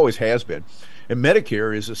date, and it always has been. And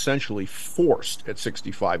Medicare is essentially forced at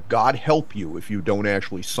 65. God help you if you don't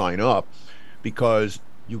actually sign up, because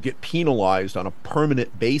you get penalized on a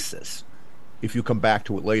permanent basis if you come back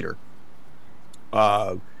to it later.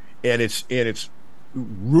 And it's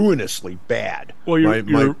ruinously bad. Well,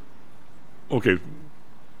 you're okay.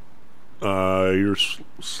 You're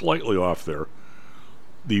slightly off there.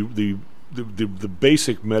 The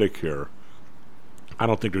basic Medicare, I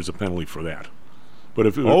don't think there's a penalty for that. But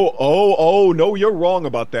if no, you're wrong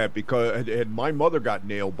about that, because and my mother got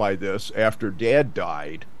nailed by this after Dad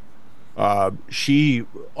died. She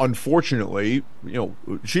unfortunately,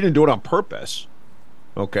 she didn't do it on purpose.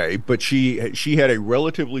 Okay, but she had a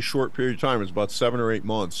relatively short period of time, it was about 7 or 8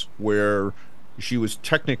 months, where she was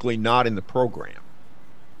technically not in the program.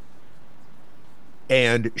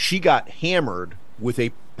 And she got hammered with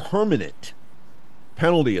a permanent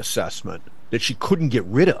penalty assessment that she couldn't get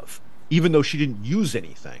rid of, even though she didn't use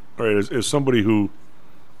anything. All right, as somebody who,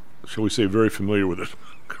 shall we say, very familiar with it,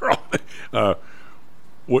 girl,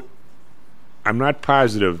 I'm not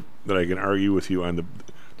positive that I can argue with you on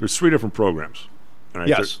there's 3 different programs. All right?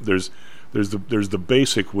 Yes. There's the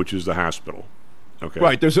basic, which is the hospital. Okay.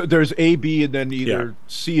 Right. There's A, B, and then either Yeah.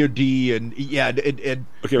 C or D, and and Okay,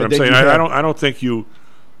 but and I'm then saying you I have- don't think you.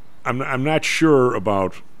 I'm not sure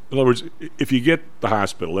about. In other words, if you get the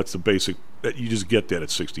hospital, that's the basic. That you just get that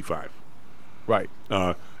at 65. Right.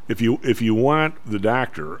 If you want the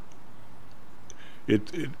doctor,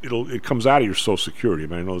 it comes out of your Social Security. I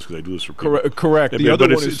mean, I know this because I do this for people. Correct. The Yeah, other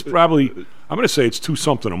but one it's is probably. I'm going to say it's $2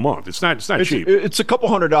 something a month. It's not cheap. It's a couple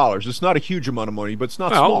 $100. It's not a huge amount of money, but it's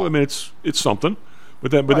not Well, small. I mean, it's something.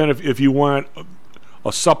 But then if you want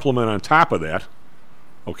a supplement on top of that,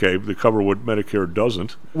 okay, to cover what Medicare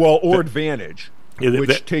doesn't. Well, or Advantage, Yeah,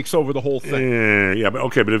 which takes over the whole thing. Yeah, but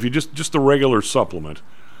okay, but if you just the regular supplement,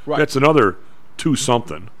 Right. that's another $2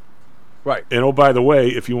 something. Right. And oh, by the way,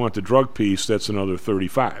 if you want the drug piece, that's another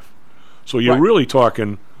 $35. So you're Right. really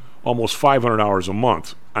talking almost $500 a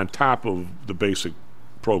month on top of the basic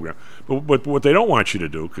program. But what they don't want you to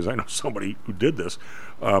do, because I know somebody who did this,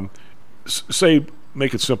 say,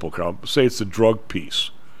 make it simple, Carl. Say it's the drug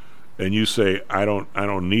piece, and you say, I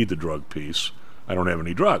don't need the drug piece. I don't have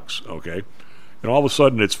any drugs. Okay, and all of a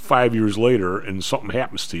sudden it's 5 years later, and something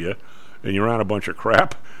happens to you, and you're on a bunch of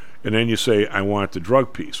crap, and then you say, I want the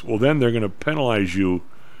drug piece. Well, then they're going to penalize you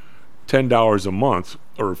 $10 a month,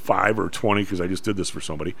 or 5 or 20, because I just did this for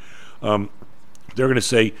somebody. They're going to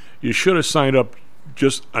say you should have signed up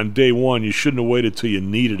just on day one. You shouldn't have waited till you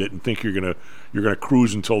needed it and think you're gonna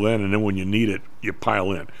cruise until then, and then when you need it, you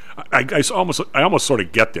pile in. I almost sort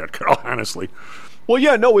of get that, Carl. Honestly. Well,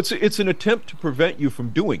 yeah, no, it's an attempt to prevent you from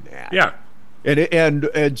doing that. Yeah.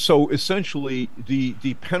 And so essentially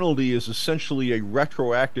the penalty is essentially a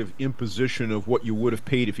retroactive imposition of what you would have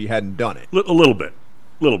paid if you hadn't done it. A little bit.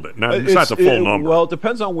 Now, it's not the full number. Well, it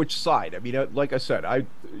depends on which side. I mean, like I said, I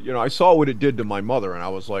saw what it did to my mother, and I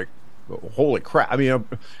was like, holy crap. I mean,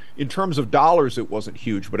 in terms of dollars, it wasn't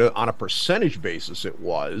huge, but on a percentage basis, it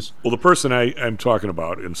was. Well, the person I'm talking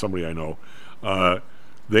about, and somebody I know,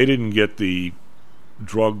 they didn't get the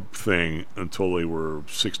drug thing until they were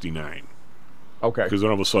 69. Okay. Because then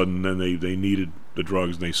all of a sudden, then they needed the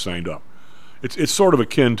drugs and they signed up. It's sort of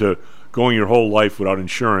akin to going your whole life without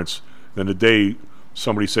insurance. Then the day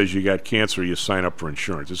somebody says you got cancer, you sign up for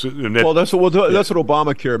insurance. That's what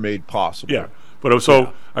Obamacare made possible. Yeah, but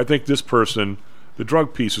so I think this person, the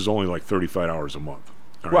drug piece is only like $35 a month.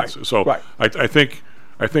 All Right. So right. I think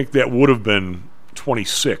that would have been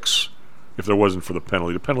 26 if there wasn't for the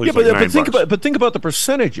penalty. The penalty is like $9. Think about the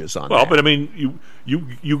percentages on that. Well, but I mean,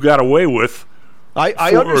 you got away with. I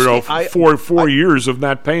understand. Four years of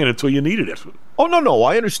not paying until you needed it. Oh no,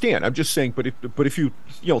 I understand. I'm just saying, but if you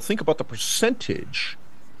think about the percentage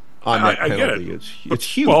on that penalty, I get it. It's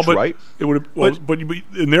huge, well, but right? It would, but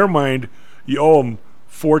in their mind, you owe them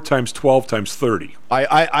 4 times 12 times 30.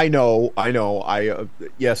 I know.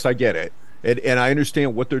 Yes, I get it, and I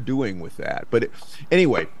understand what they're doing with that. But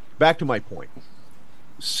anyway, back to my point.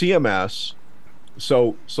 CMS,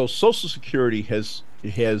 so Social Security has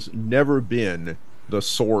never been the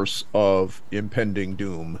source of impending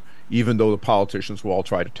doom, even though the politicians will all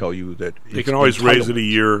try to tell you that they can always raise it a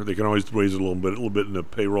year. They can always raise it a little bit in the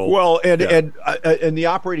payroll. Well, and the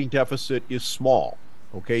operating deficit is small.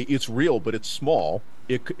 Okay, it's real, but it's small.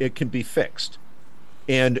 It can be fixed.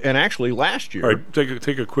 And actually, last year. All right,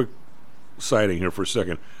 take a quick siding here for a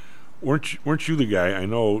second. Weren't you the guy? I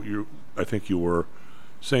know you. I think you were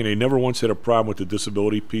saying they never once had a problem with the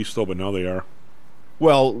disability piece, though, but now they are.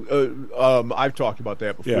 Well, I've talked about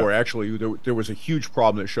that before. Yeah. Actually, there was a huge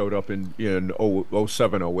problem that showed up in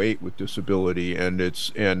 07, 08 with disability, and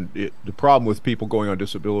the problem with people going on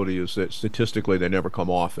disability is that statistically they never come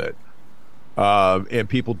off it, and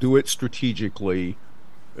people do it strategically,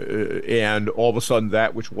 and all of a sudden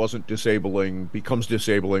that which wasn't disabling becomes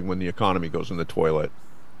disabling when the economy goes in the toilet.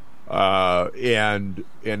 And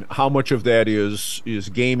how much of that is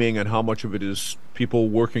gaming, and how much of it is people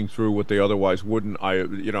working through what they otherwise wouldn't.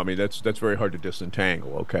 That's very hard to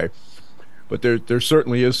disentangle. Okay, but there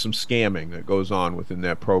certainly is some scamming that goes on within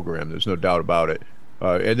that program. There's no doubt about it.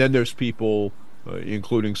 And then there's people,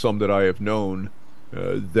 including some that I have known,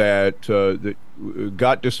 that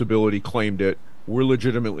got disability, claimed it, were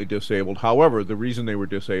legitimately disabled. However, the reason they were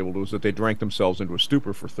disabled was that they drank themselves into a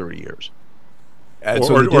stupor for 30 years.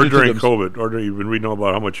 Or during COVID, or you've been reading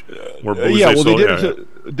about how much more booze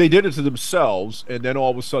they did it to themselves, and then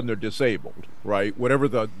all of a sudden they're disabled, right? Whatever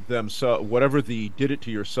the did it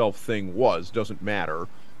to yourself thing was doesn't matter.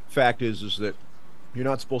 Fact is that you're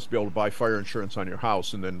not supposed to be able to buy fire insurance on your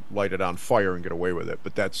house and then light it on fire and get away with it.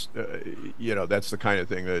 But that's that's the kind of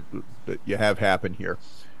thing that you have happen here.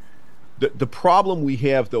 The problem we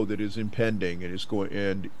have, though, that is impending and is going,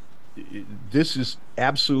 and this is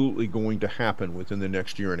absolutely going to happen within the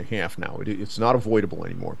next year and a half now. It's not avoidable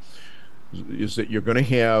anymore. Is that you're going to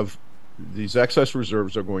have these excess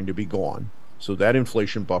reserves are going to be gone, so that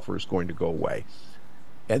inflation buffer is going to go away.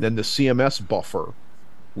 And then the CMS buffer,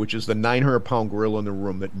 which is the 900-pound gorilla in the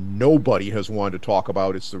room that nobody has wanted to talk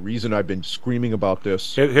about. It's the reason I've been screaming about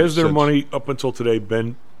this. Has their money up until today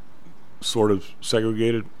been sort of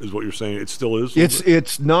segregated, is what you're saying? It still is?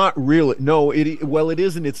 It's not really. No, it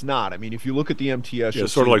is and it's not. I mean, if you look at the MTS,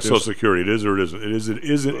 it's sort of like Social Security. It is or it isn't. It is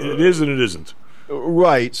and it isn't.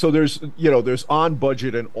 Right. So there's on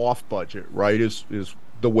budget and off budget, right? Is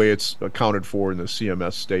the way it's accounted for in the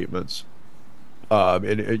CMS statements,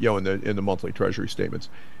 in the monthly Treasury statements.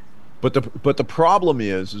 But the problem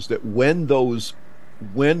is that when those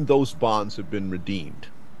bonds have been redeemed,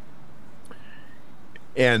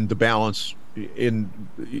 and the balance in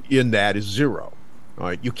that is zero,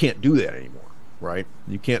 right? You can't do that anymore, right?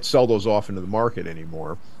 You can't sell those off into the market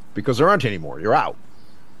anymore because there aren't any more. You're out.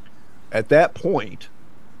 At that point,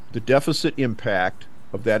 the deficit impact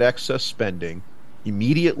of that excess spending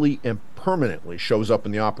immediately and permanently shows up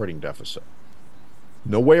in the operating deficit.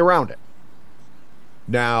 No way around it.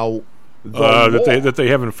 Now, that they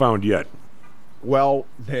haven't found yet. Well,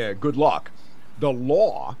 good luck. The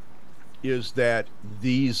law is that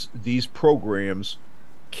these programs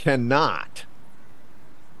cannot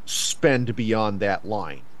spend beyond that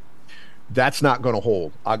line. That's not going to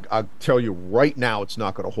hold. I'll tell you right now, it's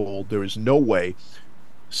not going to hold. There is no way.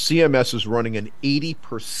 CMS is running an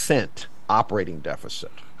 80% operating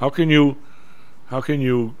deficit. How can you,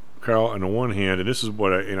 Carl, on the one hand, and this is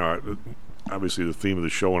what obviously the theme of the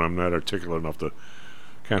show, and I'm not articulate enough to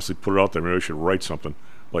constantly put it out there. Maybe I should write something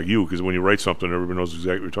like you, because when you write something, everybody knows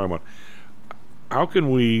exactly what you're talking about. How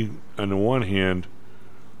can we, on the one hand,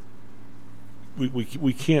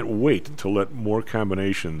 we can't wait to let more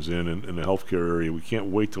combinations in the healthcare area. We can't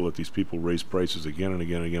wait to let these people raise prices again and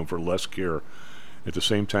again and again for less care. At the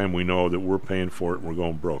same time, we know that we're paying for it and we're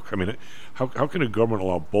going broke. I mean, how can a government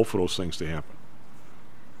allow both of those things to happen?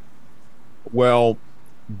 Well,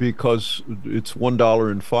 because it's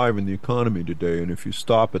 $1.05 in the economy today, and if you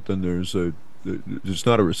stop it, then there's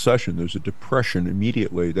not a recession, there's a depression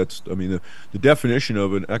immediately. The definition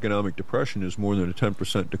of an economic depression is more than a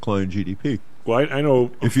 10% decline in GDP. Well, I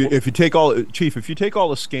know if you take all the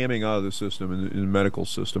scamming out of the system in the medical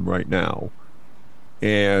system right now,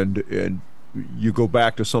 and you go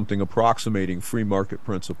back to something approximating free market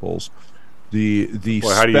principles, the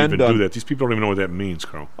well, how do you even do that? These people don't even know what that means,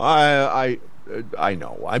 Carl. I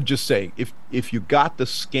know. I'm just saying, if you got the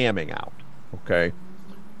scamming out, okay,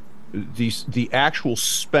 the actual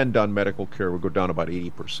spend on medical care would go down about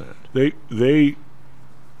 80%.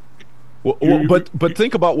 But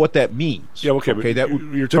think about what that means. Yeah, okay. Okay, that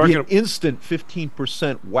would be an instant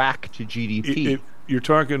 15% whack to GDP. You're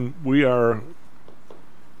talking. We are. I'm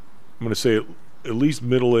going to say at least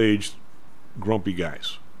middle-aged, grumpy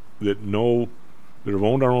guys that have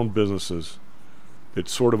owned our own businesses, that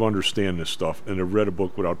sort of understand this stuff, and have read a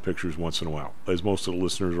book without pictures once in a while, as most of the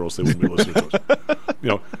listeners, or else they wouldn't be listening to us.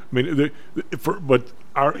 But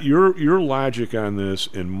your logic on this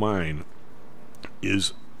and mine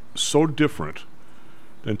is so different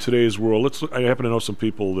than today's world. I happen to know some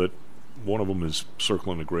people that one of them is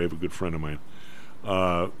circling the grave, a good friend of mine,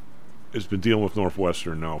 has been dealing with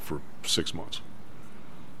Northwestern now for 6 months.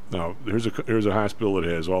 Now, here's a hospital that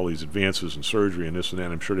has all these advances in surgery and this and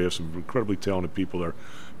that. I'm sure they have some incredibly talented people there.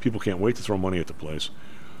 People can't wait to throw money at the place.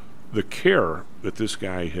 The care that this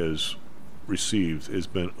guy has received has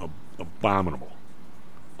been abominable.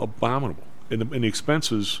 And the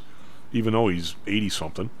expenses, even though he's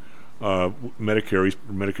 80-something,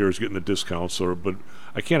 Medicare is getting the discounts, but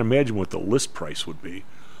I can't imagine what the list price would be.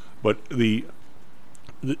 But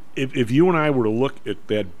if you and I were to look at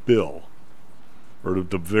that bill, or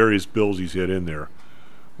the various bills he's had in there,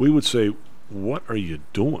 we would say, what are you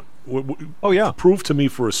doing? Oh, yeah. Prove to me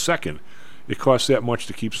for a second it costs that much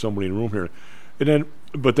to keep somebody in a room here.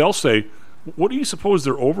 But they'll say, what do you suppose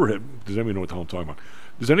their overhead, does anybody know what the hell I'm talking about?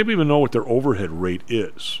 Does anybody even know what their overhead rate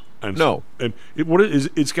is? And no. And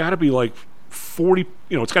it's got to be like 40,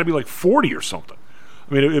 it's got to be like 40 or something.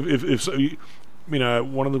 I mean,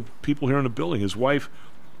 one of the people here in the building, his wife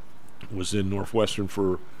was in Northwestern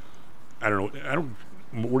for,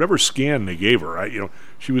 whatever scan they gave her.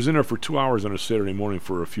 She was in there for 2 hours on a Saturday morning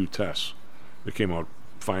for a few tests. They came out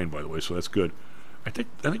fine, by the way, so that's good. I think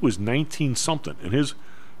it was 19 something, and his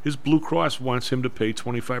Blue Cross wants him to pay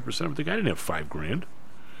 25% of it. The guy didn't have $5,000.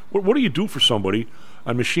 What do you do for somebody?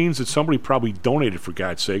 on machines that somebody probably donated, for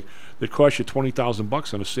God's sake, that cost you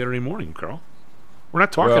 $20,000 on a Saturday morning, Carl. We're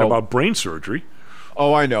not talking Well- about brain surgery.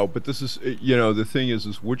 Oh, I know, but this is, the thing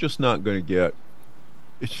is we're just not going to get.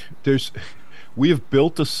 We have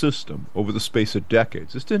built a system over the space of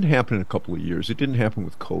decades. This didn't happen in a couple of years. It didn't happen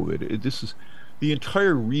with COVID. This is the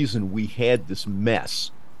entire reason we had this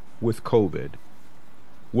mess with COVID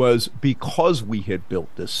was because we had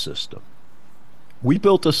built this system. We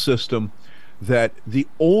built a system that the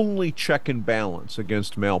only check and balance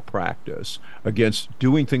against malpractice, against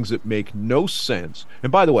doing things that make no sense,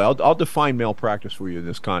 and by the way, I'll define malpractice for you in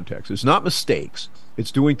this context. It's not mistakes.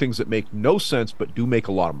 It's doing things that make no sense but do make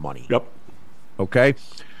a lot of money. Yep. Okay?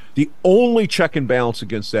 The only check and balance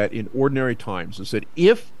against that in ordinary times is that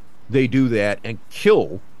if they do that and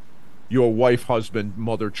kill your wife, husband,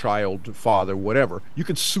 mother, child, father, whatever, you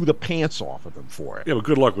can sue the pants off of them for it. Yeah, but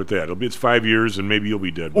good luck with that. It's 5 years, and maybe you'll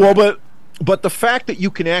be dead. Well, but the fact that you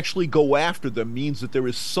can actually go after them means that there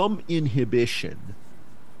is some inhibition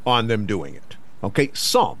on them doing it. Okay,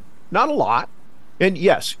 some, not a lot, and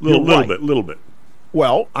yes, little you're right. little bit.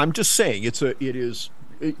 Well, I'm just saying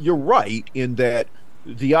you're right in that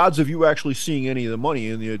the odds of you actually seeing any of the money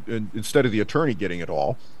instead of the attorney getting it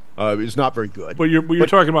all is not very good. But you're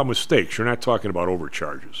talking about mistakes. You're not talking about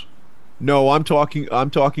overcharges. No, I'm talking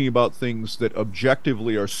about things that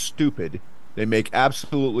objectively are stupid. They make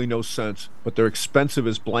absolutely no sense, but they're expensive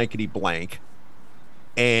as blankety blank,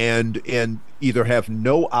 and either have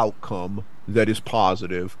no outcome that is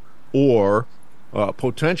positive, or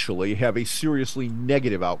potentially have a seriously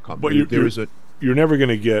negative outcome. But you're never going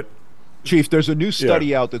to get. Chief, there's a new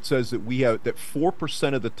study out that says that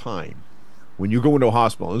 4% of the time when you go into a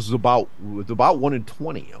hospital, this is about 1 in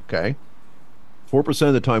 20. Okay, 4%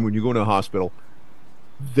 of the time when you go into a hospital,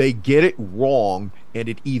 they get it wrong, and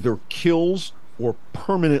it either kills or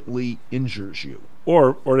permanently injures you.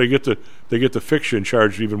 Or they get the fix you and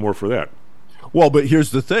charge even more for that. Well, but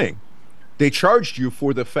here's the thing: they charged you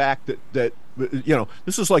for the fact that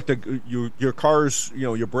this is like your car's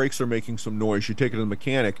your brakes are making some noise. You take it to the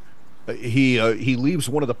mechanic. He leaves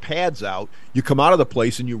one of the pads out. You come out of the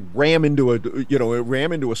place and you ram into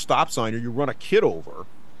a stop sign, or you run a kid over.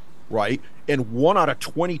 Right, and 1 out of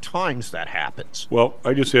 20 times that happens. Well,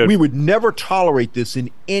 we would never tolerate this in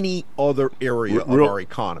any other area of our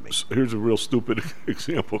economy. Here's a real stupid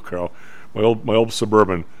example, Carl. My old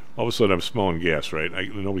Suburban. All of a sudden, I'm smelling gas. Right,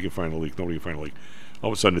 nobody can find a leak. All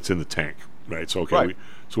of a sudden, it's in the tank. Right, so Right.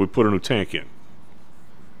 We put a new tank in.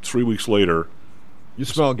 3 weeks later, you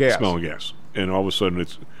smell gas. Smelling gas, and all of a sudden,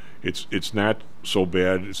 it's not so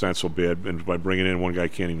bad. It's not so bad, and by bringing in one guy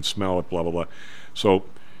can't even smell it. Blah blah blah. So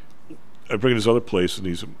I bring it to this other place, and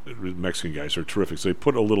these Mexican guys are terrific. So they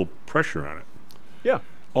put a little pressure on it. Yeah.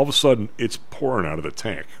 All of a sudden, it's pouring out of the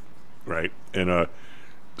tank, right? And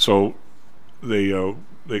so they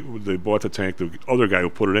bought the tank. The other guy who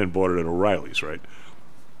put it in bought it at O'Reilly's, right?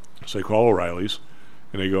 So they call O'Reilly's,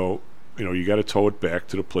 and they go, you got to tow it back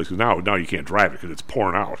to the place. Now you can't drive it because it's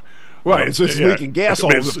pouring out. Right, it's just leaking gas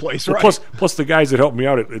all over the place, right? Plus the guys that helped me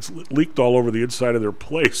out, it's leaked all over the inside of their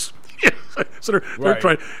place. So they're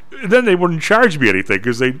trying. Then they wouldn't charge me anything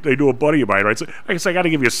because they knew a buddy of mine, right? So I guess I got to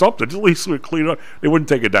give you something. At least we clean it up. They wouldn't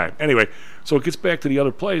take a dime. Anyway, so it gets back to the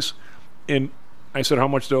other place, and I said, "How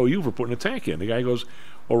much do I owe you for putting a tank in?" The guy goes,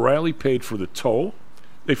 "O'Reilly paid for the tow.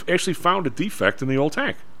 They've actually found a defect in the old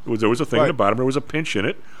tank. There was a thing at the bottom. There was a pinch in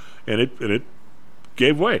it, and it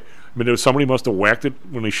gave way. I mean, somebody must have whacked it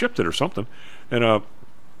when they shipped it or something, and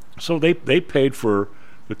so they paid for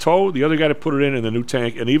the tow, the other guy to put it in the new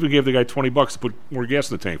tank, and even gave the guy $20 to put more gas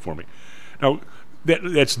in the tank for me. Now,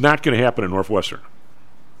 that's not going to happen in Northwestern.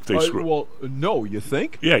 If they screw. Well, no, you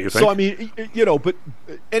think? Yeah, you think? So I mean, but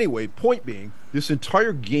anyway, point being, this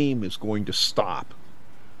entire game is going to stop,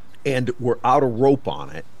 and we're out of rope on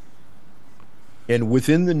it. And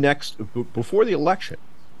within before the election,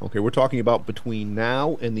 okay, we're talking about between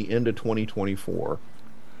now and the end of 2024,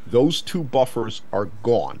 those two buffers are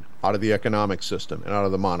gone out of the economic system and out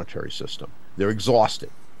of the monetary system. They're exhausted.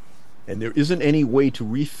 And there isn't any way to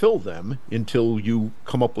refill them until you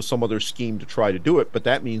come up with some other scheme to try to do it. But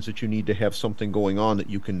that means that you need to have something going on that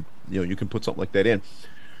you can put something like that in.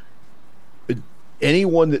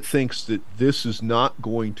 Anyone that thinks that this is not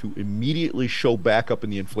going to immediately show back up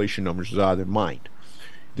in the inflation numbers is out of their mind.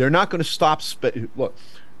 They're not going to stop. Look,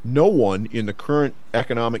 no one in the current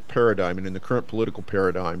economic paradigm and in the current political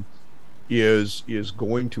paradigm is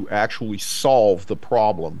going to actually solve the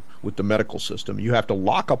problem with the medical system. You have to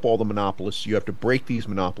lock up all the monopolists. You have to break these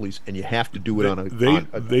monopolies, and you have to do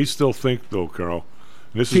it They still think, though, Carl.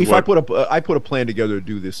 Chief, I put a plan together to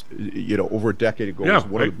do this. Over a decade ago. Yeah, was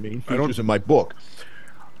one of the main features in my book.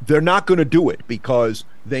 they're not going to do it because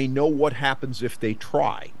they know what happens if they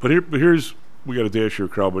try. But here's we got a dash here,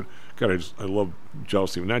 crowd. But God, I love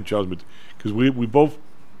jealousy, not jealousy, but because we both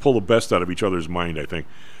pull the best out of each other's mind, I think.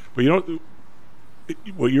 But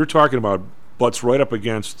what you're talking about butts right up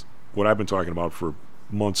against what I've been talking about for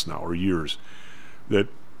months now or years. That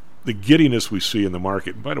the giddiness we see in the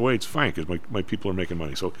market. And by the way, it's fine because my people are making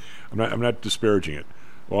money, so I'm not disparaging it.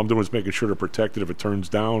 All I'm doing is making sure to protect it. If it turns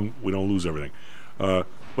down, we don't lose everything.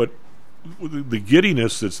 But the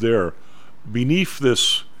giddiness that's there beneath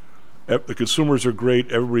this, the consumers are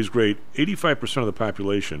great, everybody's great. 85% of the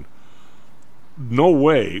population, no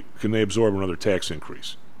way can they absorb another tax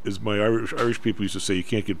increase. As my Irish people used to say, you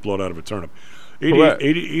can't get blood out of a turnip.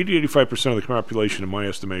 80-85% of the population, in my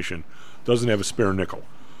estimation, doesn't have a spare nickel.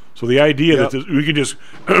 So the idea that we can just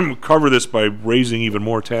cover this by raising even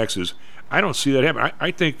more taxes, I don't see that happen.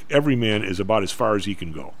 I think every man is about as far as he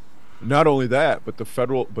can go. Not only that, but the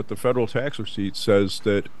federal tax receipt says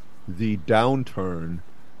that the downturn,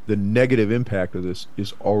 the negative impact of this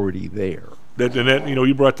is already there. That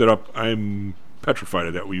you brought that up. I'm petrified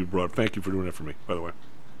of that. What you brought. Thank you for doing that for me, by the way.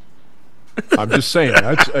 I'm just saying,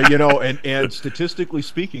 that's and statistically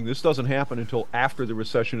speaking, this doesn't happen until after the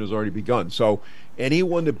recession has already begun. So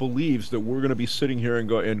anyone that believes that we're going to be sitting here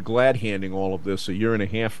and glad handing all of this a year and a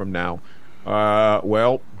half from now,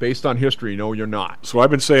 well, based on history, no, you're not. So I've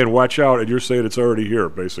been saying, watch out, and you're saying it's already here,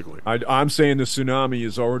 basically. I'm saying the tsunami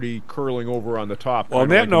is already curling over on the top. Well, on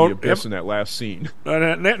that note, in that last scene.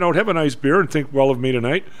 On that note, have a nice beer and think well of me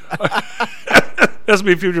tonight.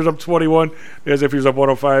 S&P Futures up 21. The S&P Futures up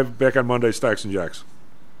 105. Back on Monday, Stocks and Jocks.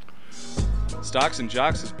 Stocks and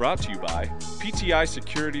Jocks is brought to you by PTI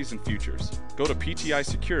Securities and Futures. Go to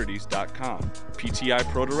PTIsecurities.com.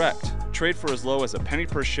 PTI Pro Direct. Trade for as low as a penny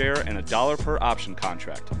per share and $1 per option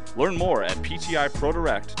contract. Learn more at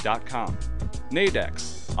PTIProDirect.com.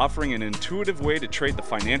 Nadex, offering an intuitive way to trade the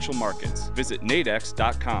financial markets. Visit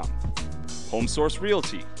nadex.com. Home Source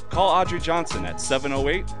Realty. Call Audrey Johnson at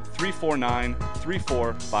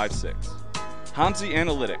 708-349-3456. Hamzy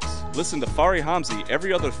Analytics. Listen to Fari Hamzy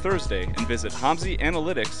every other Thursday and visit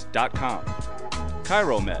HamzyAnalytics.com.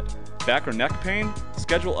 ChiroMed. Back or neck pain?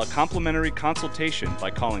 Schedule a complimentary consultation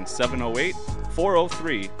by calling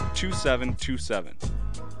 708-403-2727.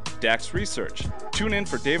 DAX Research. Tune in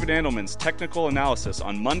for David Andelman's technical analysis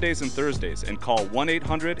on Mondays and Thursdays and call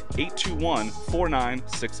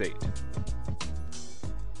 1-800-821-4968.